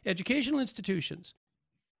institutions, educational institutions?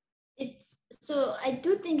 So I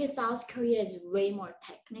do think South Korea is way more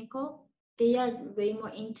technical. They are way more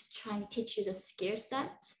into trying to teach you the skill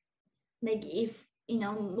set. Like if,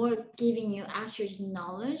 more giving you actual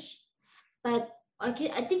knowledge. But okay,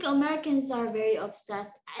 I think Americans are very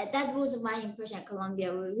obsessed. That was my impression at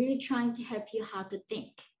Columbia. We're really trying to help you how to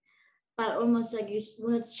think, but almost like you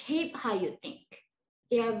want to shape how you think.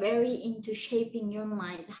 They are very into shaping your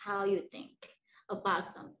minds, how you think about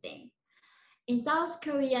something. In South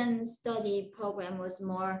Korean study program was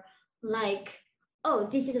more like, oh,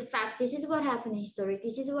 this is a fact, this is what happened in history,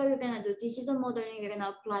 this is what we're gonna do, this is a model we're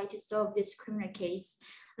gonna apply to solve this criminal case.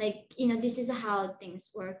 Like, this is how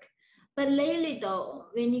things work. But lately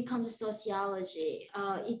though, when it comes to sociology,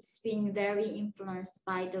 it's been very influenced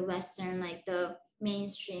by the Western, like the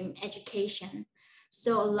mainstream education.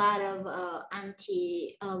 So a lot of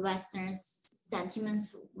anti-Western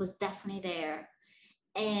sentiments was definitely there.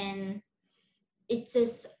 And it's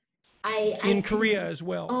just in Korea as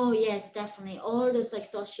well. Oh yes, definitely. All those like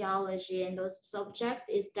sociology and those subjects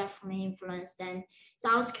is definitely influenced. And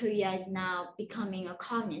South Korea is now becoming a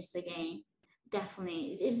communist again.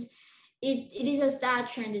 Definitely, it is a sad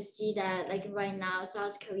trend to see that like right now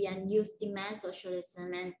South Korean youth demand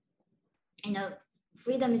socialism, and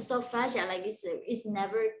freedom is so fragile. Like it's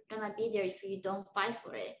never gonna be there if you don't fight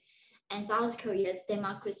for it. And South Korea's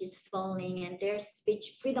democracy is falling, and their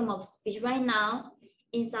freedom of speech right now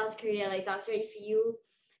in South Korea, like doctor, if you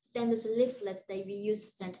send those leaflets that we used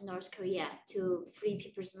to send to North Korea to free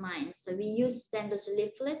people's minds. So we used to send those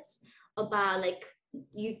leaflets about like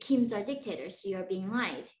you Kims are dictators, you are being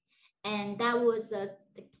lied. And that was a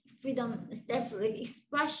freedom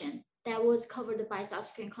self-expression that was covered by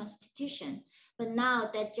South Korean constitution. But now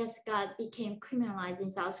that just became criminalized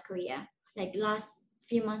in South Korea, like last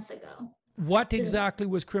few months ago. What exactly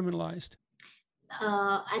was criminalized?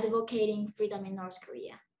 Advocating freedom in North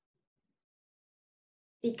Korea.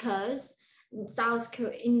 Because South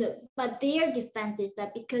Korea, but their defense is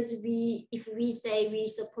that because if we say we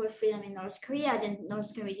support freedom in North Korea, then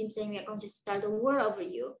North Korean regime saying we are going to start a war over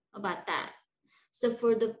you about that. So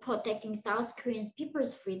for the protecting South Korean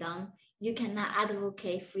people's freedom, you cannot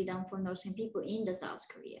advocate freedom for North Korean people in the South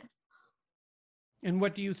Korea. And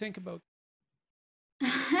what do you think about?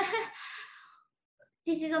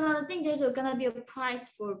 This is another thing. There's gonna be a price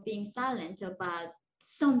for being silent about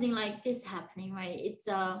something like this happening, right? It's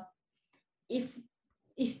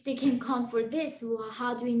if they can come for this,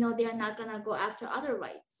 how do we know they are not gonna go after other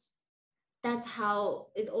rights? That's how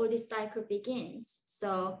all this cycle begins.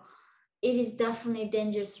 So it is definitely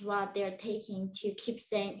dangerous what they're taking to keep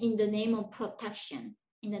saying in the name of protection,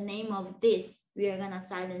 in the name of this, we are gonna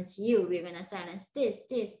silence you, we're gonna silence this.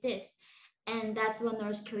 And that's what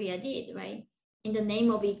North Korea did, right? In the name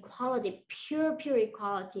of equality, pure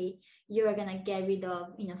equality, you're gonna get rid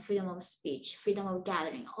of, freedom of speech, freedom of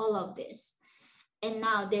gathering, all of this. And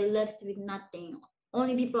now they're left with nothing.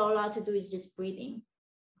 Only people are allowed to do is just breathing.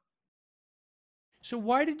 So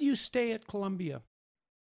why did you stay at Columbia?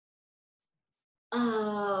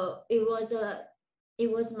 It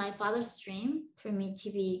was my father's dream for me to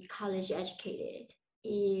be college educated.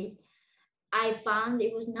 I found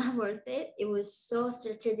it was not worth it. It was so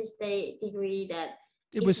certificate degree that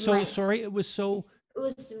it was so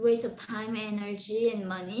a waste of time, energy, and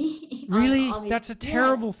money. Really? That's a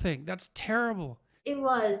terrible thing. That's terrible. It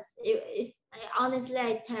was. Honestly,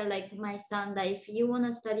 I tell like my son that if you want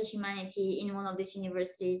to study humanity in one of these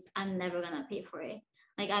universities, I'm never gonna pay for it.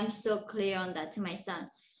 Like I'm so clear on that to my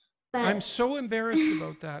son. But I'm so embarrassed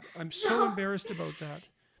about that. I'm so embarrassed about that.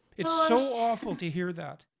 It's so awful to hear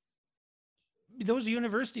that. Those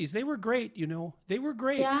universities, they were great, They were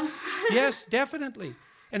great. Yeah. Yes, definitely.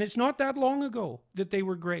 And it's not that long ago that they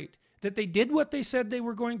were great, that they did what they said they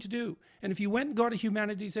were going to do. And if you went and got a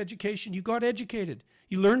humanities education, you got educated.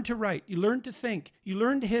 You learned to write. You learned to think. You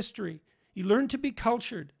learned history. You learned to be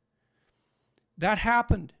cultured. That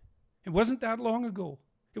happened. It wasn't that long ago.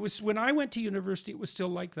 It was when I went to university, it was still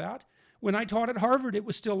like that. When I taught at Harvard, it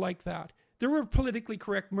was still like that. There were politically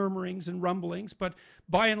correct murmurings and rumblings, but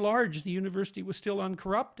by and large, the university was still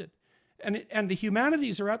uncorrupted. And the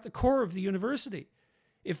humanities are at the core of the university.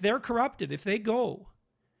 If they're corrupted, if they've gone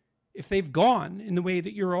in the way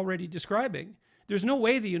that you're already describing, there's no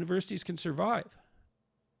way the universities can survive.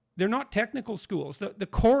 They're not technical schools. The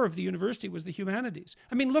core of the university was the humanities.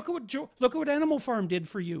 I mean, look at what Animal Farm did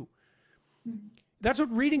for you. That's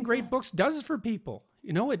what reading great books does for people.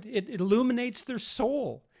 You know, it illuminates their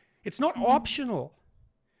soul. It's not optional.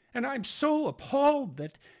 And I'm so appalled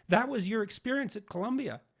that that was your experience at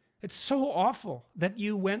Columbia. It's so awful that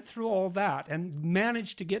you went through all that and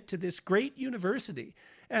managed to get to this great university,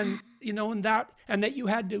 and you know, and that you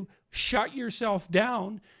had to shut yourself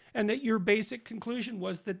down, and that your basic conclusion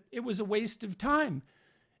was that it was a waste of time.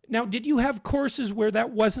 Now, did you have courses where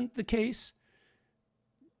that wasn't the case?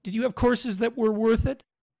 Did you have courses that were worth it?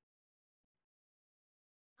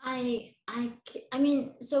 I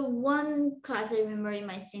mean, so one class I remember in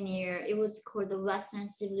my senior year, it was called the Western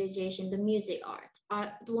Civilization, the music art.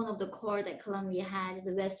 One of the core that Columbia had is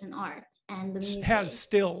the Western art and the music. Has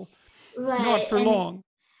still, right, not for long.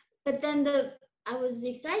 But then I was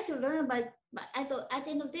excited to learn about, but I thought at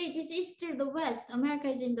the end of the day, this is still the West. America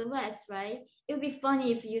is in the West, right? It would be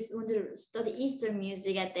funny if you want to study Eastern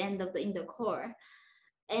music at the end of in the core.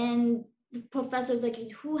 And the professor's like,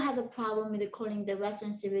 who has a problem with calling the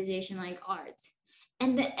Western civilization like art?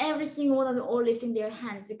 And then every single one of them all lifting their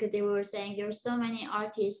hands because they were saying there were so many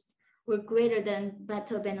artists who were greater than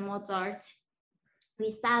Beethoven and Mozart. We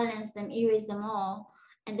silenced them, erased them all.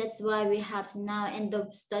 And that's why we have to now end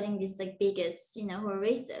up studying these like bigots, you know, who are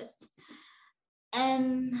racist.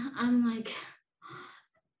 And I'm like,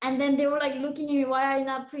 and then they were like looking at me, why are you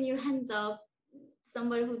not putting your hands up?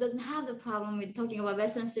 Somebody who doesn't have the problem with talking about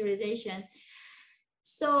Western civilization.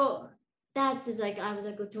 So that's just like, I was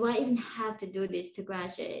like, do I even have to do this to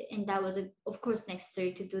graduate? And that was, of course,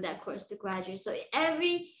 necessary to do that course to graduate. So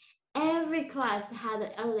every class had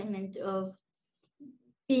an element of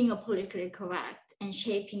being a politically correct and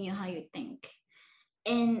shaping you how you think.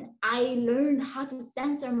 And I learned how to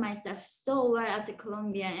censor myself so well after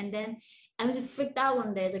Columbia. And then I was freaked out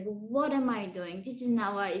one day. It's like, what am I doing? This is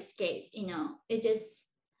not what I escaped, you know. It just,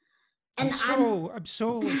 and I'm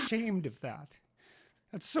so ashamed of that.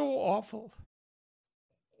 That's so awful.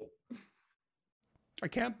 I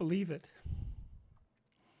can't believe it.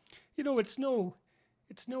 You know, it's no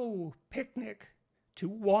picnic to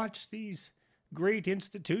watch these great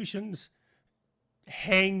institutions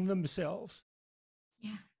hang themselves.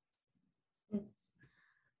 Yeah.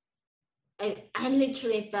 I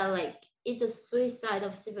literally felt like it's a suicide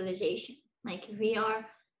of civilization. Like we are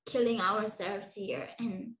killing ourselves here.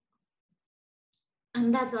 And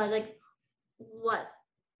that's why, like, what?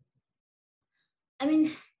 I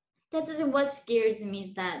mean, that's what scares me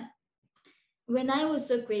is that when I was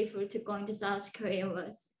so grateful to going to South Korea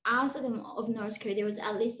was outside of North Korea, there was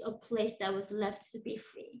at least a place that was left to be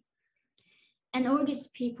free. And all these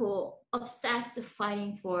people obsessed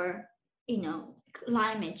fighting for, you know,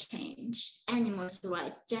 climate change, animals'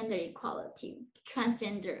 rights, gender equality,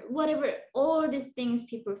 transgender, whatever, all these things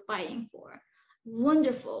people are fighting for.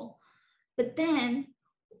 Wonderful. But then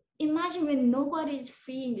imagine when nobody is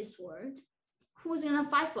free in this world, who's gonna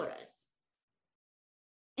fight for us?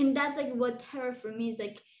 And that's like what terror for me is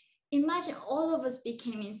like, imagine all of us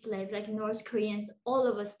became enslaved, like North Koreans, all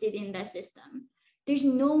of us did in that system. There's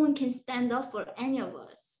no one can stand up for any of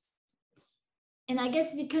us. And I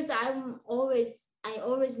guess because I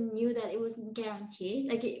always knew that it wasn't guaranteed.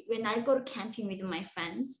 Like when I go to camping with my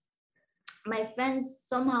friends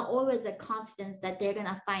somehow always have confidence that they're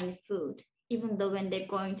gonna find food, even though when they're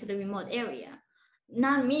going to the remote area.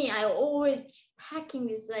 Not me, I always packing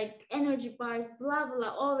this like energy bars, blah, blah,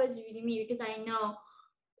 always with me because I know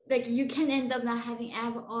like you can end up not having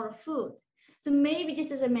ever all the food. So maybe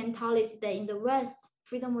this is a mentality that in the West,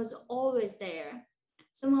 freedom was always there.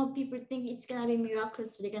 Somehow people think it's gonna be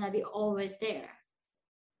miraculous, they're gonna be always there.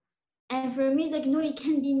 And for me, it's like, no, it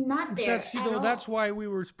can be not there. That's why we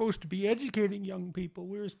were supposed to be educating young people.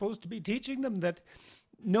 We were supposed to be teaching them that,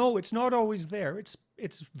 no, it's not always there.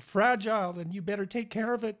 It's fragile and you better take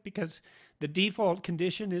care of it because the default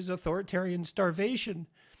condition is authoritarian starvation.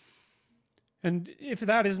 And if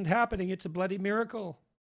that isn't happening, it's a bloody miracle.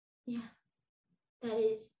 Yeah, that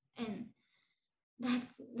is. And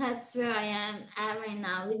that's where I am at right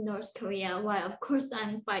now with North Korea. While of course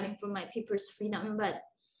I'm fighting for my people's freedom, but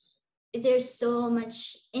there's so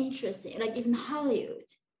much interest in, like even Hollywood,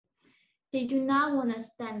 they do not want to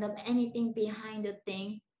stand up anything behind the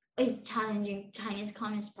thing is challenging Chinese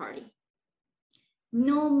Communist Party.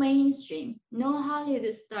 No mainstream, no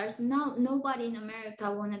Hollywood stars, nobody in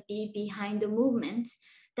America want to be behind the movement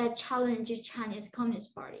that challenges Chinese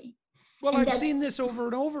Communist Party. Well, I've seen this over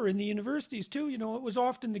and over in the universities too. You know, it was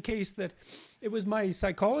often the case that it was my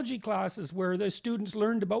psychology classes where the students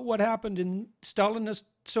learned about what happened in Stalinist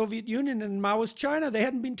Soviet Union and Maoist China. They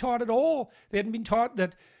hadn't been taught at all. They hadn't been taught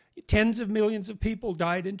that, Tens of millions of people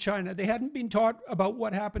died in China. They hadn't been taught about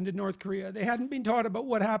what happened in North Korea. They hadn't been taught about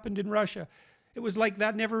what happened in Russia. It was like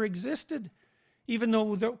that never existed, even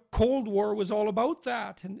though the Cold War was all about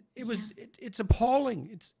that. And it's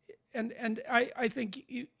appalling. And I think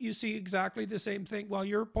you see exactly the same thing. Well,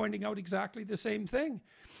 you're pointing out exactly the same thing.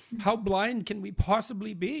 How blind can we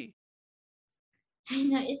possibly be? I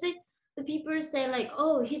know, it's like the people say like,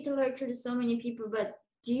 oh, Hitler killed so many people, but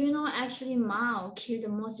do you know actually Mao killed the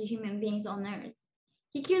most human beings on earth?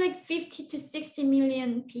 He killed like 50 to 60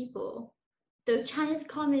 million people. The Chinese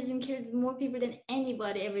communism killed more people than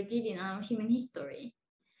anybody ever did in our human history.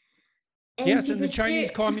 Yes, and the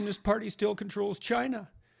Chinese Communist Party still controls China.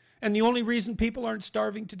 And the only reason people aren't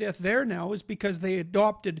starving to death there now is because they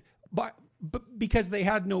adopted, because they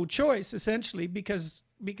had no choice, essentially, because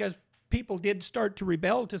people did start to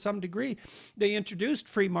rebel to some degree. They introduced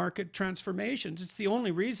free market transformations. It's the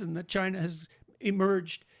only reason that China has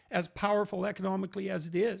emerged as powerful economically as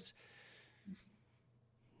it is.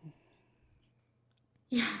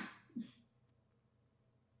 Yeah.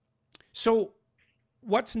 So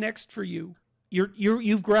what's next for you?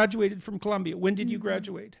 You've graduated from Columbia. When did you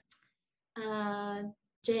graduate?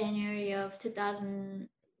 January of 2000,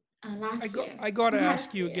 last year. I got to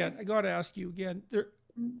ask you again.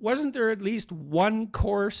 Wasn't there at least one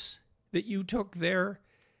course that you took there,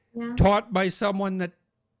 taught by someone that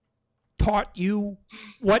taught you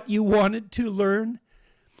what you wanted to learn?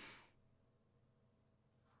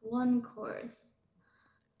 One course.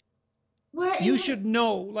 Where you should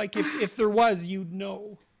know, like if there was, you'd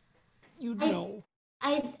know.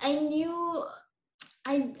 I knew,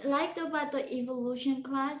 I liked about the evolution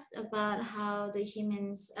class, about how the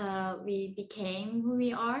humans, we became who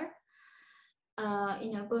we are.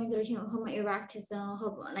 Going through Homo erectus and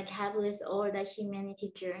like habilis, or the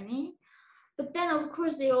humanity journey. But then, of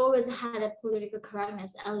course, they always had a political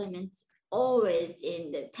correctness element, always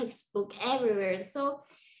in the textbook, everywhere. So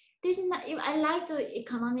I like the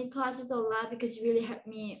economic classes a lot because it really helped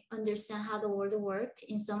me understand how the world worked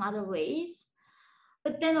in some other ways.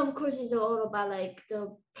 But then, of course, it's all about like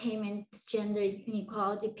the payment, gender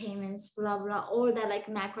inequality, payments, blah, blah, all that, like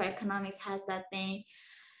macroeconomics has that thing.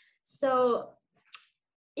 So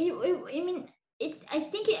I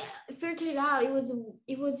think it filtered out. It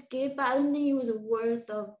was good, but I don't think it was worth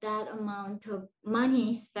of that amount of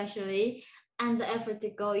money, especially, and the effort to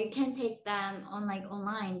go. You can't take them on like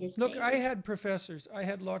online these days. Look, I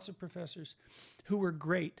had lots of professors who were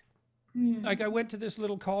great. Like I went to this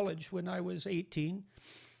little college when I was 18,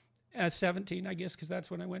 17, I guess, because that's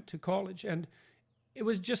when I went to college, and it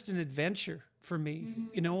was just an adventure for me.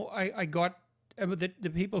 I got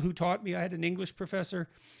the people who taught me. I had an English professor.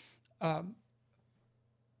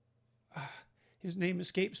 His name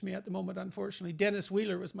escapes me at the moment, unfortunately. Dennis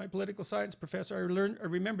Wheeler was my political science professor. I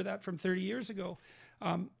remember that from 30 years ago.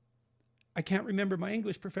 I can't remember my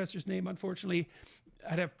English professor's name, unfortunately. I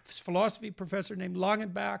had a philosophy professor named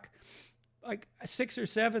Longenbach, like 6 or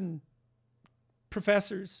 7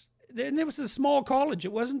 professors. And it was a small college.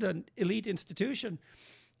 It wasn't an elite institution.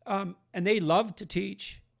 And they loved to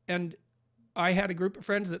teach. And I had a group of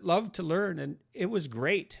friends that loved to learn, and it was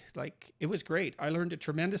great. Like, it was great. I learned a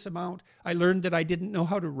tremendous amount. I learned that I didn't know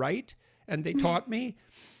how to write, and they taught me.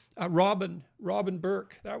 Robin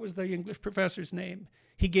Burke, that was the English professor's name.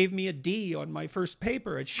 He gave me a D on my first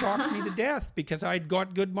paper. It shocked me to death because I'd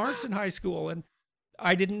got good marks in high school, and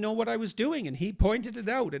I didn't know what I was doing, and he pointed it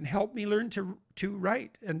out and helped me learn to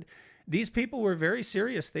write. And these people were very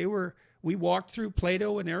serious. We walked through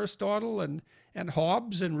Plato and Aristotle and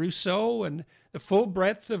Hobbes and Rousseau and the full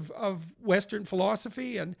breadth of Western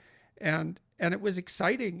philosophy, and it was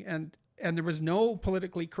exciting, and there was no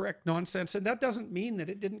politically correct nonsense. And that doesn't mean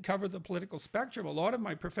that it didn't cover the political spectrum. A lot of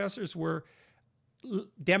my professors were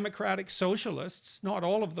democratic socialists, not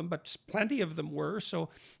all of them, but plenty of them were, so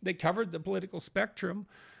they covered the political spectrum.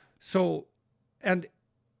 So and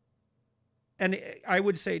I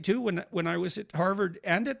would say too, when I was at Harvard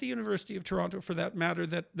and at the University of Toronto, for that matter,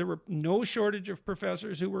 that there were no shortage of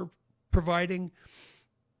professors who were providing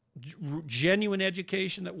genuine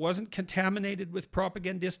education that wasn't contaminated with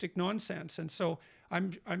propagandistic nonsense. And so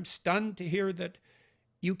I'm stunned to hear that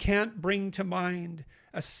you can't bring to mind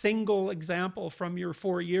a single example from your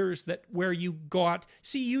 4 years where you got.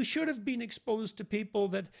 See, you should have been exposed to people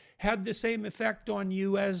that had the same effect on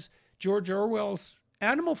you as George Orwell's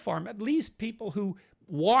Animal Farm. At least people who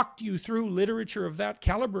walked you through literature of that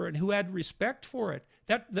caliber and who had respect for it.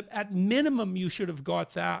 At minimum, you should have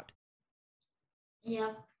got that.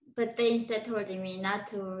 Yeah, but they instead told me not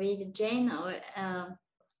to read Jane or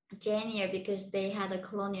Jane Eyre because they had a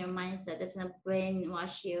colonial mindset that's gonna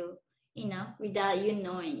brainwash you without you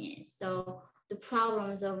knowing it. So the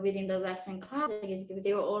problems of reading the Western classic is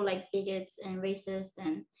they were all like bigots and racist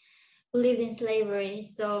and believed in slavery.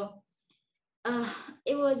 So uh,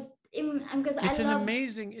 it was even because I love. It's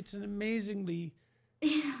an amazingly,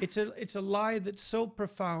 it's a lie that's so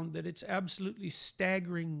profound that it's absolutely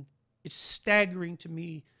staggering. It's staggering to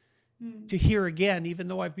me to hear again, even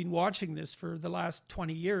though I've been watching this for the last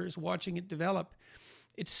 20 years, watching it develop.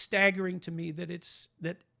 It's staggering to me that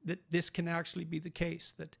that this can actually be the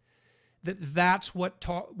case, that's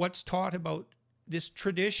what's taught about this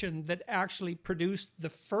tradition that actually produced the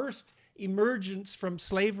first emergence from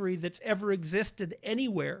slavery that's ever existed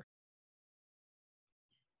anywhere.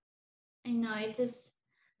 I know, it's just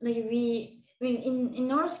like in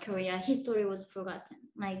North Korea, history was forgotten.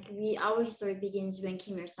 Like our history begins when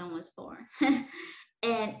Kim Il Sung was born.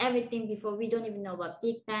 And everything before, we don't even know what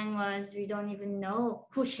Big Bang was. We don't even know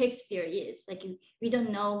who Shakespeare is. Like we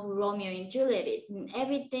don't know who Romeo and Juliet is. And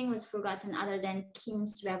everything was forgotten other than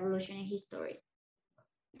Kim's revolutionary history.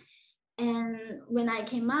 And when I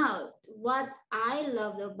came out, what I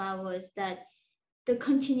loved about was that the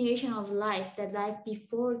continuation of life, that life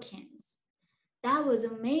before Kim's, that was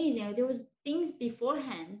amazing. There was things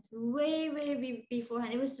beforehand, way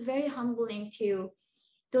beforehand. It was very humbling to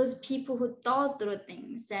those people who thought through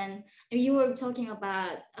things. And you were talking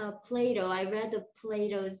about Plato. I read the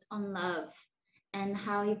Plato's on love and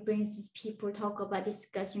how he brings these people talk about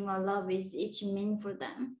discussing what love is each mean for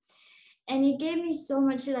them. And it gave me so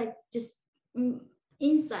much like just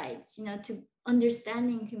insights, to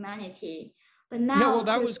understanding humanity. But now, yeah, well,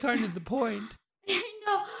 that was kind of the point. I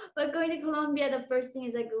know, but going to Colombia, the first thing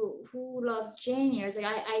is like, who loves Jane here? It's like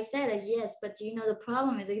I said like yes, but do you know the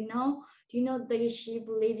problem is like no. Do you know that she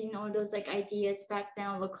believed in all those like ideas back then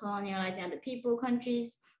of colonializing other people,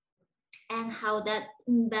 countries, and how that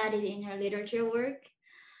embedded in her literature work?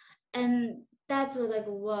 And that's was like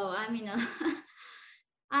whoa. I mean,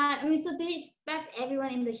 so they expect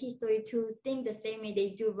everyone in the history to think the same way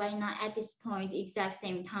they do right now at this point, the exact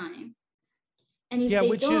same time. And if Yeah, they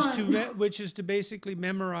which don't, which is to basically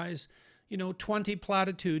memorize, 20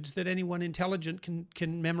 platitudes that anyone intelligent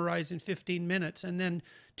can memorize in 15 minutes, and then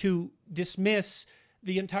to dismiss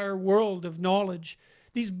the entire world of knowledge.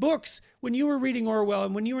 These books, when you were reading Orwell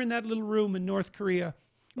and when you were in that little room in North Korea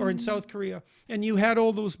or in South Korea and you had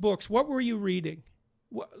all those books, what were you reading?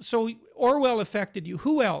 So Orwell affected you.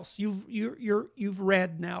 Who else you've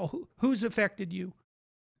read now? Who's affected you?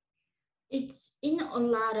 it's in a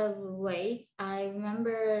lot of ways. I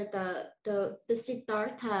remember the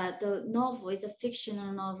Siddhartha, the novel is a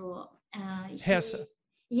fictional novel. Hesse.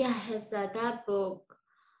 That book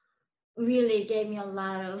really gave me a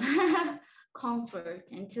lot of comfort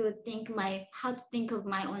and to think how to think of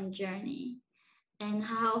my own journey and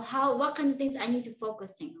how what kind of things I need to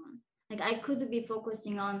focusing on. Like I could be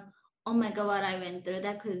focusing on, oh my god, what I went through,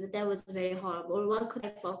 that was very horrible, or what could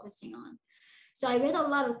I focusing on. So I read a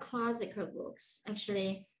lot of classical books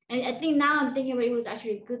actually. And I think now I'm thinking about it was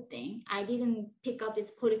actually a good thing. I didn't pick up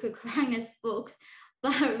these political correctness books,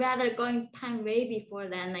 but rather going time way before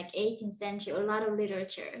then, like 18th century, a lot of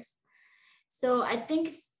literatures. So I think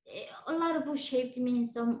a lot of books shaped me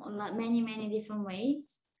in many different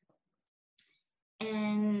ways.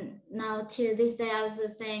 And now till this day, I was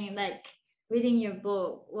just saying like reading your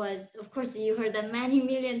book was, of course, you heard that many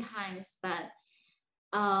million times, but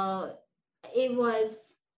it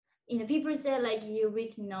was, people say like you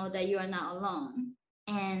read to know that you are not alone.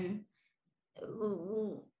 And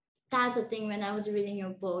that's the thing, when I was reading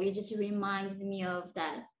your book, it just reminded me of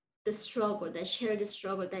that, the struggle, the shared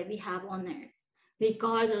struggle that we have on earth.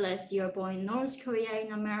 Regardless, you're born in North Korea,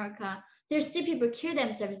 in America, there's still people kill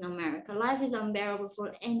themselves in America. Life is unbearable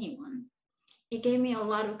for anyone. It gave me a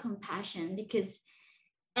lot of compassion because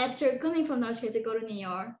after coming from North Korea to go to New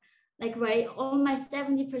York, like right, all my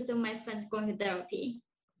 70% of my friends going to therapy.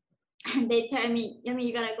 And they tell me,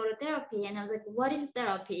 you gotta go to therapy. And I was like, what is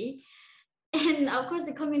therapy? And of course,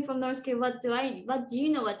 coming from North Korea, what do you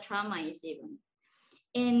know what trauma is even?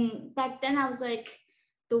 And back then I was like,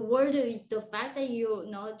 the fact that you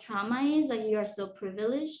know trauma is like, you are so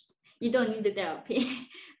privileged, you don't need the therapy.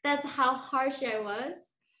 That's how harsh I was.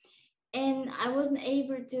 And I wasn't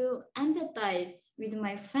able to empathize with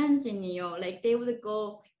my friends in New York. Like they would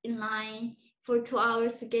go in line for 2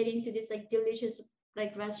 hours to get into this like delicious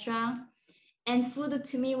like restaurant. And food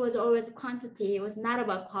to me was always quantity. It was not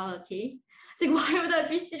about quality. It's like, why would I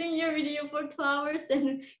be sitting here with you for 2 hours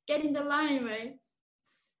and get in the line, right?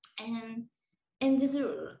 And just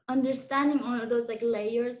understanding all of those like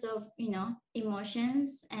layers of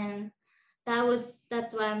emotions. And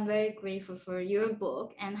that's why I'm very grateful for your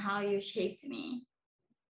book and how you shaped me.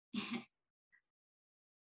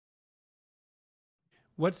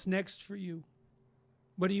 What's next for you?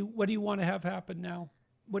 What do you want to have happen now?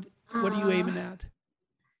 What are you aiming at?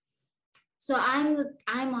 So I'm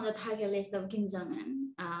on the target list of Kim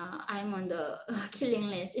Jong-un. I'm on the killing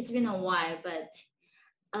list. It's been a while, but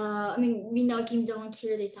I mean, we know Kim Jong-un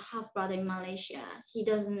killed his half-brother in Malaysia. He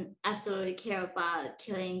doesn't absolutely care about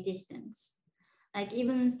killing distance. Like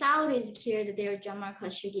even Saudis killed their Jamal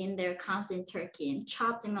Khashoggi in their council in Turkey and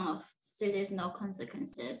chopped him off. Still, there's no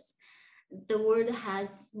consequences. The world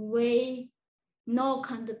has no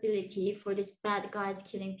accountability for these bad guys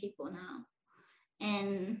killing people now.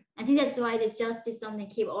 And I think that's why this justice something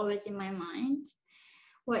keep always in my mind.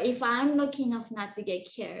 Where if I'm lucky enough not to get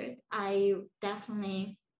killed, I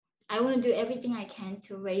want to do everything I can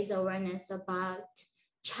to raise awareness about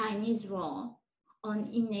Chinese role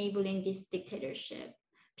on enabling this dictatorship.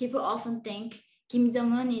 People often think Kim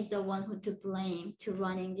Jong-un is the one who to blame to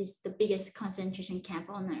running the biggest concentration camp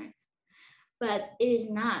on earth. But it is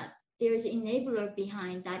not. There's an enabler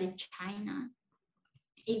behind that is China.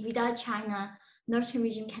 If without China, North Korean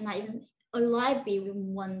region cannot even alive be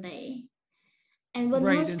in one day. And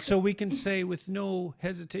right, and so we can say with no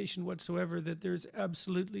hesitation whatsoever that there's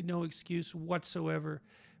absolutely no excuse whatsoever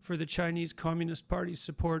for the Chinese Communist Party's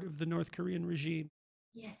support of the North Korean regime.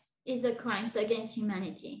 Yes, it's a crime against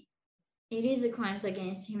humanity. It is a crime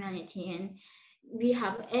against humanity, and we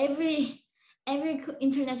have every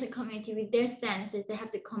international community with their senses. They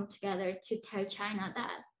have to come together to tell China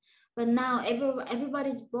that. But now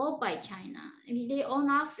everybody's bought by China. I mean, they own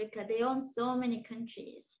Africa. They own so many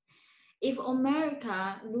countries. If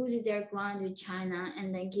America loses their ground with China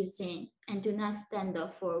and then gives in and do not stand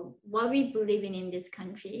up for what we believe in this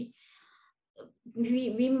country,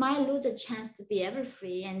 we might lose a chance to be ever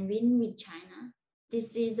free and win with China.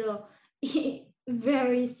 This is a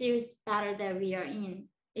very serious battle that we are in.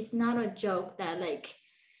 It's not a joke that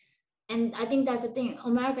and I think that's the thing.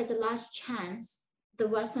 America has a last chance. The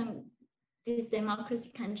Western, these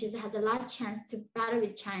democracy countries has a last chance to battle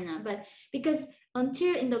with China, but because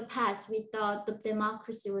until in the past, we thought the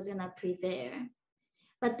democracy was gonna prevail.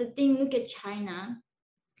 But the thing, look at China,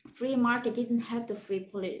 free market didn't help the free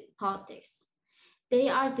politics. They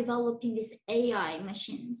are developing these AI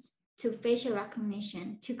machines to facial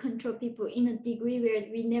recognition to control people in a degree where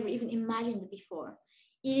we never even imagined before.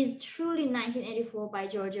 It is truly 1984 by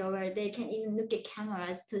Georgia where they can even look at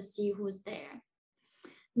cameras to see who's there.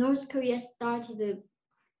 North Korea started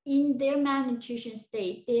in their malnutrition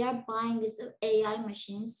state, they are buying these AI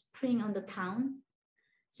machines, putting on the town,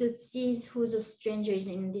 so it sees who's a stranger is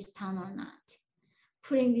in this town or not.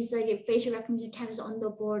 Putting these facial recognition cameras on the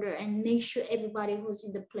border and make sure everybody who's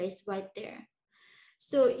in the place right there.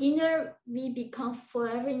 So either we become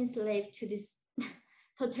forever enslaved to this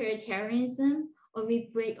totalitarianism, or we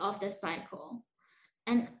break off the cycle.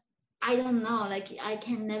 And I don't know, I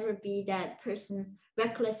can never be that person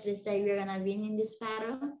recklessly say we're gonna win in this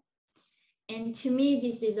battle. And to me,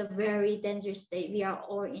 this is a very dangerous state we are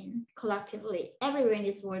all in collectively, everywhere in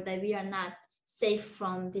this world, that we are not safe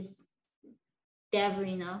from this devil,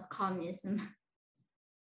 communism.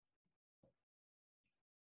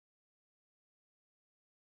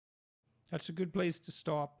 That's a good place to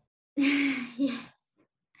stop. Yes.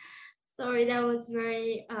 Sorry, that was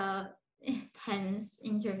very intense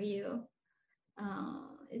interview.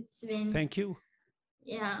 It's been. Thank you.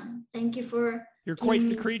 Yeah, thank you for. You're quite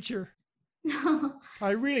the creature.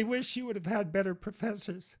 I really wish you would have had better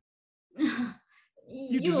professors.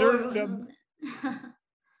 You deserve them.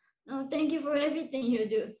 No, thank you for everything you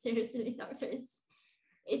do. Seriously, doctor.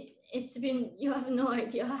 It's been, you have no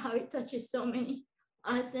idea how it touches so many,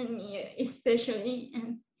 us and me especially,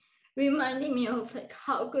 and reminding me of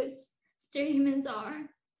how good still humans are,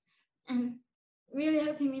 and really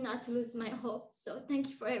helping me not to lose my hope. So thank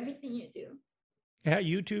you for everything you do. Yeah,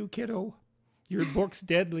 you too, kiddo. Your book's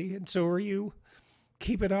deadly, and so are you.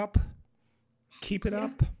 Keep it up. Keep it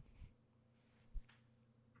up.